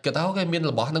យើងអាចគិតថាគេមាន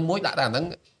របស់ហ្នឹងមួយដាក់តែអាហ្នឹង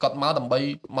គាត់មកដើម្បី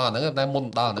មកអាហ្នឹងតែមុន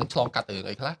ដល់អាហ្នឹងឆ្លងកាត់រឿង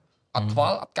អីខ្លះអត់ខ្វ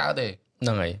ល់អត់កើតទេហ្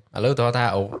នឹងហើយឥឡូវតោះថា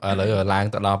ឥឡូវឡើង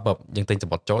ទៅដល់ពឹបយើងទិញស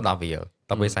ម្បត្តិចូល10រៀល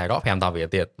តទៅ40 5 10រៀល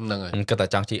ទៀតហ្នឹងហើយគិតតែ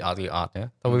ចង់ជីអត់គឺអត់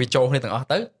ទៅវាចូលគ្នាទាំងអស់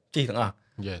ទៅជីទាំងអស់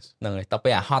yes ហ្នឹងហើយតពេ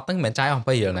លអាហត់ហ្នឹងមិនមែនចាយអស់7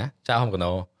រៀលណាចាយអស់ក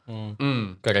ណូ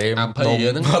ការ៉េម20រៀ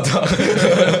លហ្នឹង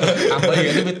20រៀ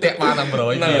លនេះវាតាក់បាន100រៀ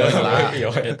លឡា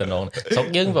ទៅនងស្រុក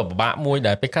យើងវាពិបាកមួយ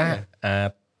ដែលពេលខ្លះ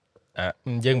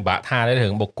យើងពិបាកថាដែររឿ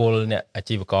ងបុគ្គលអ្នកអា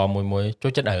ជីវករមួយចូ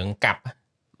លចិត្តរឿងកាប់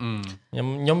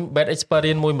ខ្ញុំ bad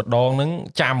experience មួយម្ដងហ្នឹង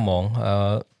ចាំហ្មង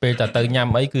ពេលទៅញ៉ាំ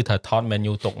អីគឺត្រូវថត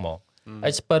menu ទុកហ្មង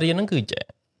experience ហ្នឹងគឺ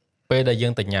ពេលដែលយើ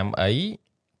ងទៅញ៉ាំអី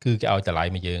គឺគេឲ្យតម្លៃ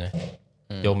មកយើងហ៎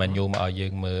យក menu មកឲ្យយើ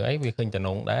ងមើលអីវាឃើញតំណ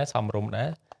ងដែរសមរម្យដែរ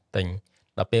ទិញ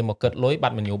ដល់ពេលមកគិតលុយបា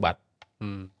ត់ menu បាត់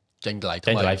ចេញតម្លៃ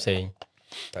ផ្សេង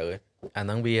ទៅអាហ្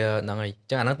នឹងវាហ្នឹងហើយ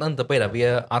ចឹងអាហ្នឹងទៅពេលដែលវា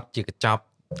អត់ជាកញ្ចប់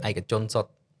ឯកជនសុទ្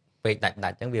ធពេកដា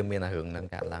ច់ចឹងវាមានរឿងហ្នឹង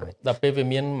កើតឡើងដល់ពេលវា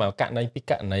មានមកករណីពី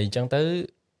ករណីចឹងទៅ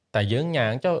តែយើងញ៉ា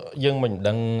ងចុះយើងមិន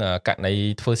ដឹងករណី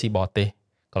ធ្វើស៊ីបរទេស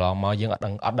កន្លងមកយើងអត់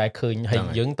ដែរឃើញហើយ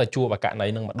យើងទៅជួបករណី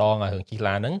ហ្នឹងម្ដងរឿងជី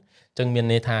ឡាហ្នឹងចឹងមាន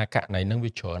ន័យថាករណីហ្នឹង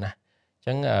វាច្រើនណាស់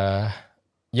ចឹង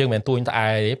យើងមិនមែនទួញត្អែ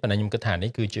ទេប៉ុន្តែខ្ញុំគិតថានេះ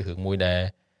គឺជារឿងមួយដែល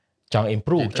ចង់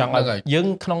improve ចង់ឲ្យយើង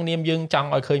ក្នុងនាមយើងចង់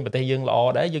ឲ្យឃើញប្រទេសយើងល្អ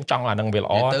ដែរយើងចង់ឲ្យហ្នឹងវាល្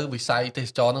អទៅវិស័យទេស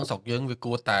ចរហ្នឹងស្រុកយើងវា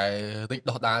គួរតែរីក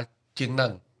ដុះដាលជាងហ្នឹ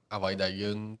ងអ្វីដែល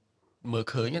យើងមើល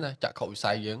ឃើញណាចក្ខុវិ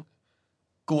ស័យយើង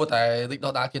គួរតែរីក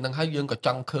ដុះដាលជាងហ្នឹងហើយយើងក៏ច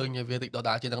ង់ឃើញវារីកដុះ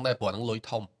ដាលជាងហ្នឹងដែរព្រោះហ្នឹងលុយ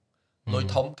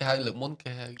ធំគេហៅលើកមុនគេ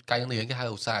ហៅកាយនឹងគេហៅ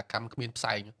ឧស្សាហកម្មគ្មានផ្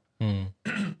សែង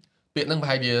ពាក្យហ្នឹងប្រ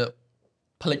ហែលជា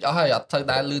ផ្លិចអស់ហើយអត់ទៅ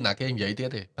ដែរលឺណាគេនិយាយទៀត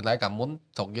ទេប៉ុន្តែកាលមុន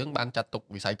ស្រុកយើងបានចាត់ទុក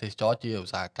វិស័យទេសចរជាឧ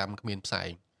ស្សាហកម្មគ្មានផ្សែ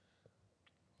ង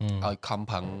ឲ្យខំ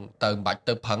ប្រឹងទៅមិនបាច់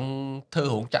ទៅប្រឹងធ្វើ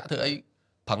រោងចក្រធ្វើអី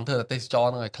ប្រឹងធ្វើតែទេសចរ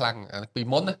ហ្នឹងឲ្យខ្លាំងពី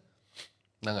មុនណា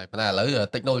ហ្នឹងហើយប៉ុន្តែឥឡូវ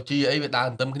technology អីវាដើរ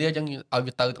ទន្ទឹមគ្នាអញ្ចឹងឲ្យ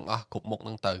វាទៅទាំងអស់គ្រប់មុខហ្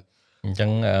នឹងទៅអញ្ចឹ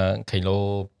ងខេឡូ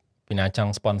ពីណាច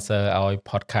ង់ sponsor ឲ្យ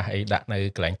podcast អីដាក់នៅ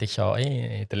កន្លែងទេសចរអី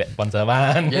តម្លាក់ sponsor បា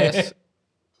ន yes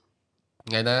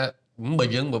ថ្ងៃណាបើ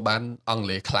យើងបើបានអង់គ្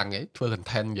លេសខ្លាំងឯងធ្វើ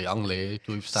content និយាយអង់គ្លេស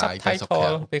ជួយផ្សាយទៅសុខភា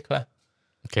ពពេលខ្លះ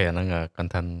គេអាហ្នឹង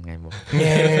content ថ្ងៃមុខ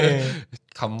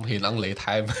ខំរៀនអង់គ្លេស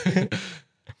ថែម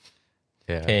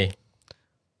អូខេ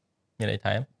មានអី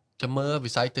ថែមចាំមើល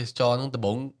វិស័យទេសចរហ្នឹងដំ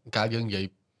បូងកាលយើងនិយាយ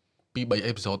ពី3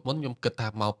 episode មុនខ្ញុំគិតថា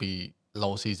មកពី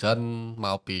low season ម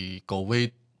កពី covid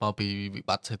មកពីវិ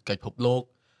បត្តិសេដ្ឋកិច្ចពិភពលោក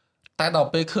តែដល់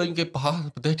ពេលឃើញគេបោះ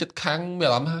ប្រទេសជិតខាងមាន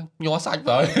អារម្មណ៍ញ័រសាច់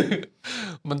បើ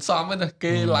មិនសមទេណា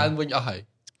គេឡើងវិញអស់ហើយ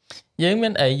យើងមា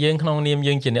នអីយើងក្នុងនាម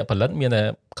យើងជាអ្នកផលិតមានតែ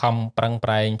ខំប្រឹងប្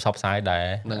រែងផ្សព្វផ្សាយដែរ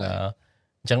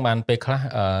អញ្ចឹងបានពេលខ្លះ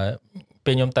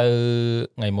ពេលខ្ញុំទៅ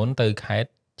ថ្ងៃមុនទៅខេត្ត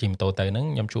ជិះម៉ូតូទៅហ្នឹង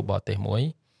ខ្ញុំជួបបរទេសមួយ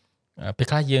ពេល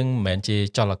ខ្លះយើងមិនមែនជា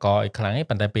ចលករអីខ្លាំងទេ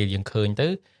ប៉ុន្តែពេលយើងឃើញទៅ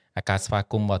អាការស្វា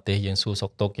គមន៍បរទេសយើងសួរសុ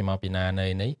ខទុក្ខគេមកពីណានៃ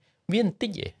វាបន្តិ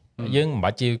ចទេយើងមិនបា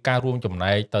ច់ជាការរួមចំ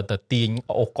ណែកទៅទាញ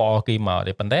អូសកគេមក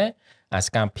ទេប៉ុន្តែអាស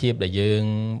កម្មភាពដែលយើង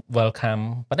welcome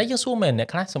ប៉ុន្តែយើងសួរមែនអ្នក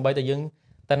ខ្លះសម្បីតែយើង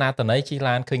ទៅណាតណៃជិះ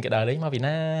ឡានឃើញគេដើរលេងមកពី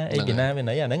ណាអីពីណាពី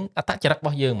ណីអាហ្នឹងអត្តចរិតរប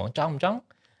ស់យើងហ្មងចង់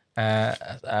អា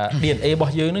DNA រប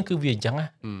ស់យើងហ្នឹងគឺវាអញ្ចឹងណា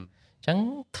អញ្ចឹង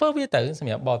ធ្វើវាទៅស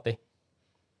ម្រាប់បរទេស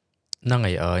ហ្នឹង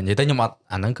ហើយនិយាយទៅខ្ញុំអត់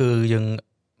អាហ្នឹងគឺយើង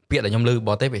ពាក្យដែលខ្ញុំឮប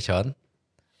រទេសវាច្រើន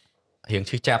រៀង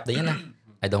ឈឺចាប់តិចណា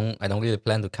I don't really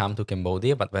plan to come to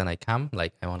Cambodia but when I come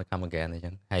like I want to come again អញ្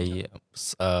ចឹងហើយ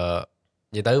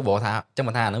និយាយទៅបងថាចឹង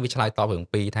មិនថាអាហ្នឹងវាឆ្លើយតបរឿង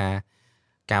ពីរថា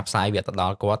ការផ្សាយវាទៅដ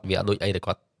ល់គាត់វាអត់ដូចអីដែល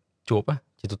គាត់ជួប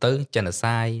ជាទូទៅចិន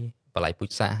សាយបល័យពុជ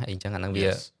សាសអីចឹងអាហ្នឹងវា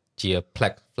ជា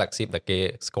flagship ដែលគេ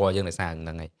ស្គាល់យើងដោយសារហ្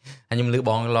នឹងហើយខ្ញុំឮប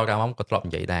ងឡកាម៉មគាត់ធ្លាប់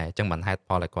និយាយដែរអញ្ចឹងមិនហេតុ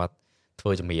ផលឲ្យគាត់ ធ្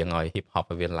វើចម្រៀងឲ្យ hip hop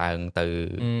វាឡើងទៅ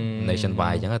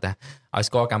nationwide អញ្ចឹងតែឲ្យ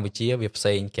ស្គាល់កម្ពុជាវាផ្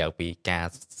សេងក្រៅពីការ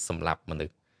សម្លាប់មនុ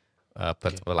ស្ស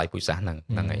បល័យពូជសាសន៍ហ្នឹង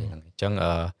ហើយអញ្ចឹង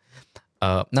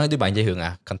ហ្នឹងដូចបងនិយាយរឿង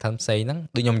content ផ្សេងហ្នឹង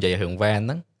ដូចខ្ញុំនិយាយរឿង van ហ្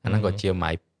នឹងអាហ្នឹងក៏ជា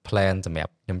my plan សម្រា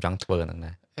ប់ខ្ញុំចង់ធ្វើហ្នឹង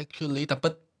ដែរ actually តែពិ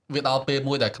តវាដល់ពេល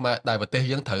មួយដែលខ្មែរដែលប្រទេស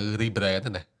យើងត្រូវ rebrand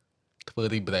ណាធ្វើ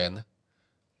rebrand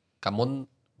កាលមុន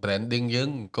branding យើង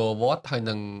អង្គរវត្តហើយ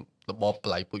នឹងរបបប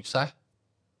ល័យពូជសាសន៍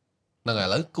ហ្នឹងឥ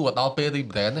ឡូវគួរដល់ពេល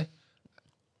rebrand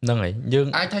ហ្នឹងហើយយើង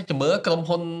អាចថាជំរឿក្រុម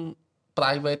ហ៊ុន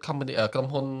private company ក្រុម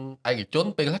ហ៊ុនឯកជន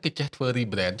ពេលខ្លះគេចេះធ្វើ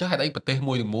rebrand ចុះហេតុអីប្រទេស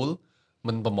មួយទាំងមូល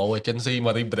មិនប្រម៉ូ agency ម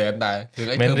ក rebrand ដែររឿង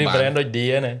អីធ្វើ rebrand ដូច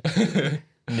dia ណា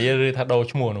dia ឬថាដូរ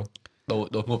ឈ្មោះនោះ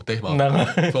ដូរឈ្មោះប្រទេសមកហ្នឹង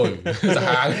ហ្វុយសា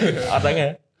ហាវអត់ដឹងហ៎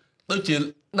ដូចជា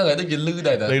ហ្នឹងហើយដូចជាលឺ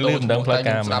ដែរលឺមិនដឹងផ្លូវ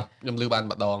ការខ្ញុំលឺបាន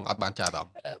ម្ដងអត់បានចាស់អារម្ម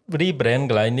ណ៍ rebrand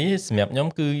កន្លែងនេះសម្រាប់ខ្ញុំ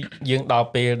គឺយើងដល់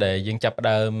ពេលដែលយើងចាប់ផ្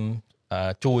ដើម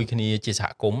ជួយគ្នាជាសហ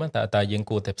គមន៍តើយើង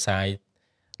គួរតែផ្សាយ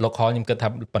local ខ្ញុំគិតថា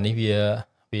ប៉ុណ្នេះវា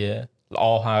ល្អ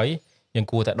ហើយយើង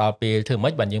គួរតែដល់ពេលធ្វើម៉េ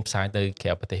ចបានយើងផ្សាយទៅក្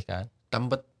រៅប្រទេសកើតតាម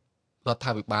ពិតរដ្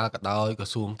ឋាភិបាលក៏ដោយក្រ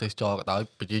សួងទេសចរក៏ដោយ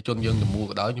ប្រជាជនយើងទាំងមូល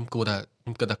ក៏ដោយខ្ញុំគួរថា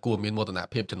គួរមានមោទន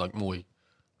ភាពចំណុចមួយ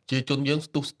ប្រជាជនយើង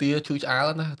ស្ទុះស្ទាឈឺឆ្អាល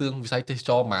ណារឿងវិស័យទេសច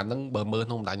រហ្មងហ្នឹងបើមើល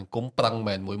ក្នុងបណ្ដាញសង្គមប្រឹង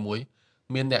មែនមួយ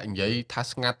មានអ្នកនិយាយថា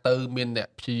ស្ងាត់ទៅមានអ្នក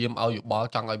ព្យាយាមឲ្យយោបល់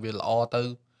ចង់ឲ្យវាល្អទៅ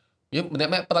យើងម្នា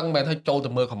ក់ប្រឹងមែនឲ្យចូលទៅ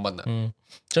មើល comment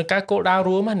ចឹងការគោលដៅ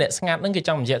រួមអ្នកស្ងាត់ហ្នឹងគេច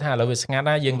ង់បញ្ជាក់ថាឥឡូវវាស្ងាត់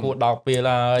ហើយយើងគួរដល់ពេល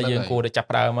ហើយយើងគួរតែចាប់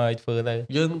ផ្ដើមហើយធ្វើទៅ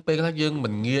យើងពេលខ្លះយើងមិ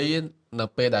នងាយនៅ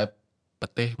ពេលដែលប្រ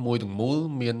ទេសមួយទាំងមូល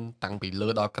មានតាំងពីលើ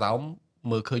ដល់ក្រោម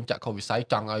មើលឃើញចក្ខុវិស័យ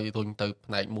ចង់ឲ្យរុញទៅ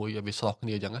ផ្នែកមួយឲ្យវាស្រស់គ្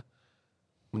នាអញ្ចឹង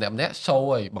ម្នាក់ show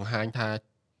ឲ្យបង្ហាញថា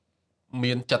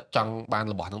មានចិត្តចង់បាន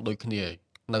របស់ហ្នឹងដូចគ្នា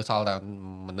នៅសល់តែ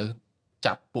មនុស្ស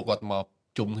ចាប់ពួកគាត់មក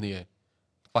ជុំគ្នា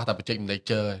ខ្វះតែបច្ចេក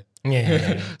manager ឯង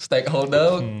stakeholder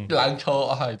ឡើងឈរ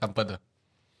អស់ហើយតាមពិត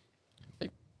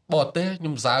បរទេសខ្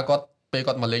ញុំសារគាត់ពេល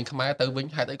គាត់មកលេងខ្មែរទៅវិញ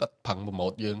ហេតុអីគាត់ប្រឹងប្រម៉ូ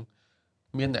ទយើង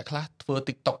មានអ្នកខ្លះធ្វើ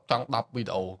TikTok ចង់10វី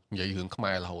ដេអូនិយាយរឿងខ្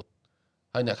មែររហូត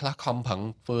ហើយអ្នកខ្លះខំប្រឹង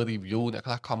ធ្វើ review អ្នក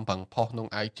ខ្លះខំប្រឹងផុសក្នុង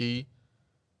IG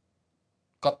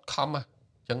គាត់ខំអ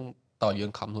ញ្ចឹងតើយើ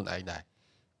ងខំខ្លួនឯងដែរ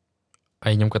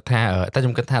ហើយខ្ញុំគិតថា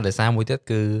ដោយសារមួយទៀត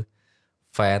គឺ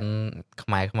fan ខ្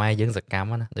មែរយើងសកម្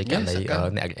មណាដូចករណី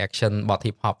អ្នក reaction bot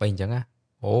hip hop អីអញ្ចឹងណា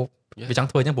អូវាចង់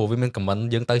ធ្វើអញ្ចឹងព្រោះវាមាន comment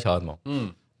យើងទៅច្រើនហ្មង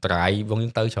ត្រៃវងយើ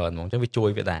ងទៅច្រើនហ្មងអញ្ចឹងវាជួយ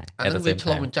វាដែរអាហ្នឹងវាឆ្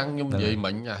លុះបញ្ចាំងខ្ញុំនិយាយ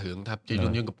មិញអារឿងថាប្រជាជ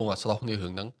នយើងកំពុងតែស្រស់គ្នារឿ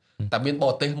ងហ្នឹងតែមានប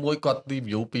រទេសមួយគាត់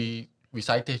review ពីវិ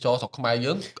ស័យទេសចរស្រុកខ្មែរ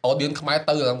យើង audience ខ្មែរ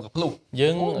ទៅឡើងកំភ្លុះយើ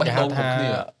ងគេហៅថា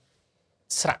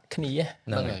ស្រាក់គ្នា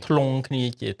ធ្លុងគ្នា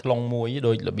ជាធ្លុងមួយ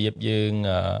ដោយរបៀបយើង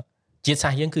ជាតិសា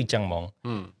សន៍យើងគឺអញ្ចឹងហ្មង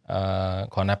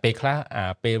គ្រាន់តែពេលខ្លះ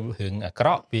ពេលរឿងអាក្រ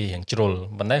ក់វារឿងជ្រុល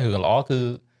ប៉ុន្តែរឿងល្អគឺ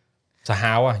សា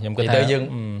ហាវខ្ញុំគិតថាយើង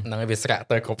ហ្នឹងហើយវាស្រាក់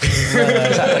ទៅគ្រប់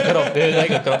ស្រាក់ទៅគ្រប់រឿងអី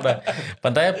ក៏គ្រប់ដែរប៉ុ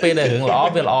ន្តែពេលដែលរឿងល្អ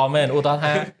វាល្អមែនឧទាហរណ៍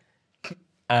ថា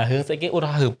រឿងស្អីគេឧ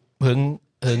ទាហរណ៍រឿង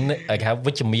គេហៅ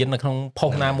វិជ្ជមាននៅក្នុងផុ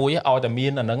សណាមួយឲ្យតែមា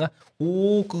នអាហ្នឹងអូ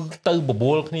គឺទៅប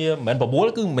បួលគ្នាមិនមែនបបួល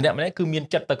គឺម្នាក់គឺមាន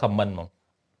ចិត្តទៅ comment ហ្មង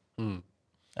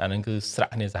អាហ្នឹងគឺស្រា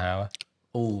ក់គ្នាសាហាវ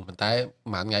អូប៉ុន្តែ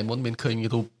ប្រហែលថ្ងៃមុនមានឃើញ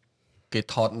រូបគេ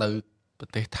ថតនៅប្រ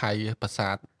ទេសថៃប្រាសា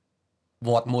ទវ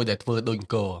ត្តមួយដែលធ្វើដូចអ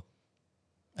ង្គរ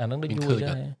អាហ្នឹងដូចយូរ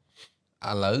ដែរ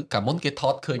ឥឡូវកាលមុនគេថ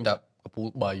តឃើញតែកពូល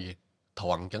3ត្រ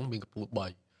ង់អញ្ចឹងមានកពូល3ឥ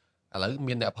ឡូវ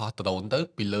មានអ្នកផុសដ្រូនទៅ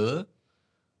ពីលើ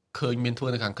ឃើញមានធ្វើ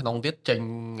នៅខាងក្នុងទៀតចេញ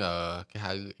គេ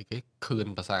ហៅអីគេខឿន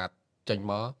ប្រាសាទចេញ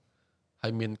មកហើ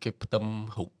យមានគេផ្ទឹម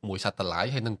រូបមួយសត្វតឡាយ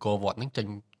ហើយនឹងអង្គរវត្តហ្នឹងចេញ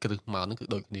គ្រឹះមកហ្នឹងគឺ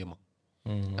ដូចគ្នាមក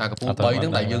កពូល3ហ្នឹ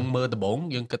ងតែយើងមើលដំបូង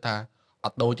យើងគិតថាអ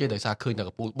ត់ដូចទេដោយសារឃើញតែ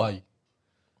កពូល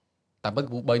3តែបើក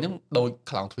ពូល3ហ្នឹងដូច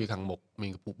ខ្លោងទ្វារខាងមុខមា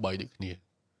នកពូល3ដូចគ្នា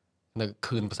នៅ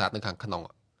ខឿនប្រាសាទនៅខាងក្នុង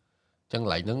អញ្ចឹងក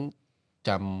ន្លែងហ្នឹង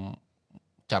ចាំ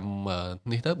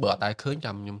នេះទៅបើអត់ដែរឃើញ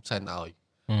ចាំខ្ញុំសែនឲ្យ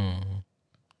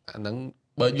អាហ្នឹង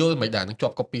បើយល់មិនដែរនឹងជា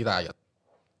ប់ copyright អត់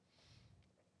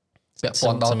ពាក់ព័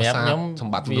ន្ធដល់ភាសាស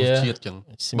ម្បត្តិមនុស្សជាតិអញ្ចឹង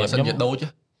បើសិនជាដូច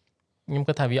ខ្ញុំ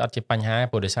គិតថាវាអត់ជាបញ្ហា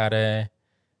ព្រោះដោយសារតែ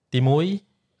ទី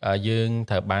1យើង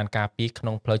ត្រូវបានការពារក្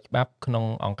នុងផ្លូវច្បាប់ក្នុង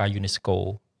អង្គការ UNESCO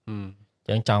អ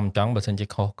ញ្ចឹងចង់បើសិនជា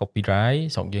ខុស copyright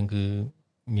ស្រុកយើងគឺ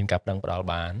មានការប្តឹងផ្តល់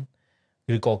បាន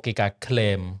ឬក៏គេការ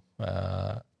claim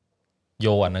យ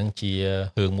កអាហ្នឹងជា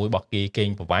រឿងមួយរបស់គេកេង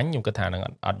ប្រវ័ញ្ចខ្ញុំគិតថាហ្នឹង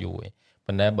អត់យូរទេ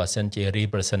ប៉ុន្តែបើសិនជា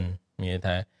represent មាន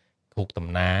ថារូបតំ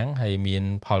ណាងហើយមាន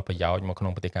ផលប្រយោជន៍មកក្នុ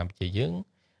ងប្រទេសកម្ពុជាយើង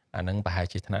អាហ្នឹងប្រហែល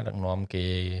ជាថ្នាក់ដឹកនាំគេ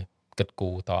គិតគូ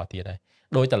រតទៀតដែរ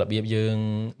ដោយតែរបៀបយើង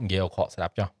និយាយអក្រក់ស្ដា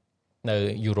ប់ចុះនៅ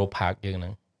Euro Park យើងហ្នឹ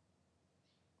ង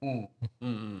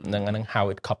ហ្នឹងអាហ្នឹង how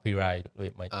it copyright ដូ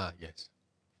ចមិនyes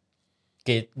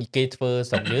គេធ្វើ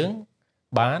ស្រុកយើង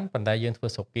បានប៉ុន្តែយើងធ្វើ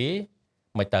ស្រុកគេ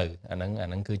មិនទៅអា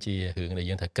ហ្នឹងគឺជារឿងដែល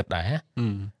យើងត្រូវគិតដែរ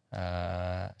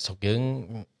ស្រុកយើង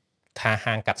ថា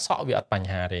ហាងកាត់សក់វាអត់បញ្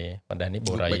ហាទេប៉ុន្តែនេះ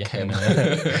បូរី ឥ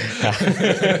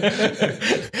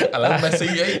ឡូវ Messi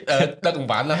អីដឹកកំ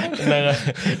បានហ្នឹង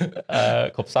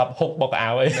គ្រប់សពហុកបោកអា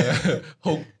វអី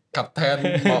ហុកកាត់ថែន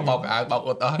មកបោកអាវបោក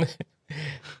អត់អស់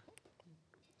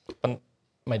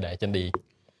មិនដែរចិនឌី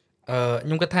ខ្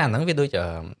ញុំគិតថាហ្នឹងវាដូច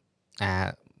អា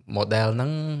model ហ្នឹ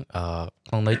ង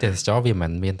ក្នុងន័យទេសចរវាមិ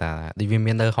នមានតែវា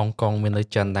មាននៅហុងកុងមាននៅ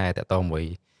ចិនដែរតែតមួយ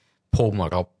ភូមិអឺ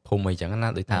រ៉ុបភូមិអីចឹងណា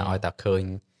ដូចថាឲ្យតែឃើញ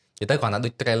និយាយទៅគ្រាន់តែដូ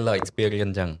ច trailer experience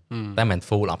អញ្ចឹងតែមិន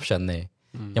full option ទេ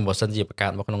ខ្ញុំបើសិនជាបង្កើ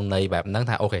តមកក្នុងន័យបែបហ្នឹង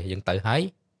ថាអូខេយើងទៅហើយ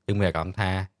យើងមានអារម្មណ៍ថា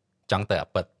ចង់ទៅអា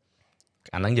ពិត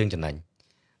អាហ្នឹងយើងចំណេញ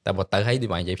តែបើទៅហើយដូច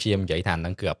បងនិយាយព្យាយាមនិយាយថាហ្នឹ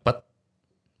ងគឺអាពិត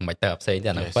មិនទៅផ្សេងទេ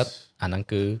អាហ្នឹងពិតអាហ្នឹង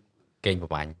គឺកេងប្រ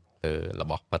វ័ញ្ចទៅរ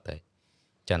បស់ពិតទេ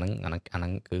ចាហ្នឹងអាហ្នឹ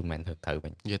ងគឺមិនត្រូវវិ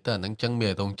ញនិយាយទៅអាហ្នឹងចឹងមា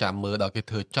នរងចាំមើលដល់គេ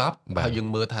ធ្វើចប់ហើយយើង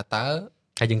មើលថាតើ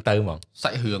ហើយយើងទៅហ្មង សា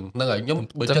ច់រឿងហ្នឹងហើយខ្ញុំ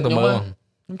បើចឹងទៅមើល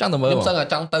ខ្ញុំចង់ទៅមើលខ្ញុំសឹងតែ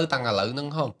ចង់ទៅតាំងឥឡូវហ្នឹង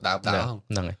ហងដើមហ្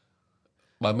នឹងហើយ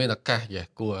បើមានឱកាសយេ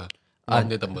គួរអត់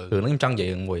ទៅទៅមើលរឿងហ្នឹងខ្ញុំចង់និយាយ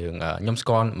រឿងមួយរឿងខ្ញុំស្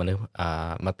គាល់មនុស្ស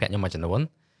មិត្តភក្តិខ្ញុំមួយចំនួន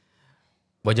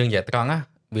បើយើងនិយាយត្រង់ណា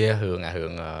វារឿ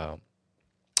ង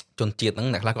ជនជាតិហ្នឹង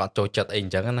អ្នកខ្លះក៏អត់ចូលចិត្តអីអ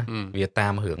ញ្ចឹងណាវាតា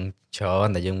មរឿងច្រើន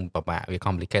តែយើងពិបាកវា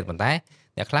complicate ប៉ុន្តែ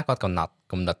អ្នកខ្លះគាត់កំណត់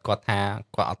គាត់ថា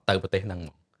គាត់អត់ទៅប្រទេសហ្នឹងហ្ម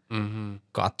ង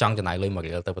គាត់អត់ចង់ចំណាយលុយមក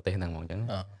រៀលទៅប្រទេសហ្នឹងហ្មងអញ្ចឹង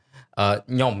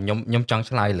ខ្ញុំចង់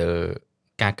ឆ្លើយលើ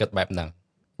ការគិតបែបហ្នឹង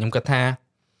ខ្ញុំគិតថា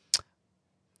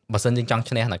បើសិនយើងចង់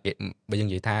ឈ្នះណាគេបើយើង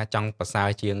និយាយថាចង់ប្រសើរ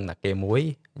ជាងណាគេមួយ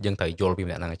យើងត្រូវយល់ពី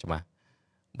ម្នាក់ហ្នឹងឲ្យច្បាស់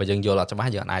បើយើងយល់អត់ច្បាស់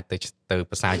យើងអាចទៅ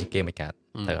ប្រសើរជាងគេមិនកើត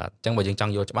ត្រូវអត់អញ្ចឹងបើយើងច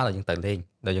ង់យល់ច្បាស់ដល់យើងទៅលេង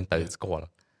ដល់យើងទៅស្គាល់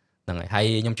ហ្នឹងហើយ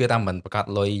ខ្ញុំជឿថាមិនប្រកាស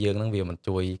លុយយើងហ្នឹងវាមិន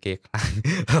ជួយគេខ្លាំង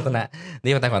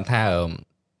នេះតែគាត់ថា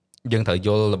យើងត្រូវយ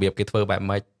ល់របៀបគេធ្វើបែប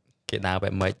ម៉េចគេដើរបែ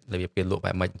បម៉េចរបៀបគេលក់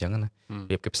បែបម៉េចអញ្ចឹងណារ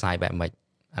បៀបគេផ្សាយបែបម៉េច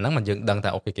អាហ្នឹងមិនយើងដឹងថា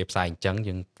អូខេគេផ្សាយអញ្ចឹង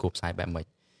យើងគួរផ្សាយបែបម៉េច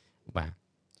បាទ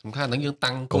សំខាន់ហ្នឹងយើង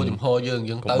តាំងគោលចំហយើង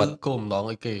ទៅគោលម្ដង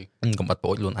អីគេកុំបាត់ប្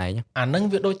រូចខ្លួនឯងអាហ្នឹង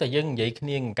វាដូចតែយើងនិយាយគ្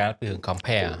នាកាលពីរឿង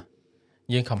compare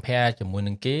យើង compare ជាមួយ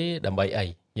នឹងគេដើម្បីអី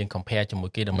យើង compare ជាមួយ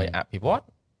គេដើម្បីអភិវឌ្ឍ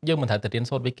យើងមិនត្រូវទៅរៀន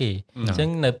សូត្រពីគេអញ្ចឹង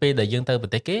នៅពេលដែលយើងទៅប្រ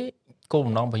ទេសគេគោល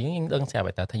បំណងរបស់យើងដឹងស្រាប់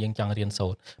តែថាយើងចង់រៀនសូ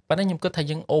ត្រប៉ុន្តែខ្ញុំគិតថា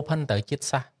យើង open ទៅជាតិ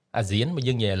សាសន៍អាស៊ានបើ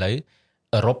យើងនិយាយឥឡូវ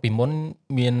អឺរ៉ុបពីមុន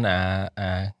មាន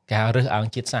ការរើសអើង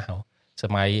ជាតិសាសន៍ស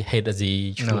ម័យ hate Asia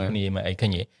ឆ្លោះគ្នាមកអីឃើ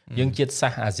ញយើងជាតិសា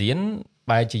សន៍អាស៊ាន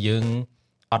បែរជាយើង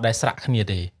អត់ដែលស្រាក់គ្នា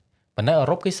ទេប៉ុន្តែអឺ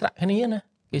រ៉ុបគេស្រាក់គ្នាណា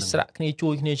គេស្រាក់គ្នាជួ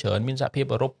យគ្នាច្រើនមានសហភាព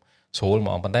អឺរ៉ុបស្រួលហ្ម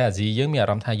ងប៉ុន្តែអាស៊ីយើងមានអា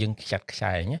រម្មណ៍ថាយើងខ្ចាត់ខ្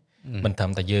ចាយណាមិនត្រឹ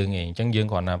មតែយើងទេអញ្ចឹងយើង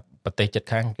គ្រាន់តែប្រទេសជិត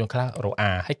ខាងយើងខ្លះរ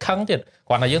អាហើយខឹងទៀត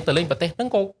គ្រាន់តែយើងទៅលេងប្រទេសហ្នឹង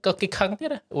ក៏គេខឹងទៀត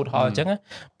ឧទាហរណ៍អញ្ចឹង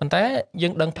ប៉ុន្តែយើ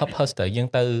ងដឹង purpose ទៅយើង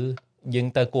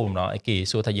ទៅគោលបំណងអីគេ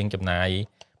សួរថាយើងចំណាយ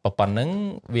ប៉ុណ្ណឹង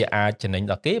វាអាចចំណេញ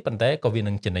ដល់គេប៉ុន្តែក៏វា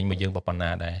នឹងចំណេញមកយើងប៉ុណ្ណា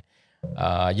ដែរ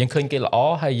យើងឃើញគេល្អ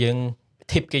ហើយយើង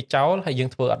tip គេចោលហើយយើង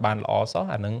ធ្វើអត់បានល្អសោះ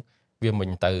អាហ្នឹងវាមិន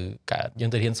ទៅកើតយើង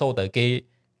ទៅរៀនសូត្រទៅ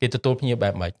គេទទួលភ្ញៀវបែ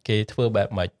បម៉េចគេធ្វើបែប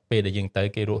ម៉េចពេលដែលយើងទៅ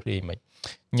គេរស់រាយម៉េច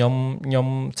ខ្ញុំ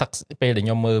សឹកពេលដែលខ្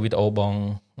ញុំមើលវីដេអូបង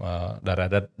តារា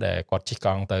រិទ្ធដែលគាត់ជិះក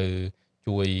ង់ទៅ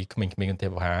ជួយក្មេងៗទេ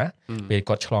វហាពេល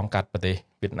គាត់ឆ្លងកាត់ប្រទេស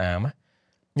វៀតណាម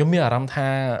ខ្ញុំមានអារម្មណ៍ថា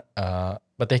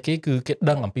ប្រទេសគេគឺគេ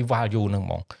ដឹងអំពី value ហ្នឹង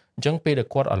ហ្មងអញ្ចឹងពេលដែល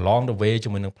គាត់ along the way ជា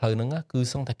មួយនឹងផ្លូវហ្នឹងគឺ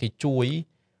សឹងតែគេជួយ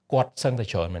គាត់សឹងតែ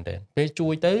ច្រើនមែនទេពេលជួ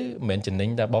យទៅមិនមែនចំណេញ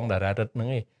តែបងតារារិទ្ធហ្នឹង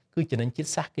ទេគឺចំណេញជាតិ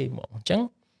សាសន៍គេហ្មងអញ្ចឹង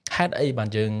ហេតុអីបាន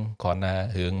យើងគ្រាន់តែ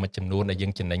រឿងមួយចំនួនដែលយើ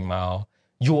ងចំណេញមក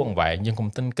យូរអង្វែងយើងកុំ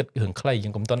ទាន់គិតរឿងខ្លីយើ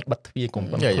ងកុំទាន់បិទទ្វារកុំ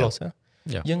ទាន់ close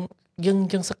យើ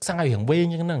ងសិក្សារឿងវែង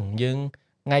យ៉ាងហ្នឹងយើង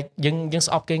ថ្ងៃយើង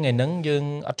ស្អប់គេថ្ងៃហ្នឹងយើង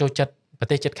អត់ចូលចិត្តប្រ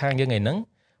ទេសជិតខាងយើងថ្ងៃហ្នឹង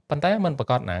ប៉ុន្តែมันប្រ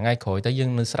កាសណាថ្ងៃក្រោយទៅយើង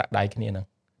នៅស្រាក់ដៃគ្នាហ្នឹង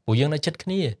ព្រោះយើងនៅជិតគ្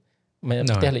នា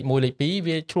ផ្ទះលេខ1លេខ2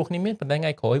វាឆ្លោះគ្នាមានប៉ុន្តែថ្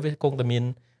ងៃក្រោយវាគង់តែមាន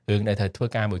រឿងដែលត្រូវធ្វើ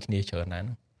ការមួយគ្នាច្រើនណាស់ហ្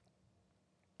នឹង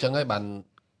អញ្ចឹងហើយបាន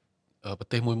ប្រ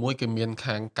ទេសមួយគេមាន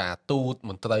ខាងការទូត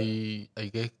មន្ត្រីអី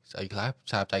គេស្អីខ្លះ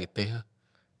ផ្សាយបច្ចេកទេស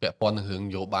ពាក់ព័ន្ធនឹងរឿង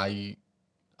នយោបាយ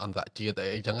អន្តរជាតិអី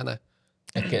អញ្ចឹងណា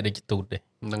គេដូចទូតទេ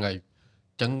ហ្នឹងហើយ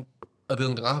អញ្ចឹងរឿ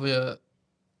ងទាំងអស់វា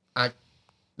អាច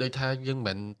ដូចថាយើង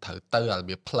មិនត្រូវទៅអារ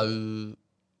បៀបផ្លូវ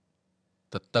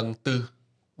ទៅតឹងទឹះ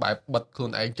បែបបិទខ្លួន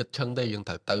ឯងចិត្តឈឹងទេយើង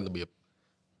ត្រូវទៅរបៀប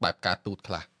បែបការទូត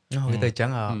ខ្លះវាទៅអញ្ចឹ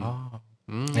ង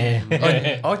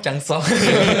អូចឹងសោះ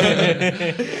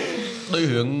ដូច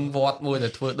រឿងវត្តមួយដែ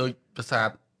លធ្វើដូចប្រាសាទ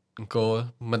អង្គរ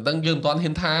មិនដឹងយើងមិនទាន់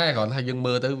ហ៊ានថាគ្រាន់ថាយើង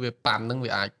មើលទៅវាប៉ាន់ហ្នឹង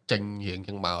វាអាចចេញរៀង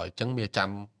ចឹងមកអញ្ចឹងវាចាំ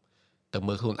ទៅ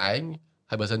មើលខ្លួនឯង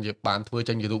ហើយបើសិនជាបានធ្វើ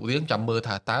ចេញជារូបរាងចាំមើល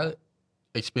ថាតើ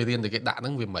experience ដែលគេដាក់ហ្នឹ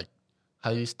ងវាមិន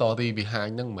ហើយ story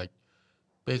behind ហ្នឹងមិន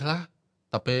ពេលខ្លះ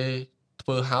តែពេលធ្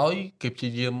វើហើយគេព្យា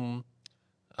យាម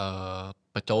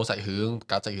បញ្ចូលសាច់រឿងប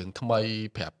ង្កើតសាច់រឿងថ្មី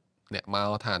ប្រាប់អ្នកមក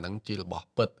ថាហ្នឹងជារបស់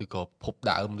ពិតឬក៏ភព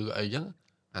ដើមឬអីចឹង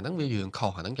អាហ្នឹងវារឿងខុ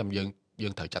សអាហ្នឹងចាំយើ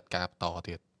ងត្រូវចាត់ការបន្ត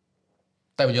ទៀត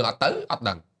តែបើយើងអត់ទៅអត់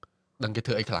ដឹង ដឹងគេ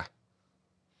ធ្វើអីខ្លះ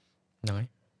ហ្នឹងហើយ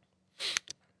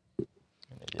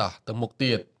តោះទៅមុខ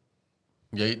ទៀត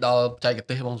និយាយដល់បច្ចេក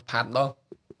ទេសបងសុផាតម្ដង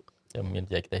ចាំមានប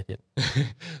ច្ចេកទេសទៀត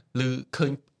ឬឃើ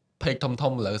ញ page ធំ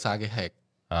ៗឥឡូវសារគេ hack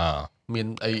មាន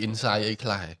អី insight អីខ្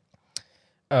លះ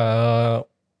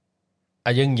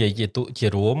យើងនិយាយជា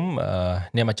រួម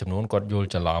អ្នកមួយចំនួនគាត់យល់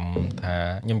ច្រឡំថា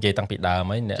ខ្ញុំនិយាយតាំងពីដើម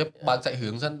ហើយអ្នក ជិបបើកសាច់រឿ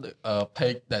ងសិន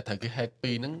page ដែលត្រូវគេ hack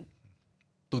ពីរហ្នឹង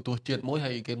ទូទស្សន៍ជាតិមួយហើ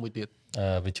យគេមួយទៀត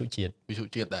វិទ្យុ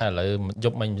ជាតិ ដែរ ហើយឥឡូវយ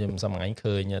ប់មិញខ្ញុំសំថ្ងៃ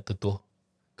ឃើញទូទស្សន៍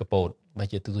កពតបើ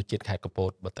ជាទូទស្សន៍ជាតិខេត្តកព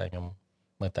តបើតែខ្ញុំ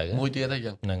មើលទៅ មួយទៀតហើយ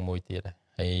ចឹង នឹងមួយទៀត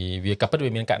ហើយវាក៏ពិត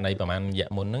វាមានករណីប្រហែលរយៈ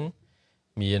មុនហ្នឹង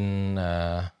មាន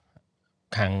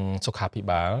ខាងសុខាភិ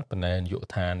បាលបណ្ដាយុ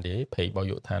ឋានទេ page របស់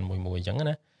យុឋានមួយអញ្ចឹង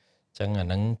ណាអញ្ចឹងអា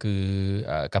ហ្នឹងគឺ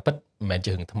ក៏ពិតមិនមែន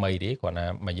ជារឿងថ្មីទេគ្រាន់តែ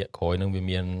មួយរយៈក្រោយហ្នឹងវា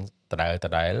មានដដែល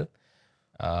ច្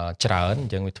រើនអ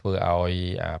ញ្ចឹងវាធ្វើឲ្យ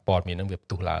ព័ត៌មានហ្នឹងវាផ្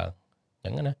ទុះឡើងអ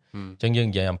ញ្ចឹងណាអញ្ចឹងយើង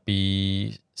និយាយអំពី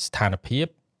ស្ថានភាព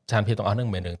ទាំងអស់ហ្នឹង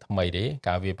មិនមែនរឿងថ្មីទេ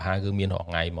ការវាផាគឺមានរាល់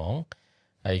ថ្ងៃហ្មង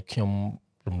ហើយខ្ញុំ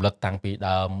រំលឹកតាំងពី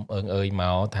ដើមអើយម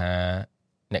កថា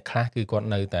អ្នកខ្លះគឺគាត់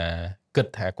នៅតែគិត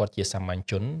ថាគាត់ជាសាមញ្ញ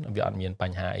ជនវាអត់មានប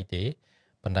ញ្ហាអីទេ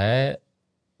ប៉ុន្តែ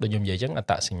ដូចខ្ញុំនិយាយអញ្ចឹងអត្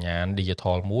តសញ្ញាណ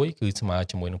digital មួយគឺស្មើ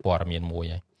ជាមួយនឹងព័ត៌មានមួយ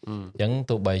ហើយអញ្ចឹង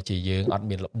ទោះបីជាយើងអត់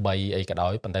មានល្បីអីក៏ដោ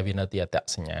យប៉ុន្តែវានៅទីអត្ត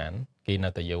សញ្ញាណគេនៅ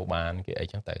តែយកបានគេអី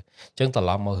ចឹងទៅអញ្ចឹងត្រ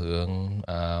ឡប់មករឿង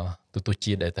ទូទស្សន៍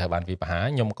ជាតិដែលត្រូវបានវាបហា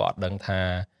ខ្ញុំក៏អត់ដឹងថា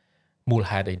មូល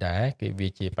ហេតុអីដែរគេវា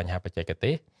ជាបញ្ហាបច្ចេក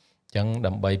ទេសអញ្ចឹង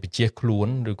ដើម្បីបញ្ជាខ្លួន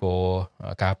ឬក៏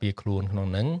ការពារខ្លួនក្នុង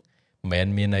ហ្នឹងមិន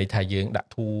មែនមានន័យថាយើងដា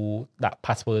ក់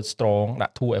password strong ដា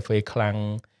ក់ 2FA ខ្លាំង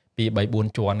 2 3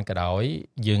 4 ជាន់ក៏ដោយ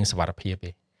យើងសុវត្ថិភាព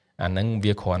ទេអាហ្នឹង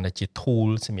វាគ្រាន់តែជា tool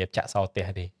សម្រាប់ចាក់សោផ្ទះ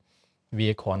ទេវា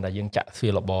គ្រាន់តែយើងចាក់ទ្វា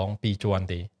រលបង2ជាន់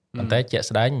ទេប៉ុន្តែជាក់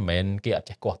ស្ដែងមិនមែនគេអត់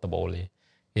ចេះកោះដបូលទេ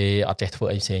គេអត់ចេះធ្វើ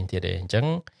អីផ្សេងទៀតទេអញ្ចឹង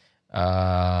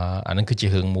អាហ្នឹងគឺជា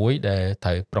រឿងមួយដែលត្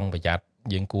រូវប្រុងប្រយ័ត្ន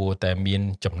យើងគួរតែមាន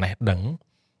ចំណេះដឹង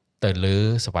ទៅលើ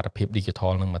សុវត្ថិភាព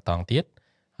digital នឹងមកតង់ទៀត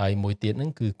ហើយមួយទៀតហ្នឹ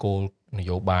ងគឺគោលន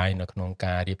យោបាយនៅក្នុង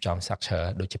ការរៀបចំ structure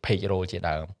ដូចជា page role ជា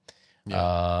ដើម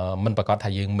មិនប្រកាសថា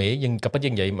យើងយើងក៏ពិតយើ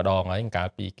ងនិយាយម្ដងហើយកាល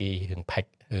ពីគេរឿង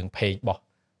page របស់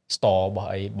store រ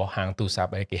បស់ហាងទូរស័ព្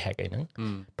ទអីគេ hack អីហ្នឹង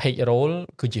page role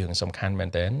គឺជារឿងសំខាន់មែន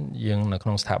តើយើងនៅក្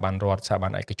នុងស្ថាប័នរដ្ឋស្ថាប័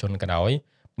នឯកជនក៏ដោយ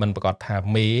មិនប្រកាសថា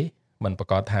មិនប្រ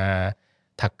កាស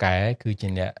ថាកែគឺជា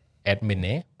អ្នក admin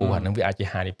ទេព្រោះអាហ្នឹងវាអាចជា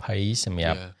ហានិភ័យសម្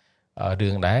រាប់រឿ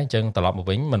ងដែរអញ្ចឹងត្រឡប់មក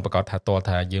វិញមិនប្រកាសថាតើ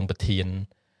ថាយើងប្រធាន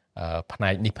ផ្នែ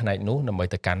កនេះផ្នែកនោះដើម្បី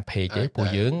ទៅកាន់ page ទេព្រោះ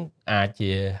យើងអាច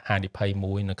ជាហានិភ័យ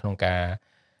មួយនៅក្នុងការ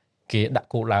គេដាក់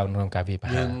គោលដៅក្នុងការវាប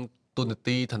ហាយើងទូនា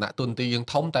ទីឋានៈទូនាទីយើង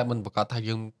ធំតែមិនប្រកាសថា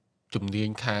យើងជំនាញ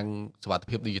ខាងសុវត្ថិ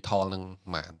ភាព digital នឹង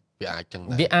ហ្មងវាអាចចឹង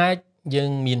ដែរវាអាចយើ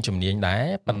ងមានជំនាញដែរ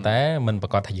ប៉ុន្តែមិនប្រ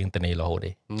កាសថាយើងទៅនេះរហូត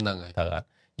ទេហ្នឹងហើយត្រូវអត់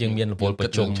យើងមានរវល់ប្រ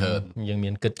ជុំយើងមា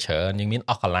នគិតច្រើនយើងមាន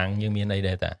អស់កម្លាំងយើងមានអី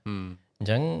ដែរតាអញ្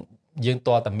ចឹងយើង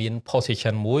តើតែមាន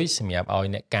position មួយសម្រាប់ឲ្យ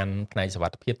អ្នកកាន់ផ្នែកសុវ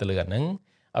ត្ថិភាពទៅលើអាហ្នឹង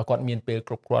ឲ្យគាត់មានពេល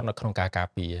គ្រប់គ្រាន់នៅក្នុងការការ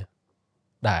ពារ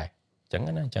ដែរអញ្ចឹង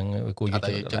ណាអញ្ចឹងគួរយក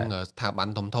ចិត្តអញ្ចឹងស្ថាប័ន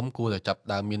ធំគួរតែចាប់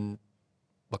ដើមមាន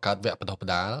បង្កើតវគ្គបណ្ដុះប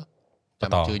ណ្ដាល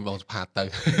ចាំអញ្ជើញបងសុផាតទៅ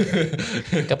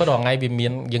ក៏ប៉ុន្តែថ្ងៃវាមា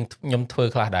នខ្ញុំធ្វើ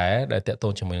ខ្លះដែរដែលតាក់ទ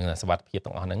ងជាមួយនឹងសុវត្ថិភាព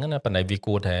ទាំងអស់ហ្នឹងណាប៉ុន្តែវា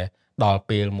គួរតែដល់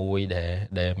ពេលមួយ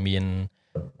ដែលមាន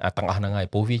ទាំងអស់ហ្នឹងហើយ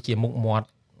ព្រោះវាជាមុខមាត់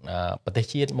ប្រទេស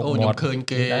ជាតិមុខមាត់ខ្ញុំឃើញ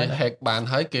គេ hack បាន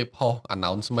ហើយគេផុស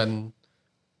announcement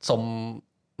សុំ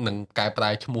នឹងកែប្រែ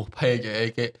ឈ្មោះ page អី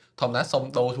គេធម្មតាសុំ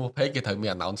ដូរឈ្មោះ page គេត្រូវមា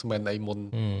ន announcement អីមុន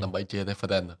ដើម្បីជា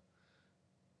reference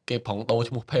គេប្រងដូរ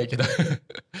ឈ្មោះ page ទៅ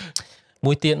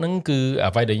មួយទៀតហ្នឹងគឺ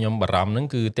អ្វីដែលខ្ញុំបារម្ភហ្នឹង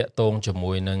គឺតាក់ទងជា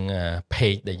មួយនឹង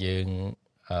page ដែលយើង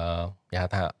គេហៅ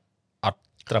ថាអត់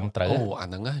ត្រឹមត្រូវអា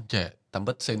ហ្នឹងចេះតាម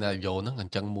ពិត scenario ហ្នឹងអ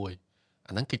ញ្ចឹងមួយ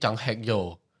អាហ្នឹងគេចង់ hack យក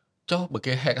ចុះបើ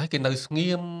គេ hack ហើយគេនៅស្ងៀ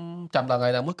មចាំដល់ថ្ងៃ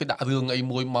ណាមួយគេដាក់រឿងអី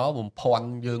មួយមកបំភាន់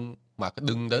យើងមកក្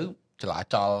តឹងទៅចលា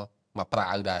ចលមកប្រា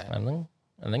វដែរអា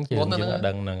ហ្នឹងជាយើងអត់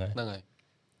ដឹងហ្នឹងហើយ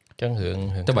អញ្ចឹងរឿង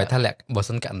ទៅបើថាបើ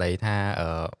សិនករណីថា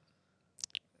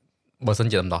បើសិន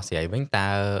ជាដំណោះស្រាយវិញតើ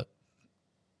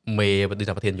មេដូច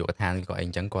ថាប្រធានយុវដ្ឋានក៏អីអ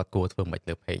ញ្ចឹងគាត់គួរធ្វើមិន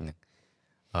លើ page ហ្នឹង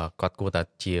គាត់គួរតែ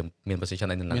ជាមាន position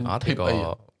អីនឹងអត់ឬក៏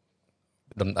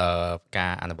កា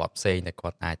រអនុវត្តផ្សេងដែលគា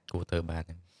ត់អាចគួរធ្វើបាន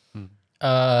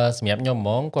សម្រាប់ខ្ញុំហ្ម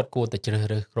ងគាត់គួរតែជ្រើស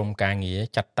រើសក្រុមការងារ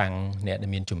ចាត់តាំងអ្នកដែ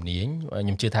លមានជំនាញខ្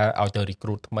ញុំជឿថាឲ្យទៅ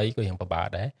recruit ថ្មីក៏យ៉ាងពិបាក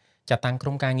ដែរចាត់តាំងក្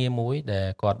រុមការងារមួយដែល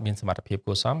គាត់មានសមត្ថភាព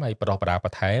គួរសមហើយបដោះបដាប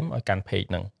ន្ថែមឲ្យកាន់ page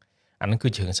ហ្នឹងអាហ្នឹងគឺ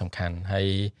ជារឿងសំខាន់ហើយ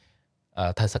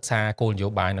ត្រូវសិក្សាគោលនយោ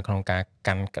បាយនៅក្នុងការ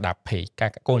កាន់ក្តាប់ page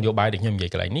គោលនយោបាយដែលខ្ញុំនិយាយ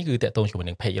កន្លែងនេះគឺតាក់ទងជាមួយ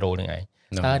នឹង page role ហ្នឹងឯង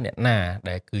តើអ្នកណា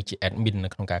ដែលគឺជា admin នៅ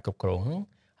ក្នុងការគ្រប់គ្រងហ្នឹង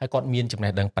ហើយគាត់មានចំ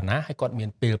ណេះដឹងប៉ុណ្ណាហើយគាត់មាន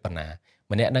ពេលប៉ុណ្ណា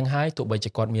ម្នាក់នឹងហើយទោះបីជា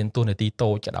គាត់មានតួនាទីតូ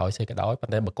ចក៏ដោយស្អីក៏ដោយប៉ុ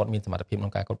ន្តែបើគាត់មានសមត្ថភាពក្នុ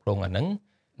ងការគ្រប់គ្រងអាហ្នឹង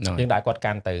យើងដាក់គាត់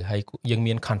កាន់ទៅហើយយើង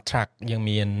មាន contract យើង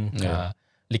មាន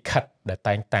លិខិតដែល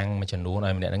តែងតាំងមួយចំនួន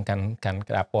ឲ្យម្នាក់នឹងកាន់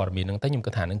ក្តារព័ត៌មានហ្នឹងទៅខ្ញុំ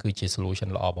គិតថាហ្នឹងគឺជា solution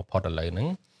ល្អបំផុតឥឡូវហ្នឹង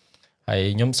ហើយ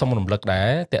ខ្ញុំសូមរំលឹកដែ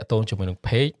រតាក់ទងជាមួយនឹង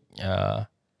page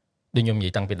ដូចខ្ញុំនិយា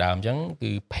យតាំងពីដើមអញ្ចឹង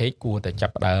គឺ page គួរតែចា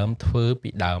ប់ដើមធ្វើពី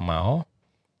ដើមមក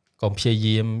កុំព្យា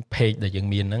យាម page ដែលយើង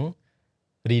មានហ្នឹង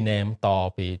rename ត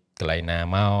ពីកន្លែងណា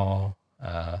មក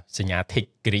សញ្ញា tick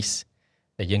grease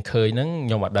ដែលយើងឃើញហ្នឹង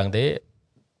ខ្ញុំអត់ដឹងទេ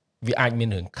វាអាចមាន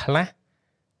រឿងខ្លះ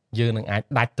យើងនឹងអាច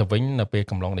ដាច់ទៅវិញនៅពេល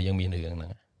កំឡុងដែលយើងមានរឿងហ្នឹ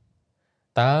ង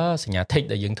តើសញ្ញា tick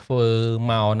ដែលយើងធ្វើ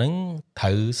មកហ្នឹងត្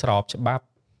រូវស្របច្បាប់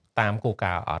តាមគោល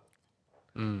ការណ៍អត់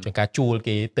ជាងការជួល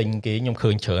គេទិញគេខ្ញុំឃើ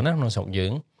ញច្រើនណាក្នុងស្រុកយើ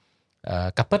ង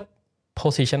កាពិត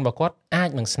position របស់គាត់អាច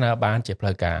នឹងស្នើបានជាផ្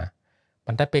លូវការ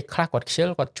ប៉ុន្តែពេលខ្លះគាត់ខ្ជិល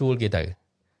គាត់ជួលគេទៅ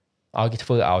ឲ្យគេធ្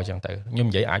វើឲ្យចឹងទៅខ្ញុំ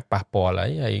និយាយអាចប៉ះពាល់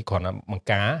ហើយគ្រាន់តែបង្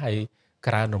ការហើយ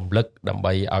ក្រើនរំលឹកដើម្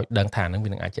បីឲ្យដឹងថានឹងវា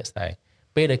នឹងអាចជាក់ស្ដែង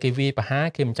ពេលដែលគេវាយប្រហា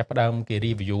គេមិនចាប់ផ្ដើមគេ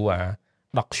review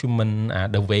document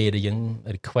the way ដែលយើង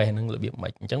request នឹងរបៀបម៉េ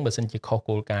ចអញ្ចឹងបើសិនជាខុស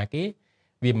គោលការណ៍គេ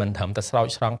វាមិនត្រឹមតែស្រោច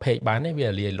ស្រង់ page បានទេវា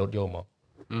លាយលោតយកមក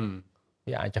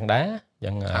វាអាចចឹងដែរ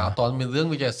ចឹងអត់តមានរឿង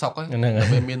វាចេះសក់ហ្នឹង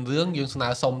ពេលមានរឿងយើងស្នើ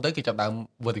សុំទៅគេចាប់ដើម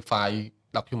verify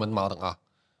document មកទាំងអស់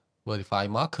verify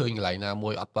មកឃើញកន្លែងណាមួ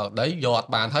យអត់បើដីយកអ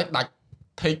ត់បានហើយដាច់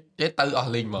tick ទេទៅអ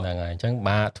ស់លីងមកហ្នឹងហើយអញ្ចឹង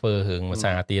បាទធ្វើរឿងភា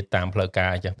សាទៀតតាមផ្លូវការ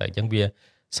អញ្ចឹងទៅអញ្ចឹងវា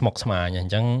ស្មុគស្មាញអ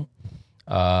ញ្ចឹង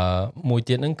មួយ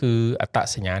ទៀតហ្នឹងគឺអត្ត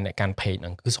សញ្ញាណអ្នកកាន់ page ហ្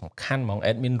នឹងគឺសំខាន់ហ្មង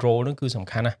admin role ហ្នឹងគឺសំ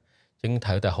ខាន់ណាស់អញ្ចឹងត្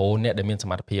រូវតែហៅអ្នកដែលមានស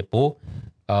មត្ថភាពពោះ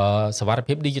សវត្ថិ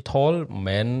ភាព digital មិន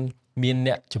មែនមាន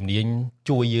អ្នកជំនាញ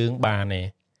ជួយយើងបានទេ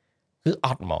គឺអ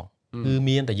ត់ហ្មងគឺ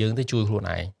មានតែយើងទៅជួយខ្លួន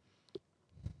ឯង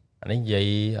អានេះនិយាយ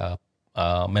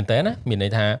មែនតើណាមានន័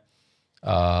យថា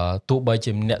ទោះបី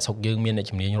ជាអ្នកស្រុកយើងមានអ្នក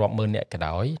ជំនាញរាប់ម៉ឺនអ្នកក៏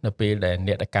ដោយនៅពេលដែល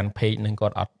អ្នកដែលកាន់ page នឹងគា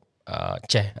ត់អត់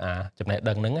ចេះចំណេះ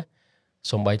ដឹងហ្នឹង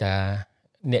សូម្បីថា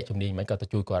អ្នកជំនាញមិនក៏ទៅ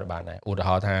ជួយគាត់បានដែរឧទាហ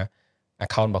រណ៍ថា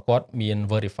account របស់គាត់មាន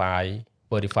verify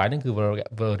ហ្នឹងគឺ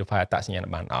verify អត្តសញ្ញាណ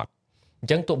បានអត់អ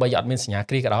ញ្ចឹងទោះបីអត់មានសញ្ញា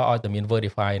គ្រីក៏ដោយឲ្យតែមាន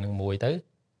verify នឹងមួយទៅ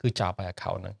គឺចប់ហើយ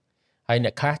account ហ្នឹងហើយអ្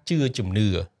នកខ្លះជឿជំនឿ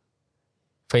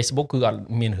Facebook គឺអត់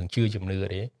មានរឿងជឿជំនឿ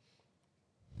ទេ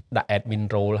ដាក់ admin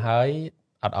role ហើយ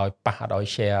អត់ឲ្យប៉ះអត់ឲ្យ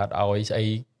share អត់ឲ្យស្អី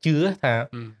ជឿថា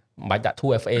មិនបាច់ដាក់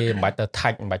 2FA មិនបាច់ទៅ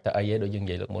tag មិនបាច់ទៅអីទេដូចយើងនិ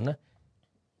យាយលើកមុនណា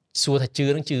សួរថាជឿ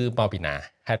នឹងជឿមកពីណា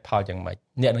ហេតុផលយ៉ាងម៉េច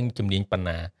អ្នកនឹងជំនាញប៉ុណ្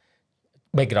ណា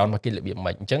background របស់គេរបៀប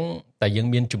ម៉េចអញ្ចឹងតែយើង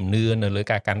មានជំនឿនៅលើ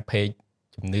ការកាន់ page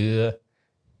ជំនឿ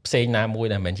ផ្សេងណាមួយ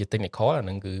ដែលមិនមែនជា technical អាហ្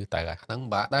នឹងគឺតែហ្នឹង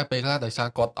បាក់ដែរពេលខ្លះដោយសារ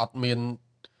គាត់អត់មាន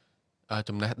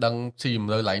ចំណេះដឹងស៊ីជំ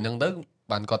នឿឡើងហ្នឹងទៅ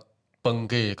បានគាត់ពឹង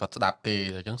គេគាត់ស្ដាប់គេ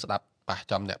អញ្ចឹងស្ដាប់ប៉ះ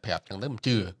ចំអ្នកប្រាប់អញ្ចឹងទៅមិន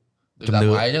ជឿជំនឿ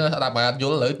អញ្ចឹងស្ដាប់បានយ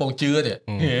ល់លើពងជឿទេ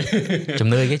ជំ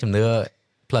នឿគេជំនឿ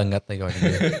ផ្លូវងឹតទៅគាត់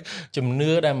ជំនឿ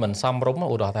ដែលមិនសមរម្យ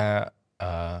ឧទាហរណ៍ថា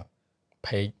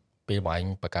page ពេលបងឯង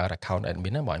បង្កើត account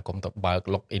admin ណាបងឯងកុំទៅបើក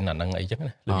login អាហ្នឹងអីចឹង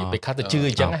ណារបៀបពេលខ្លះទៅជឿ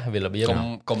អញ្ចឹងណាវារបៀប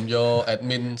កុំយក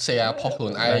admin share ផុសខ្លួ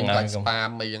នឯងបាច់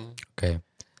spam អីចឹងអូខេ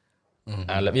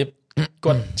របៀប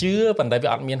គាត់ជឿប៉ុន្តែវា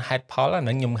អត់មានហេតុផលហ្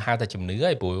នឹងខ្ញុំហៅថាជំនឿ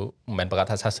ហើយព្រោះមិនមែនប្រកាស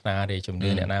ថាសាសនាទេជំនឿ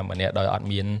អ្នកណាម្នាក់ដោយអត់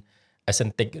មាន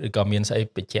authentic ឬក៏មានស្អី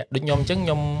បញ្ជាក់ដូចខ្ញុំអញ្ចឹងខ្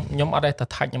ញុំអត់ដែរទៅ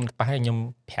ថាច់ខ្ញុំប៉ះខ្ញុំ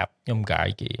ប្រាប់ខ្ញុំកាយ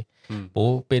គេព្រោះ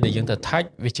ពេលដែលយើងទៅថាច់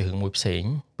វាជារឿងមួយផ្សេង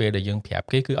ពេលដែលយើងប្រាប់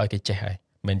គេគឺឲ្យគេចេះហើយ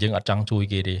មិនយើងអត់ចង់ជួយ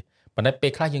គេទេប៉ុន្តែពេ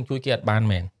លខ្លះយើងជួយគេអត់បាន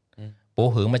មែនព្រោះ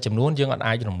រឿងមួយចំនួនយើងអត់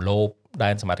អាចរំលោភដែ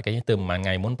នសមត្ថកិច្ចទៅប្រហែលថ្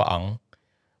ងៃមុនព្រះអង្គ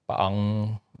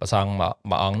ប្រសង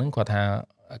មួយអង្គហ្នឹងគាត់ថា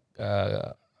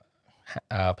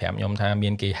ប្រាប់ខ្ញុំថាមា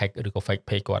នគេ hack ឬក៏ fake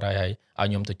page គាត់ហើយឲ្យ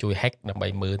ខ្ញុំទៅជួយ hack ដើម្បី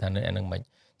មើលថានៅអាហ្នឹងមិន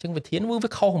អញ្ចឹងវិធានវា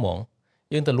ខុសហ្មង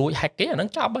យើងទៅលួច hack គេអាហ្នឹង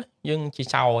ចប់ហើយយើងជា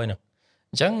ចោលហើយហ្នឹង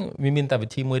អញ្ចឹងវាមានតែវិ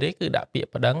ធីមួយទេគឺដាក់ពាក្យ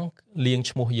ប្តឹងលាង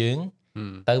ឈ្មោះយើង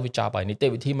ទៅវាចប់ហើយនីតិ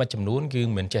វិធីមួយចំនួនគឺ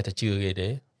មិនចេះតែជឿគេទេ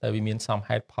តែវាមានsome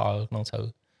headផលក្នុង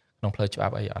ផ្លូវច្បា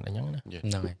ប់អីអត់អញ្ចឹងណាហ្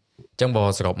នឹងហើយអញ្ចឹងបើ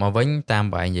សរុបមកវិញតាម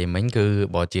បែបនិយាយមិញគឺ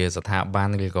បើជាស្ថាប័ន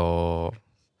ឬក៏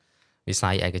វិស័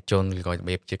យឯកជនឬក៏រ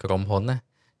បៀបជាក្រុមហ៊ុនណា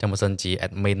ចឹងបើសិនជា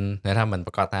admin គេថាមិន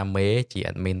ប្រកាសថាមេជា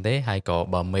admin ទេហើយក៏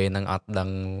បើមេនឹងអត់ដឹង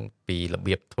ពីរ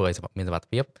បៀបធ្វើឲ្យមានសុវត្ថិ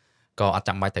ភាពក៏អត់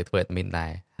ចាំបាច់ទៅធ្វើ admin ដែ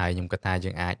រហើយខ្ញុំគិតថាយើ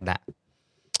ងអាចដាក់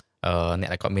អ្នក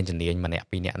ដែលគាត់មានជំនាញម្នាក់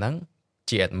ពីរនាក់ហ្នឹង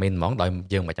ជា admin ហ្មងដោយ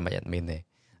យើងមិនចាំបាច់ admin ទេ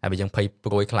ហើយបើយើងភ័យ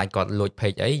ព្រួយខ្លាចគាត់លួច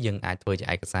page អីយើងអាចធ្វើជា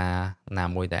ឯកសារណា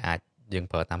មួយដែលអាចយើង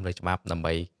ប្រើតាមលើច្បាប់ដើម្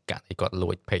បីកាត់ឲ្យគាត់លួ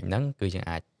ច page ហ្នឹងគឺយើង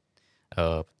អាច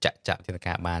ចាក់វិធាន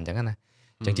ការបានអញ្ចឹងណា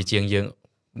អញ្ចឹងជាជាងយើង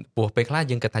ពោះពេលខ្លះ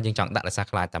យើងគិតថាយើងចង់ដាក់ដោយសារ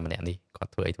ខ្លាចតែម្នាក់នេះគា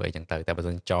ត់ធ្វើអីអញ្ចឹងទៅតែបើ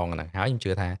សិនចងហ្នឹងហើយខ្ញុំជឿ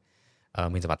ថា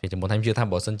មានសមត្ថភាពជាមុនហើយខ្ញុំជឿថា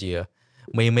បើសិនជា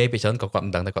មេពីច្រើនក៏គាត់មិ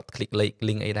នដឹងតែគាត់ click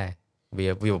link អីដែរវា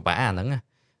ពិបាកអាហ្នឹង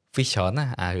feature ណា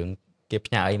អារឿងគេ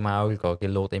ផ្ញើអីមកឬក៏គេ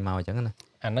load អីមកអញ្ចឹងណា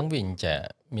អាហ្នឹងវាចា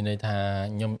មានន័យថា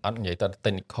ខ្ញុំអត់និយាយត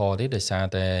technical ទេដោយសារ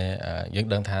តែយើង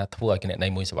ដឹងថាធ្វើឲ្យគណនេ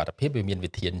យ្យមួយសុវត្ថិភាពវាមាន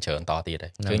វិធានច្រើនតទៀតហើ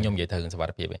យគឺខ្ញុំនិយាយទៅរឿងសុវ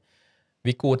ត្ថិភាព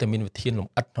វាគួរតែមានវិធានល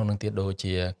ម្អិតក្នុងនឹងទៀតដូច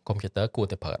ជាកុំព្យូទ័រគួរ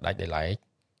តែប្រើដាច់ដោយឡែក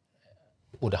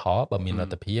ឧទាហរណ៍បើមានល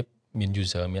ទ្ធភាពមាន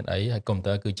user មានអីហើយកុំព្យូ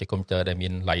ទ័រគឺជាកុំព្យូទ័រដែលមា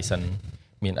ន license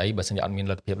មានអីបើសិនជាអត់មាន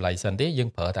លទ្ធភាព license ទេយើង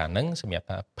ប្រើតែអាហ្នឹងសម្រាប់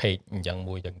ថា page អញ្ចឹង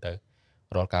មួយអញ្ចឹងទៅ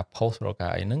រាល់ការ post រាល់កា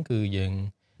រអីហ្នឹងគឺយើង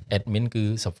admin គឺ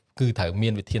ត្រូវមា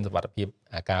នវិធានសុវត្ថិភាព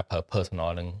អាការប្រើ personal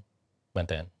ហ្នឹងមែន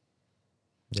តើ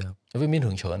វាមាន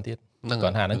រឿងច្រើនទៀតគា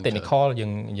ត់ថាហ្នឹង technical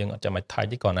យើងអត់ចាំបាច់ថៃ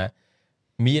ទេគាត់ណា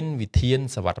មានវិធាន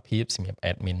សុវត្ថិភាពសម្រាប់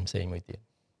admin ផ្សេងមួយទៀត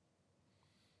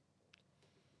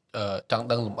ចង់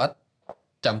ដឹងលម្អិត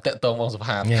ចាំតាក់ទងមកសុ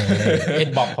ផាត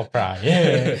inbox ខុសប្រាយ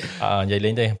និយាយលេ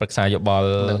ងទេប្រឹក្សាយោបល់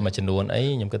មួយចំនួនអី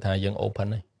ខ្ញុំគិតថាយើង open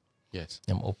ហើយ Yes ខ្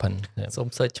ញុំ open សូម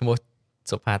search ឈ្មោះ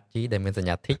សុផាតជីដែលមានសញ្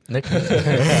ញា tick នឹក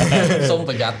សូម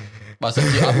ប្រយ័ត្នបើសិន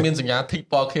ជាអត់មានសញ្ញា tick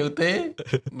ពណ៌ខៀវទេ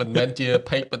មិនមែនជា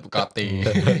page ពិតប្រាកដទេ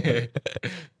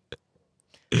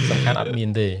សំខាន់អត់មាន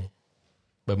ទេ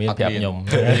បើមានប្រាប់ខ្ញុំ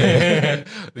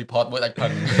report មួយដាច់ផឹ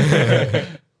ង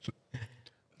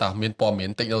តើមានព័ត៌មាន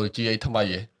technology អីថ្មី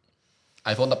ហ៎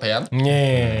iPhone 15 ញ៉េ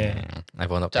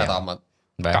iPhone 15 ចាតាមអត់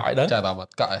កក់អីដឹងចាតាមអ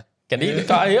ត់កក់អី កានេះ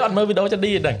កក់អីអត់មើលវីដេអូចា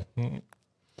ឌីដឹង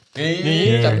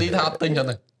ចាំឌីថាអត់ទិញហ្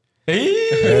នឹង អី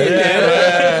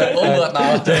អូមើលដ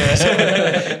ល់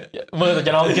មើលតែ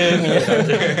ចំណងជើង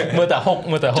មើលតែហុក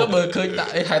ចុះមើលឃើញដា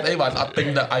ក់អីហេតុអីបានអត់ទិញ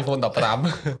ដល់ iPhone 15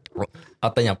 អ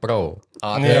ត់ទិញអា Pro អ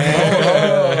ត់ទេ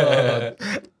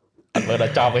អត់មើលដ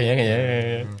ល់ចប់អីហ្នឹងអ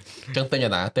ញ្ចឹងទិញ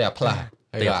អាណាទេអា Plus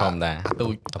ទិញធម្មតា ទូ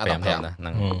ច15ហ្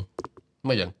នឹង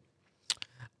មិនចឹង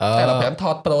តែ15ថ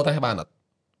ត Pro តែបានអត់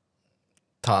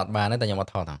ថតបានតែខ្ញុំអ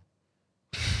ត់ថតហ្នឹង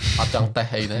អត់ចង់តេស្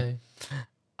តអីទេ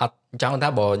អត់ចង់ថា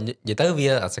បើនិយាយទៅវា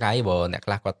អាស្រ័យបើអ្នក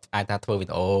ខ្លះគាត់អាចថាធ្វើវី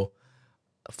ដេអូ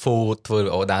full ធ្វើវី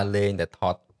ដេអូដើរលេងតែថ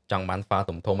តចង់បាន file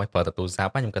ធំៗឲ្យប្រើទៅទូរស័ព្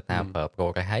ទខ្ញុំគិតថាប្រើ Pro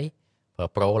កែហើយប្រើ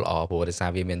Pro ល្អព្រោះដោយសារ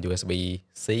វាមាន USB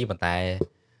C ប៉ុន្តែ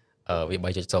វា 3.0 អ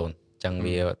ញ្ចឹង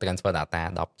វា transfer data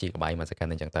 10 GB មួយ second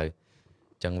អញ្ចឹងទៅ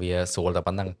អញ្ចឹងវាស្រួលតែ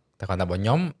ប៉ុណ្្នឹងតែគាត់ថាបើខ្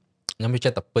ញុំវាចិ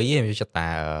ត្តតែ2ខ្ញុំវាចិត្តតែ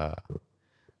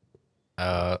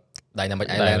Dynamic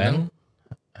Island ហ្នឹង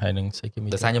ហើយនឹងស្អីគេមា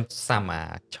នដោយសារខ្ញុំសាំអា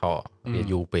ឆវា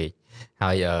យូរពេកហើ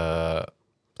យ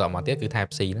តមកទៀតគឺ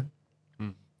Type C ហ្នឹង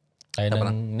ហើយនឹង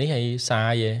នេះឲ្យសា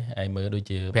យឯងមើលដូច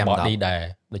ជា body ដែរ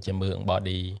ដូចជាមើល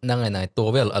body ហ្នឹងហើយតួ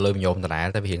វាឥឡូវញោមដដែល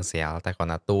តែវារៀងស្រាលតែគ្រា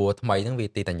ន់តែតួថ្មីហ្នឹងវា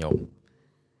ទីតែញោម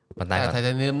ប៉ុន្តែ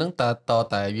Titanium ហ្នឹងត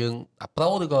តែយើងអា Pro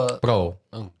ឬក៏ Pro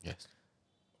Yes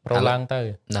Pro ឡើងទៅ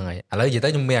ហ្នឹងហើយឥឡូវនិយាយទៅ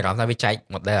ខ្ញុំមានអារម្មណ៍ថាវាចែក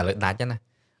model ឥឡូវដាច់ណា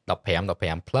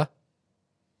15 plus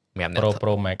សម្រាប់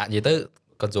Pro Max និយាយទៅ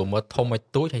consumer ធំឲ្យ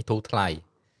ទូចហើយធូរថ្លៃ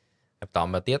ហើយបន្ត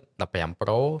មកទៀត15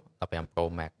 Pro 15 Pro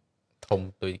Max ធំ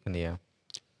ដូចគ្នា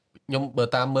ខ្ញុំបើ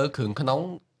តាមមើលគ្រឿងក្នុង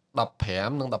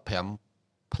15និង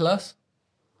15 plus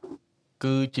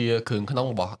គឺជាគ្រឿងក្នុង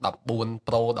របស់14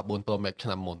 Pro 14 Pro Max ឆ្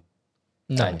នាំមុន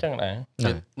តែអញ្ចឹងដែរ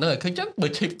នៅឃើញចឹងបើ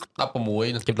chip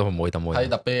 16នឹង chip 16តែមួយហើយ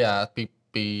ដល់ពេលអា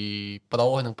ពី Pro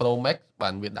ហើយនិង Pro Max បា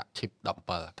នវាដាក់ chip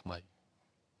 17ថ្មី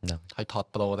ហ្នឹងហើយថត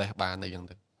Pro ទេបានអីចឹង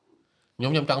ទៅខ្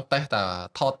ញុំចង់តេស្តតែ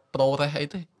ថត Pro ទេអី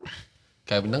ទេ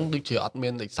កែវានឹងដូចជាអត់មា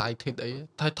ន excited អី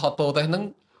តែថត Pro ទេហ្នឹង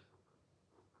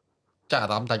ចាអា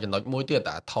រម្មណ៍តែចំណុចមួយទៀត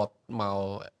តែថតមក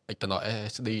external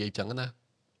SSD អីចឹងណា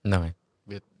ហ្នឹងហើយ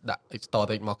វាដាក់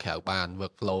storage មកក្រៅបាន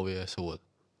workflow វាស្រួល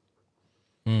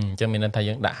អញ្ចឹងមានន័យថា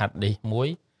យើងដាក់ hard disk មួយ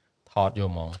ថតយក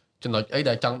ហ្មងចំណុចអី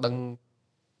ដែលចង់ដឹង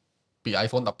ពី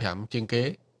iPhone 15ជាងគេ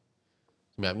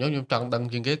សម្រាប់ខ្ញុំចង់ដឹង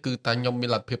ជាងគេគឺតែខ្ញុំមាន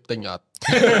លទ្ធភាពទិញអត់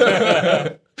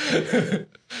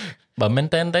បើមែន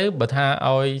តើទៅបើថា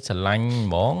ឲ្យស្រឡាញ់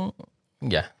ហ្មង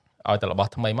យ៉ាឲ្យតែរប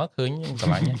ស់ថ្មីមកឃើញស្រ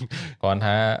ឡាញ់គ្រាន់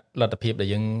ថាលទ្ធភាពដែល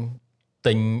យើង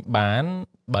ទិញបាន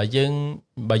បើយើង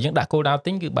ដាក់គោលដៅ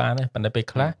ទិញគឺបានដែរប៉ុន្តែពេល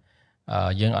ខ្លះ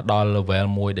យើងអត់ដល់ level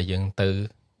មួយដែលយើងទៅ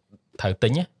ត្រូវទិ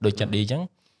ញដូចចិនឌីអញ្ចឹង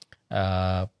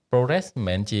progress មិន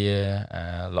មែនជា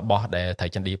របស់ដែលត្រូវ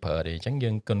ចិនឌីប្រើទេអញ្ចឹងយើ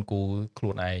ងគិនគូខ្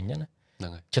លួនឯងណាហ្នឹ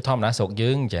ងហើយជាធម្មតាស្រុក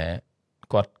យើងចា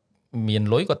គាត់មាន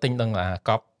លុយគាត់ទិញដល់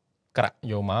កប់ក្រាក់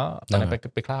យកមកតែ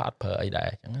ពេលខ្លះអត់ប្រើអីដែរ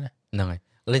អញ្ចឹងណាហ្នឹងហើយ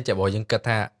លេងតែបើយើងគិត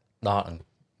ថាដល់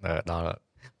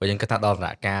បើយើងគិតថាដល់ដំ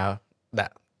ណាក់កាលដា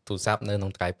ក់ទូរស័ព្ទនៅក្នុ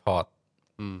ង tripod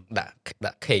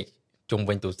ដាក់ case ជុំ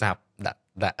វិញទូរស័ព្ទដា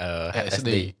ក់ SSD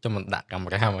ខ្ញុំមិនដាក់កាមេ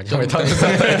រ៉ាមកខ្ញុំមិនថត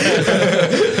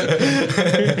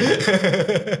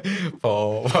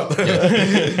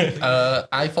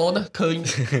iPhone ណាឃើញ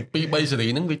2 3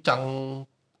 series ហ្នឹងវាចង់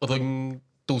រុញ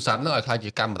ទូរស័ព្ទហ្នឹងឲ្យខ្លាចជា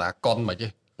កាមេរ៉ាកុនហ្មងទេ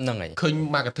ហ្នឹងហើយឃើញ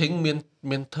marketing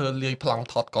មានធ្វើលាយប្លង់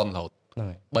ថតកុនរហូតហ្នឹង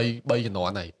ហើយ3ជំនា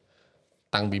ន់ហើយ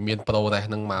តាំងពីមាន Pro ដែរ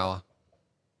ហ្នឹងមក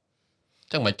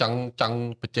ចឹងមិនចង់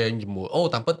ប្រជែងជាមួយអូ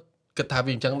តាមពិត គិតថា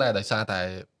វាអញ្ចឹងដែរដោយសារតែ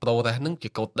ProRes ហ្នឹងជា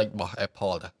កូដដេករបស់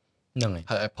Apple តា ហ្នឹង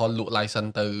ហើយ Apple លក់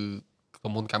license ទៅក្រុ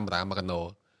មហ៊ុនកាមេរ៉ា Canon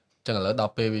អញ្ចឹងឥឡូវដ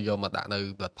ល់ពេលវាយកមកដាក់នៅ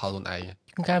ផលិតផលខ្លួនឯ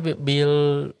ងការវា build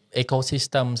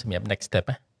ecosystem សម្រាប់ next step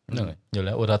ហ្នឹងហើយ យល់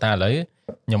ទេឧទាហរណ៍ថាឥឡូវ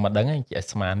ខ្ញុំមិនដឹងជា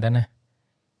ស្មានដែរណា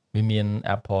វាមាន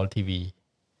Apple TV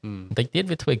បន្តិចទៀត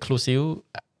វាធ្វើ exclusive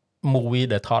movie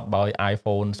ដែលថតដោយ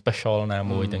iPhone special ណា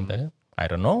មួយទាំងទៅ I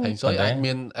don't know ហើយសូវអាច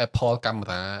មាន Apple កាមេ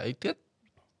រ៉ាអីទៀត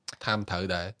ថាមិនត្រូវ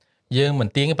ដែរយើងមិន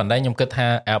ទៀងទេប៉ុន្តែខ្ញុំគិតថា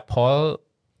Apple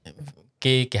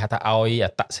គេហៅថាឲ្យអ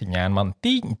ត្តសញ្ញាណមកបន្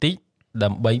តិចដើ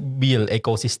ម្បី build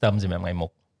ecosystem សម្រាប់ថ្ងៃមុ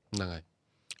ខហ្នឹងហើយ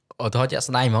ឧទាហរណ៍ជាក់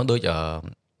ស្ដែងហ្មងដូច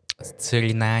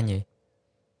Series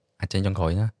 9 អាចចេញចុងក្រោ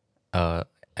យណា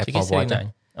Apple Watch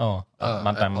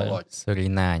បានតាមមើល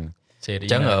Series 9អ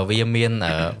ញ្ចឹងវាមាន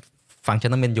function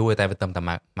ហ្នឹងមានយូរតែវាតាម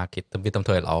market វាតាម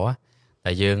ធ្វើឲ្យល្អ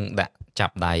តែយើងដាក់ចា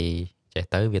ប់ដៃចេះ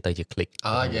ទៅវាទៅជា click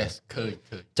yes ឃើញ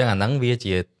អញ្ចឹងអាហ្នឹងវា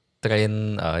ជា trend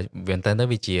វាទៅ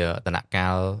វាជាដំណាក់កា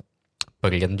លប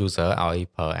រិញ្ញា user ឲ្យ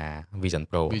ប្រើអា Vision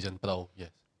Pro yes អ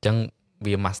ញ្ចឹង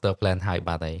វា master plan ហើយ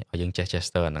បាត់ហើយឲ្យយើងចេះ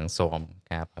gesture អាហ្នឹងសូម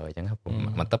ការប្រើអញ្ចឹង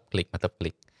មកទឹក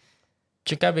click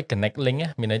ជាការវា connect link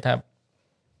មានន័យថា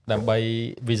ដើម្បី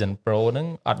Vision Pro ហ្នឹង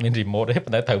អត់មាន remote ទេ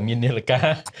ប៉ុន្តែត្រូវមាននាឡិកា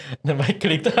ដើម្បី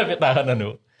click ទៅវាដើរនៅ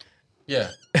នោះ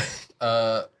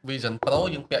Vision Pro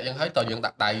យើងពាក់យ៉ាងហើយតើយើង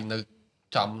ដាក់ដៃនៅ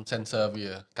ចំ sensor វា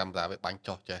កាមេរ៉ាវាបាញ់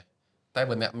ចុះចេះតែ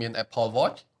បើអ្នកមាន Apple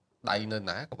Watch ដៃនៅ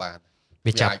ណាក៏បាន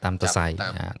វាចាប់តាមសរសៃបា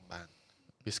ន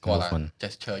វាស្គាល់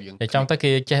gesture យើងតែចំទៅ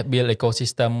គេចេះ build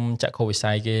ecosystem ចក្ខុវិ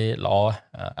ស័យគេល្អ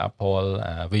Apple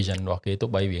Vision របស់គេទោះ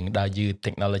បីវាដើរយឺត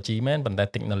technology មែនប៉ុន្តែ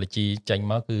technology ចេញ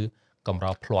មកគឺកម្រ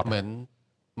ភ្លាត់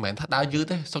មិនថាដើរយឺត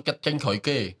ទេសុខចិត្តចេញក្រោយ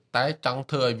គេតែចង់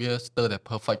ធ្វើឲ្យវាស្ទើរតែ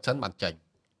perfect សិនបានចេញ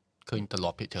ឃើញត្រឡ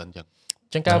ប់ភាគច្រើនអញ្ចឹង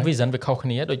ចឹងការ Vision វាខុសគ្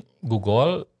នាដូច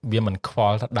Google វាមិនខ្វ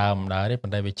ល់ថាដើមទេប៉ុ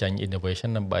ន្តែវាចេញ innovation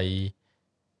ដើម្បី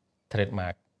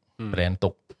trademark brand ទុ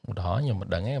កឧទាហរណ៍ខ្ញុំមិន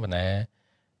ដឹងទេប៉ុន្តែ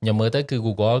ខ្ញុំមើលទៅគឺ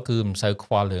Google គឺមិនសូវខ្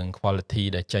វល់រឿង quality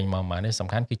ដែលចេញមកម៉ានេះសំ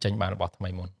ខាន់គឺចេញបានរបស់ថ្មី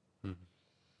មុន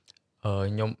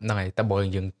ខ្ញុំហ្នឹងហើយតែបើ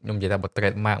ខ្ញុំនិយាយថាបើ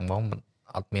trademark ហ្មង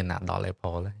អត់មានណាដល់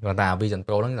Apple ទេគាត់ថា Vision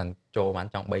Pro ហ្នឹងនឹងចូលបាន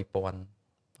ចង់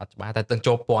 3000 អត់ច្បាស់តែទាំង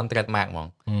ចូល1000 trademark ហ្មង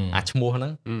អាឈ្មោះហ្នឹ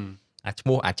ងអាឈ្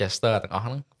មោះអា gesture ទាំងអស់ហ្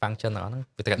នឹង function ទាំងអស់ហ្នឹង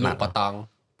វា trademark បតង់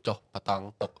ចុះបតង់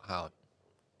ទុកហើយ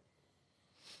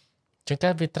ចឹងតែ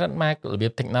វា trademark របៀ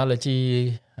ប technology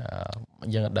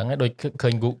យើងអត់ដឹងទេដូច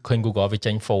ឃើញ Google វា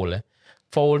ចេញ Fold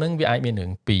ហ្នឹងវាអាចមានរឿ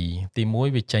ងពីរទី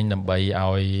1វាចេញដើម្បី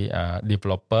ឲ្យ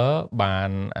developer បា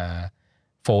ន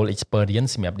Fold experience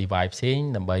សម្រាប់ device ផ្សេង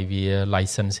ដើម្បីវា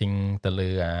licensing ទៅលើ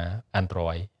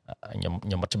Android ខ្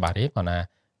ញុំអត់ច្បាស់ទេប៉ុន្តែ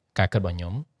ការគិតរបស់ខ្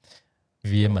ញុំ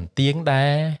វាមិនទៀងដែ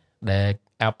រដែល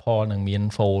Apple នឹងមាន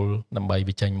Fold ដើម្បី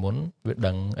វាចេញមុនវា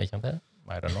ដឹងអីចឹងទៅ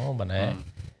I don't know ប៉ុន្តែ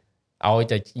ឲ្យ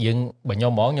តែយើងបើខ្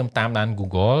ញុំហ្មងខ្ញុំតាមដាន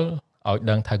Google ឲ្យ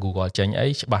ដឹងថា Google ចេញអី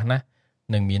ច្បាស់ណាស់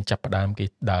នឹងមានចាប់ផ្ដើមគេ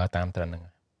ដើរតាមត្រឹមហ្នឹងឥ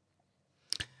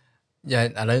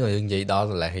ឡូវយើងនិយាយដល់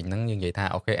កន្លែងហ្នឹងយើងនិយាយថា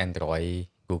អូខេ Android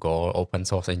Google open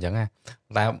source អីចឹងណា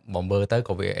តែបើមើលទៅ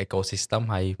ក៏វា ecosystem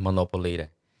ហើយ monopoly ដែរ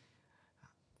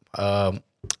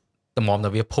តម្រាំតែ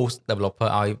វា push developer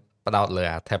ឲ្យផ្ដោតលើ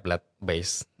tablet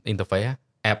based interface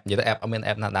app និយាយទៅ app អត់មាន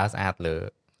app ណាដើរស្អាត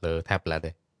លើ tablet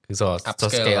ទេគឺ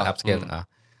scale upscale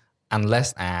unless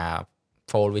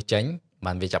Fold វាចេញ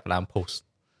បានវាចាប់ផ្ដើម push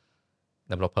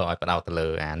developer ឲ្យផ្ដោតទៅលើ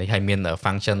នេះហើយមាន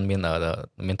function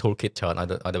មាន toolkit ច្រើនឲ្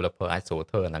យ developer អាចស្រួល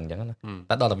ធ្វើអាហ្នឹងអញ្ចឹងណា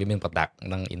តែដល់តែវាមាន product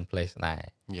ហ្នឹង in place ដែរ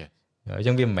អញ្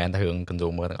ចឹងវាមិនមែនតែរឿង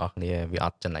consumer ទាំងអស់គ្នាវាអ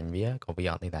ត់ចំណេញវាក៏វា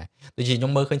អត់នេះដែរដូចជាខ្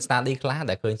ញុំមើលឃើញ study ខ្លះ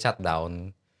ដែលឃើញ shut down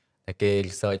តែគេ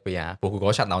research ពីពួក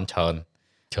Google shut down ច្រើន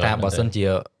តែបើសិនជា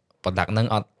product ហ្នឹង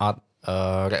អត់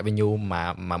revenue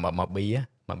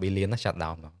មក billion ណា shut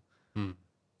down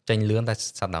ចេញលឿនតែ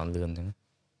shut down លឿនអញ្ចឹង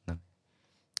ហ្នឹង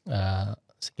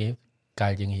skip កា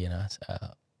លយើងហ៊ានណា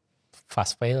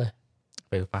fast fail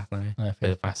fast ហ្នឹង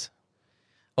fail fast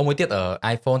មួយទៀត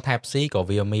iPhone Type C ក៏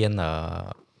វាមាន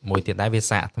មួយទៀតដែរវា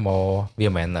សាកថ្មវា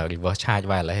មិនមែន reverse charge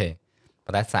wireless ទេ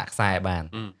ប៉ុន្តែសាកខ្សែបាន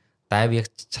តែវា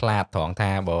ឆ្លាតត្រង់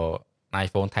ថាបើ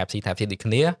iPhone Type C ដូច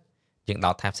គ្នាយើង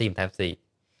ដោត Type C មិន Type C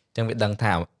អញ្ចឹងវាដឹង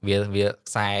ថាវា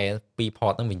ខ្សែ2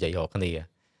 port ហ្នឹងវានិយាយរកគ្នា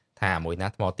ថាមួយណា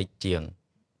ថ្មតិចជាង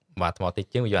បាទថ្មតិច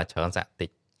ជាងវាយកអាចច្រើនសាក់តិច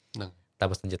ហ្នឹងតែ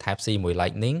បើសិនជា Type C មួយ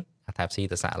Lightning Type C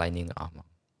ទៅសាក់ Lightning ទាំងអស់មក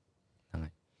ហ្នឹងហើ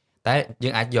យតែយើ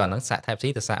ងអាចយកហ្នឹងសាក់ Type C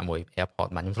ទៅសាក់មួយ AirPod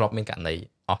បានខ្ញុំធ្លាប់មានករណី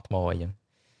អស់ថ្មអីចឹង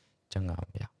អញ្ចឹង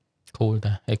cool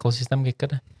តា ecosystem គេគិត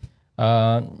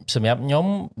សម្រាប់ខ្ញុំ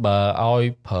បើឲ្យ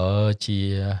ប្រើជា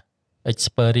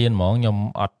experience ហ្មងខ្ញុំ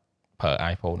អត់ប្រើ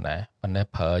iPhone ដែរប៉ុន្តែ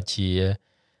ប្រើជា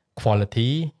quality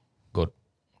good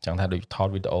ចឹងថាដូចថត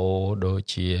វីដេអូដូច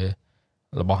ជា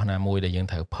របស់ណាមួយដែលយើង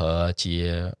ត្រូវប្រើជា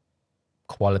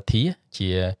quality ជា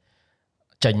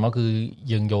ចេញមកគឺ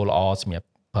យើងយកល្អសម្រាប់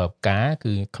ប្រើការ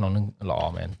គឺក្នុងនឹងល្អ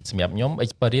មែនសម្រាប់ខ្ញុំ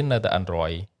experience នៅតែ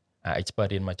Android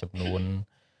experience មួយចំនួន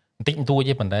បន្តិចបន្តួច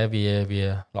ទេប៉ុន្តែវា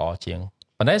ល្អជាង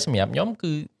ប៉ុន្តែសម្រាប់ខ្ញុំ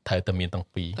គឺត្រូវតែមានទាំង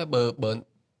ពីរតែបើ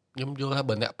ខ្ញុំយល់ថា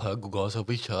បើអ្នកប្រើ Google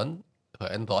Service ច្រើនប្រើ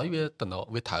Android វាត្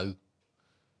រូវ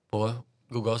ព្រោះ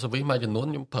Google Service មួយចំនួន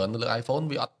ខ្ញុំប្រើនៅលើ iPhone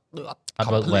វាអត់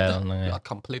complete វាអត់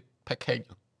complete package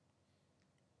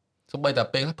សូម្បីតែ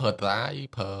ពេលប្រើ Drive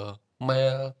ប្រើ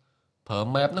Mail ប្រើ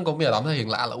Map ហ្នឹងក៏មានអារម្មណ៍ថារៀង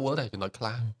ល្អល្អួលដែរចំណុចខ្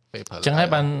លះពេលប្រើចឹងហើយ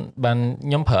បាន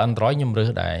ខ្ញុំប្រើ Android ខ្ញុំរើ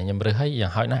សដែរខ្ញុំរើសឲ្យយ៉ា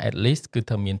ងហោចណាស់ at least គឺ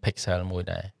ត្រូវមាន Pixel មួយ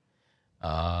ដែរ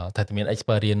តែមាន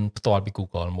experience ផ្ទាល់ពី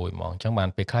Google មួយហ្មងអញ្ចឹងបាន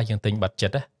ពេលខ្លះយើងទិញ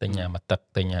budget ទិញមួយទឹក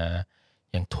ទិញ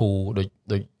យ៉ាងធូរ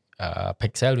ដូច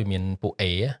Pixel វាមានពួក A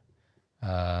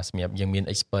សម្រាប់យើងមាន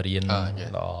experience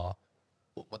ល្អ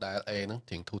ពួក model A ហ្នឹង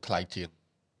ជាងធូរថ្លៃជាង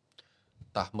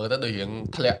តោះមើលទៅដូចរៀង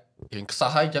ធ្លាក់រៀងខ្សោះ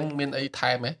ហើយអញ្ចឹងមានអី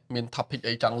ថែមហ៎មាន topic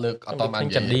អីចង់លើកអត់តបាន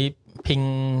និយាយចាំឌី ping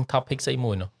topic ស្អី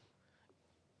មួយនោះ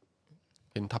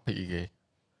ping topic អីគេ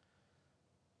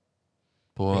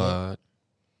ព្រោះ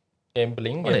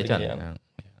gambling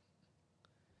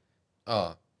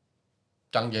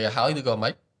ចង់និយាយហើយឬក៏មិ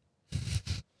ន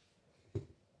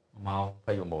មក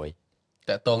26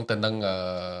តើតងទៅនឹង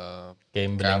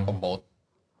game ការប្រម៉ូទ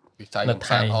វិស័យកំ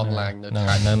សាន្តអនឡាញ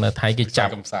នៅថៃគេចា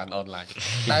ប់កំសាន្តអនឡាញ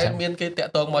តែមានគេតា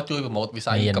ក់ទងមកជួយប្រម៉ូទវិ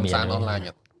ស័យកំសាន្តអនឡាញអ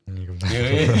ត់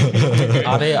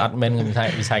ទេអត់មែន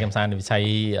វិស័យកំសាន្តវិស័យ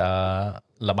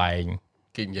លបែង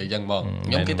គេនិយាយយ៉ាងមក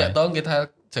ខ្ញុំគេតាក់ទងគេថា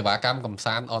សេវាកម្មកំ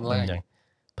សាន្តអនឡាញ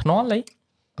ភ្នាល់អី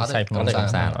វិស័យកំ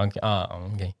សាន្តអូ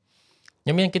ខេខ្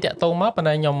ញុំមានគេតាក់ទងមកប៉ុន្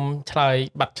តែខ្ញុំឆ្លើយ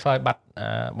បាត់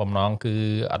បំណងគឺ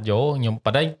អត់យកខ្ញុំ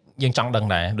ប៉ុន្តែយើងចង់ដឹង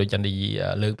ដែរដូចចាន់ឌី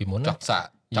លើកពីមុនចង់សាក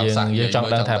យើងចង់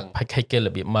ដឹងថា package គេរ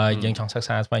បៀបមកយើងចង់សិក្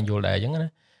សាស្វែងយល់ដែរអញ្ចឹងណា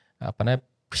ប៉ុន្តែ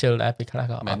ខ្ជិលដែរពេលខ្លះ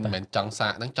ក៏អត់មិនចង់សា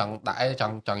កហ្នឹងចង់ដាក់ច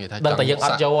ង់និយាយថាដឹងតែយើងអ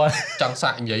ត់យកចង់សា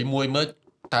កនិយាយមួយមើល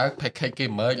តើ package គេ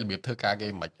មើលរបៀបធ្វើការគេ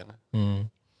មិនអញ្ចឹង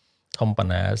ធំប៉ុ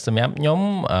ណ្ណាសម្រាប់ខ្ញុំ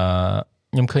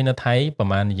ឃើញនៅថៃប្រ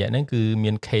ហែលរយៈហ្នឹងគឺ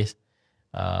មាន case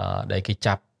ដែលគេ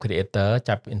ចាប់ creator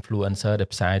ចាប់ influencer ដែល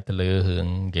ផ្សាយទៅលើរឿង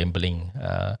gambling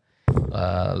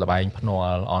លបែងភ្នា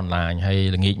ល់អនឡាញហើយ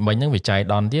ល្ងាចមិញហ្នឹងវាចៃ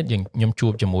ដន្យទៀតខ្ញុំជួ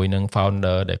បជាមួយនឹង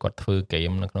founder ដែលគាត់ធ្វើ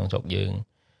game នៅក្នុងស្រុកយើង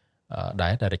ដែ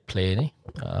រ direct play នេះ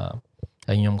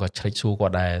ហើយខ្ញុំក៏ឆ្លិចសួរគា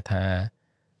ត់ដែរថា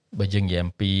បើយើងនិយាយ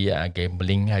អំពី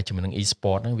gambling ហើយជាមួយនឹង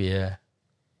e-sport ហ្នឹង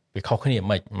វាខុសគ្នា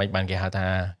មិនបានគេហៅថា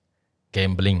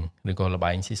gambling ឬក៏ល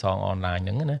បែងស៊ីសងអនឡាញហ្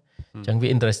នឹងណាអញ្ចឹងវា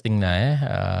interesting ដែរ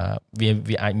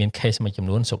វាអាចមាន case មួយចំ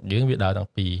នួនស្រុកយើងវាដើរទាំង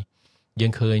ពីរយើ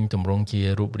ងឃើញទម្រង់ជា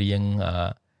រូបរាង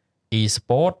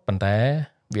e-sport ប៉ុន្តែ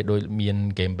វាដូចមាន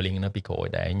gambling នៅពីក្រោយ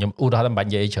ដែរខ្ញុំឧទាហរណ៍មិនបាច់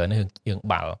និយាយច្រើនរឿង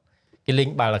បាល់គេលេង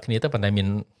បាល់គ្នាទៅប៉ុន្តែ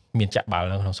មានចាក់បាល់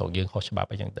នៅក្នុងស្រុកយើងខុសច្បាប់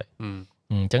អីចឹងទៅ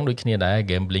អញ្ចឹងដូចគ្នាដែរ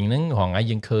gambling ហ្នឹងរហងៃ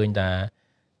យើងឃើញថា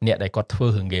អ្នកដែលគាត់ធ្វើ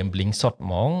រឿង gambling សុទ្ធហ្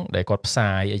មងដែលគាត់ផ្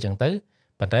សាយអីចឹងទៅ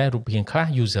ប៉ុន្តែរូបរាងខ្លះ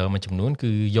user មួយចំនួន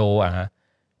គឺយក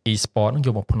e-sport ហ្នឹងយ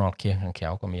កមកភ្នាល់គ្នាខាងក្រៅ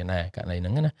ក៏មានដែរករណីហ្នឹ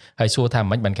ងណាហើយសួរថា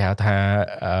មិនបានគេហៅថា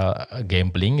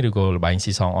gambling ឬក៏លបែង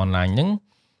ស៊ីសងអនឡាញហ្នឹង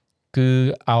គឺ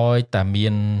ឲ្យតែមា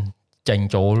នចាញ់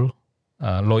ចូល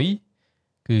លុយ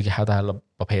គឺគេហៅថា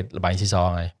ប្រភេទលបែងស៊ីសង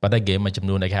ហើយប៉ុន្តែ game មួយចំ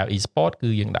នួនដែលគេហៅ e-sport គឺ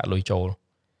យើងដាក់លុយចូល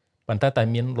ប៉ុន្តែតែ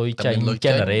មានលុយចាញ់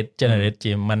generate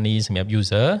ជា money សម្រាប់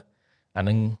user អា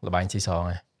នឹងលបែងស៊ីសង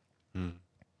ហើយ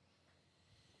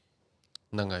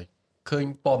ហ្នឹងហើយឃើញ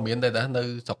ព័ត៌មានដែរនៅ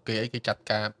ស្រុកគេអីគេចាត់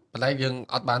ការប៉ុន្តែយើង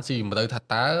អត់បានស៊ីជម្រៅថា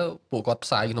តើពួកគាត់ផ្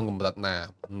សាយក្នុងកម្រិតណា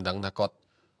មិនដឹងថាគាត់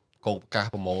កោបកាស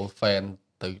ប្រមូល fan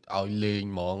ទៅឲ្យលេង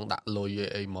ហ្មងដាក់លុយ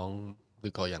អីហ្មងឬ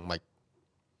ក៏យ៉ាងម៉េច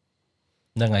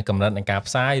ហ្នឹងហើយកម្រិតនៃការ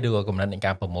ផ្សាយឬក៏កម្រិតនៃ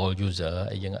ការប្រមូល user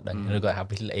អីយើងអត់ដឹងឬក៏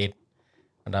affiliate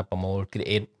ដល់ប្រមូល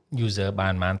create user បា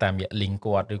នតាមរយៈ link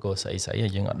គាត់ឬក៏ស្អីហើ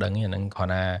យយើងអត់ដឹងទេហ្នឹងគ្រា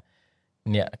ន់តែ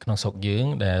អ្នកក្នុងស្រុកយើង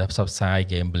ដែលផ្សព្វផ្សាយ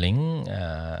gambling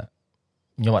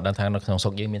ខ្ញុំអត់ដឹងថានៅក្នុងស្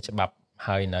រុកយើងមានច្បាប់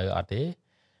ហើយនៅអត់ទេ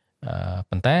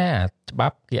ប៉ុន្តែច្បា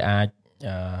ប់គេអាច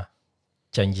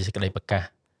ចេញជាសេចក្តីប្រកាស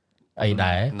អី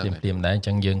ដែរព្រាមដែរអញ្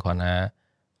ចឹងយើងគ្រាន់តែ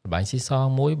លបែងស៊ីសង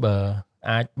មួយបើ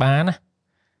អាចបានណា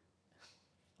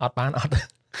អត់បានអត់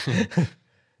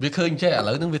វាឃើញចេះឥ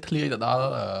ឡូវហ្នឹងវាធ្លាយទៅដល់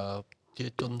ជា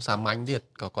ជនសាមញ្ញទៀត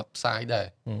ក៏គាត់ផ្សាយដែរ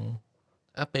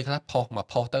ពេលខ្លះ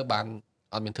ផុសទៅបាន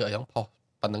អត់មានធ្វើអីហ្នឹងផុស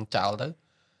ប៉ុណ្្នឹងចោលទៅ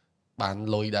បាន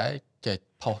លុយដែរចេះ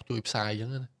ផុសជួយផ្សាយអញ្ចឹ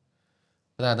ងណា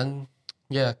តែអាហ្នឹង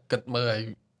គិតមើលឲ្យ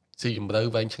ស៊ីជម្រៅ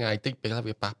វែងឆ្ងាយតិចពេលខ្លះ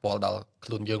វាប៉ះពាល់ដល់ខ្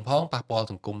លួនយើងផងប៉ះពាល់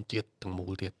សង្គមជាតិទាំងមូ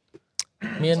លទៀត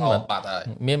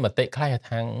មានមតិខ្លះ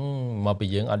ថាមកពី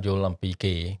យើងអត់យល់អំពី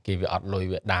គេវាអត់លុយ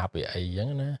វាដាបវាអីអញ្ចឹង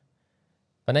ណា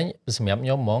ប៉ុន្តែសម្រាប់ខ្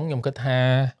ញុំហ្មងខ្ញុំគិតថា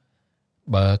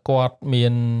បើគាត់មា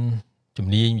នជំ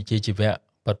នាញវិជ្ជាជីវៈ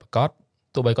ពិតប្រាកដ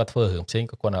ទោះបីគាត់ធ្វើរឿងផ្សេង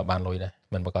ក៏គាត់អាចបានលុយដែរ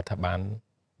មិនប្រកាសថាបាន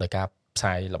ដោយការ ផ្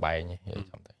សាយលបែងនិយាយ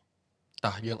ចំទៅ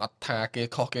តោះយើងអត់ថាគេ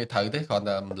ខុសគេត្រូវទេគ្រាន់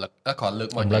តែរំលឹកគ្រាន់លើក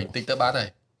មកនិយាយតិចទៅបានហើយ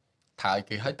ថាឲ្យ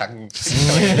គេឲ្យតាំង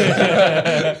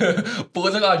ពួក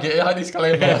ហ្នឹងឲ្យនិយាយឲ្យ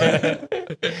disclaimer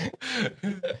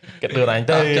គិតលឿនអញ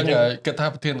ទៅ អញ្ចឹងគិតថា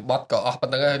ប្រធានបទក៏អស់ប៉ុ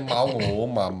ណ្្នឹងហើយម៉ោង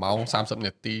1ម៉ោង30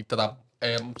នាទីទៅដល់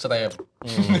អែមស្ដែប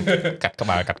កាត់ក្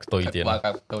បាលកាត់ខ្ទុយទៀត បាទ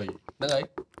កាត់ផ្ទុយហ្នឹងហើយ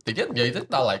តិចទៀតនិយាយទៅ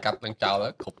ដល់ហើយកាត់នឹងចោលហើ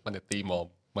យគ្រប់1នាទីមក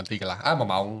1នាទីកន្លះ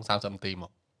1ម៉ោង30នាទីម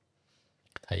ក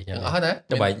ហើយចឹង អស់ហើយណា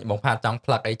ទៅបាយបងផាតចង់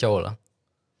ផ្លឹកអីចូល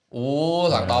អូ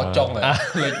ឡើងដល់ចុងហើយ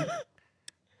លេង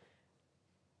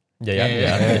និ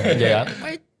យាយអត់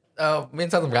មាន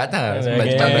សិទ្ធិសម្រាប់ថា មិន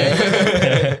ចាំទេ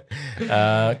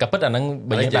ក៏ពិតអាហ្នឹង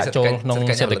បើយើងដាក់ចូលក្នុង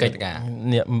សេដ្ឋកិច្ច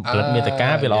នេះផលិតមាតិកា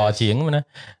វាល្អជាងណា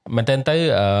មែនតើទៅ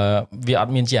វាអ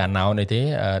ត់មានជាអាណោនេះទេ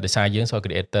ដោយសារយើង source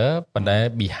creator ប៉ុន្តែ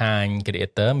behind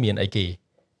creator មានអីគេ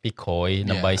ពីក្រោយ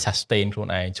ដើម្បី sustain ខ្លួន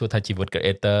ឯងជួថាជីវិត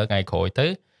creator ថ្ងៃក្រោយទៅ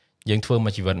យើងធ្វើមួ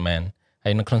យជីវិតមែនហើ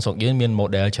យនៅក្នុងស្រុកយើងមាន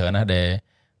model ច្រើនណាស់ដែល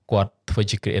គាត់ធ្វើ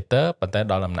ជា creator ប៉ុន្តែ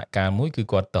ដល់ដំណាក់កាលមួយគឺ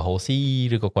គាត់ទៅ host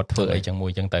ឬក៏គាត់ធ្វើអីចឹងមួ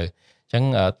យចឹងទៅអញ្ចឹង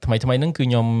ថ្មីហ្នឹងគឺ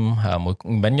ខ្ញុំមួយ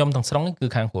មិនមែនខ្ញុំទាំងស្រុងគឺ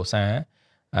ខាងគ្រួសារ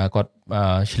គាត់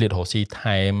ឆ្លៀតរកស៊ី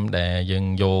ថែមដែលយើង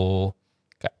យ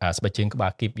កស្បែកជើងក្បា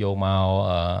លគីបយកមក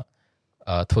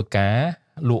ធ្វើការ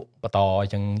លក់បន្តអ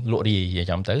ញ្ចឹងលក់រាយ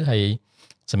ចាំទៅហើយ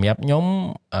សម្រាប់ខ្ញុំ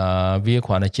វា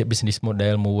គ្រាន់តែជា business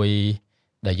model មួយ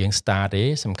ដែលយើង start ទេ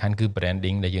សំខាន់គឺ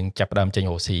branding ដែលយើងចាប់ផ្ដើមចេញ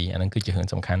រកស៊ីអាហ្នឹងគឺជារឿង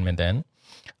សំខាន់មែនតើ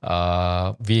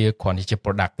វាគ្រាន់តែជា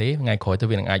product ទេថ្ងៃក្រោយទៅ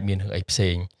វានឹងអាចមានរឿងអីផ្សេ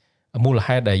ងមូល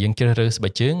ហេតុដែលយើងជ្រើសរើសស្បែ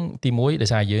កជើងទី1ដោយ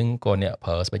សារយើងក៏អ្នកប្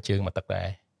រើស្បែកជើងមកទឹកដែរ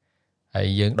ហើយ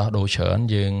យើងដោះដូរច្រើន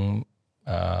យើង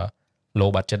low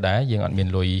budget ដែរយើងអត់មាន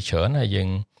លុយច្រើនហើយយើង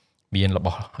មានរប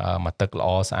ស់មកទឹកល្អ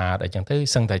ស្អាតអីចឹងទៅ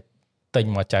សឹងតែទិញ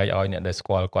មកចែកឲ្យអ្នកដែលស្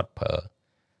គាល់គាត់ប្រើ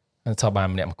សោះបាន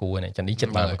ម្នាក់មកគូនេះចានេះចិត្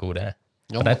តបានមកគូដែរ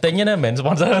តែទិញណាមិនមែន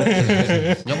sponsor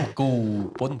ខ្ញុំមកគូ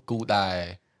ពុនគូដែរ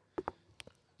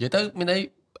និយាយទៅមានអី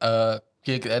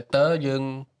ជា creator យើង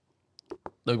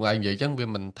ដោយថ្ងៃនិយាយអញ្ចឹងវា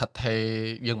មិនថាត់ថេ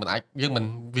យើងមិនអាចយើងមិន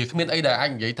វាគ្មានអីដែលអាច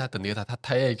និយាយថាធានាថាថាត់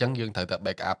ថេអញ្ចឹងយើងត្រូវតែ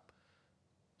back up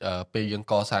ពេលយើង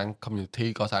កសាង community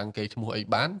កសាងគេឈ្មោះអី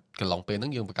បានកន្លងពេលហ្នឹ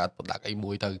ងយើងបង្កើត product អី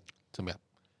មួយទៅសម្រាប់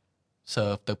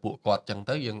serve ទៅពួកគាត់អញ្ចឹង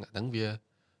ទៅយើងអាហ្នឹងវា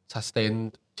sustain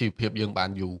ជីវភាពយើងបាន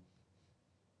យូរ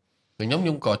ខ្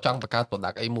ញុំក៏ចង់បង្កើត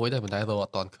product អីមួយដែរប៉ុន្តែរកអ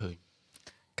ត់ទាន់ឃើញ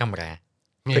កាមេរ៉ា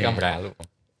ធ្វើកាមេរ៉ាលោក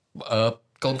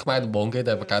កូនខ្មែរដំបងគេ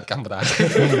តែបង្កើតកាមេរ៉ា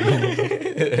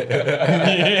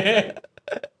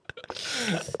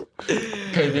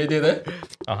ឃើញនិយាយទៀតទេ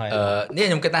អស់ហើយនេះ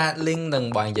ខ្ញុំគិតថា link នឹង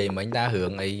បងនិយាយមិញថារឿ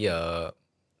ងអី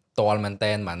តលមែន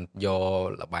តែនបានយក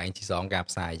លបែងជីសងការ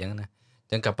ផ្សាយអញ្ចឹងណាអ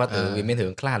ញ្ចឹងក៏ប៉ិតវាមានរឿ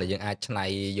ងខ្លះដែលយើងអាចឆ្នៃ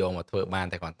យកមកធ្វើបាន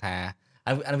តែគាត់ថា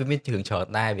អាវាមានរឿងច្រើន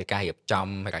ដែរវាការរៀបចំ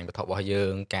ហិរញ្ញវត្ថុរបស់យើ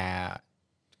ងកា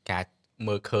រ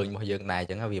មើលឃើញរបស់យើងដែរអញ្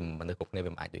ចឹងវាមនុស្សគ្រប់គ្នា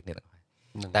វាមិនអាចដូចគ្នាទាំង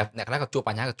តែអ្នកខ្លះក៏ជួប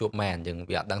បញ្ហាក៏ជួបមែនយើង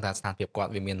វាអត់ដឹងថាស្ថានភាពគា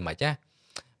ត់វាមានមិនខ្មិចណា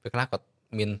វាខ្លះគាត់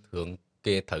មានរឿង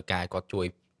គេត្រូវការគាត់ជួយ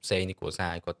ផ្សេងនេះគ្រួសា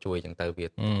រគាត់ជួយអញ្ចឹងទៅវា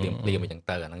ព្រាមអញ្ចឹង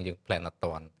ទៅអាហ្នឹងយើង plan អត់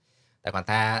តាន់តែគាត់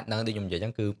ថានៅដូចខ្ញុំនិយាយអញ្ចឹ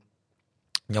ងគឺ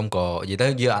ខ្ញុំក៏និយាយទៅ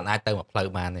យើងអាចទៅមកផ្លូវ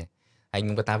បានទេហើយខ្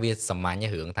ញុំគាត់ថាវាសាមញ្ញ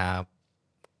រឿងថា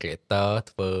creator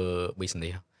ធ្វើ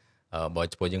business បើ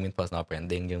ចំពោះយើងមាន personal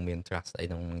branding យើងមាន trust អី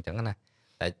ហ្នឹងអញ្ចឹងណា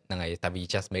តែហ្នឹងហើយតែវា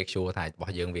just make sure ថារប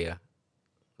ស់យើងវា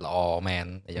ល្អមែន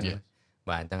អញ្ចឹង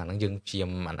បាទតែអាហ្នឹងយើងព្យាយា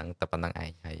មអាហ្នឹងតែប៉ុណ្្នឹងឯ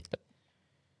ងហើយ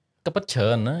ក៏ពិតច្រើ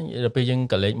នណាដល់ពេលយើង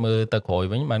ក៏លេចមើលទៅក្រោយ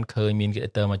វិញបានឃើញមាន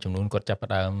creator មួយចំនួនគាត់ចាប់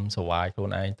ផ្ដើមsurvive ខ្លួន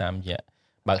ឯងតាមរយៈ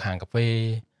បើកហាងកាហ្វេ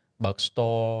បើក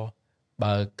store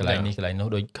បើកកន្លែងនេះកន្លែងនោះ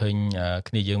ដូចឃើញ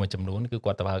គ្នាយើងមួយចំនួនគឺ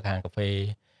គាត់ទៅបើកហាងកាហ្វេ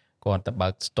គាត់ទៅបើ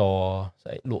ក store ស្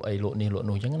អីលក់អីលក់នេះលក់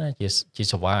នោះអញ្ចឹងណាជា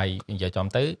survive និយាយចំ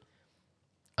ទៅ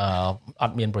អ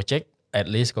ត់មាន project at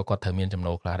least ក៏គាត់ត្រូវមានចំ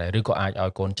ណូលខ្លះដែរឬក៏អាចឲ្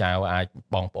យកូនចៅអាច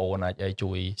បងប្អូនអាចអី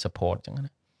ជួយ support អញ្ចឹងណាហ្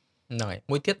នឹងហើយ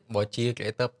មួយទៀតបើជា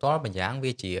creator ផ្ទាល់ម្យ៉ាង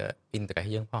វាជា interest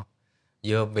យើងផង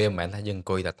យើងវាមិនមែនថាយើងអង្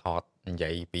គុយតែថតនិយា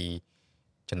យពី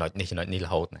ចំណុចនេះរ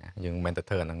ហូតណាយើងមិនមែនទៅ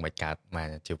ធ្វើអាហ្នឹងមិនកើតមក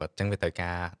ជីវិតអញ្ចឹងវាត្រូវ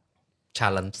ការ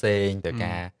challenge ផ្សេងត្រូវ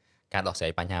ការដោះស្រា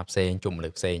យបញ្ហាផ្សេងជុំមនុ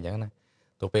ស្សផ្សេងអញ្ចឹងណា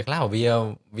ទោះពេលខ្លះ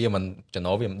វាមិនចំ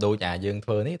ណូលវាមិនដូចយើងធ្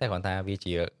វើនេះតែគ្រាន់តែវា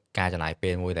ជាការចំណាយពេ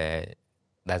លមួយ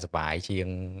ដែលសុបាយជាង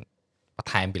បន្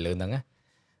ថែមពីលើហ្នឹង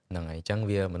ហ្នឹងហើយអញ្ចឹង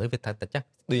វាមនុស្សវាថាតែចាស់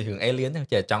ដូចរឿង alien ហ្នឹង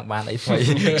ចេះចង់បានអីថ្មី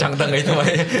ចង់ដឹងអីថ្មី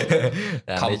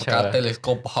ខំកាត់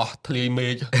telescope បោះធ្លាយមេ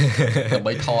ឃដើម្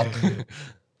បីថត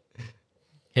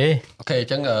អូខេអ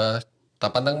ញ្ចឹងតែ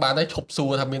ប៉ុណ្្នឹងបានហើយឈប់សួ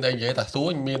រថាមានអីនិយាយតែសួ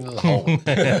រមានរហូត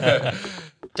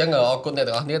អញ្ចឹងអរគុណអ្នក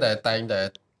ទាំងអស់គ្នាដែលតែងតែ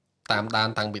តាមដាន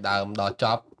តាំងពីដើមដល់ច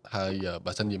ប់ហើយ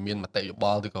បើសិនជាមានមតិយោប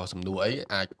ល់ឬក៏សំណួរអី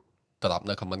អាចត្រឡប់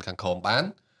នៅ comment ខាងក្រោមបាន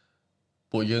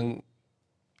ពួកយើង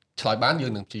ឆ្លើយបានយើ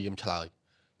ងនឹងព្យាយាមឆ្លើយ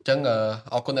អញ្ចឹង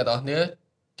អរគុណអ្នកទាំងអស់គ្នា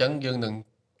អញ្ចឹងយើងនឹង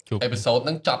អេពីសូតហ្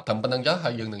នឹងចប់ត្រឹមប៉ុណ្្នឹងចុះហើ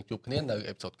យយើងនឹងជួបគ្នានៅ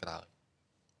អេពីសូតក្រោយ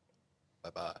បា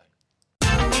យបា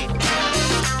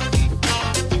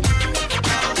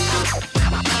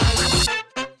យ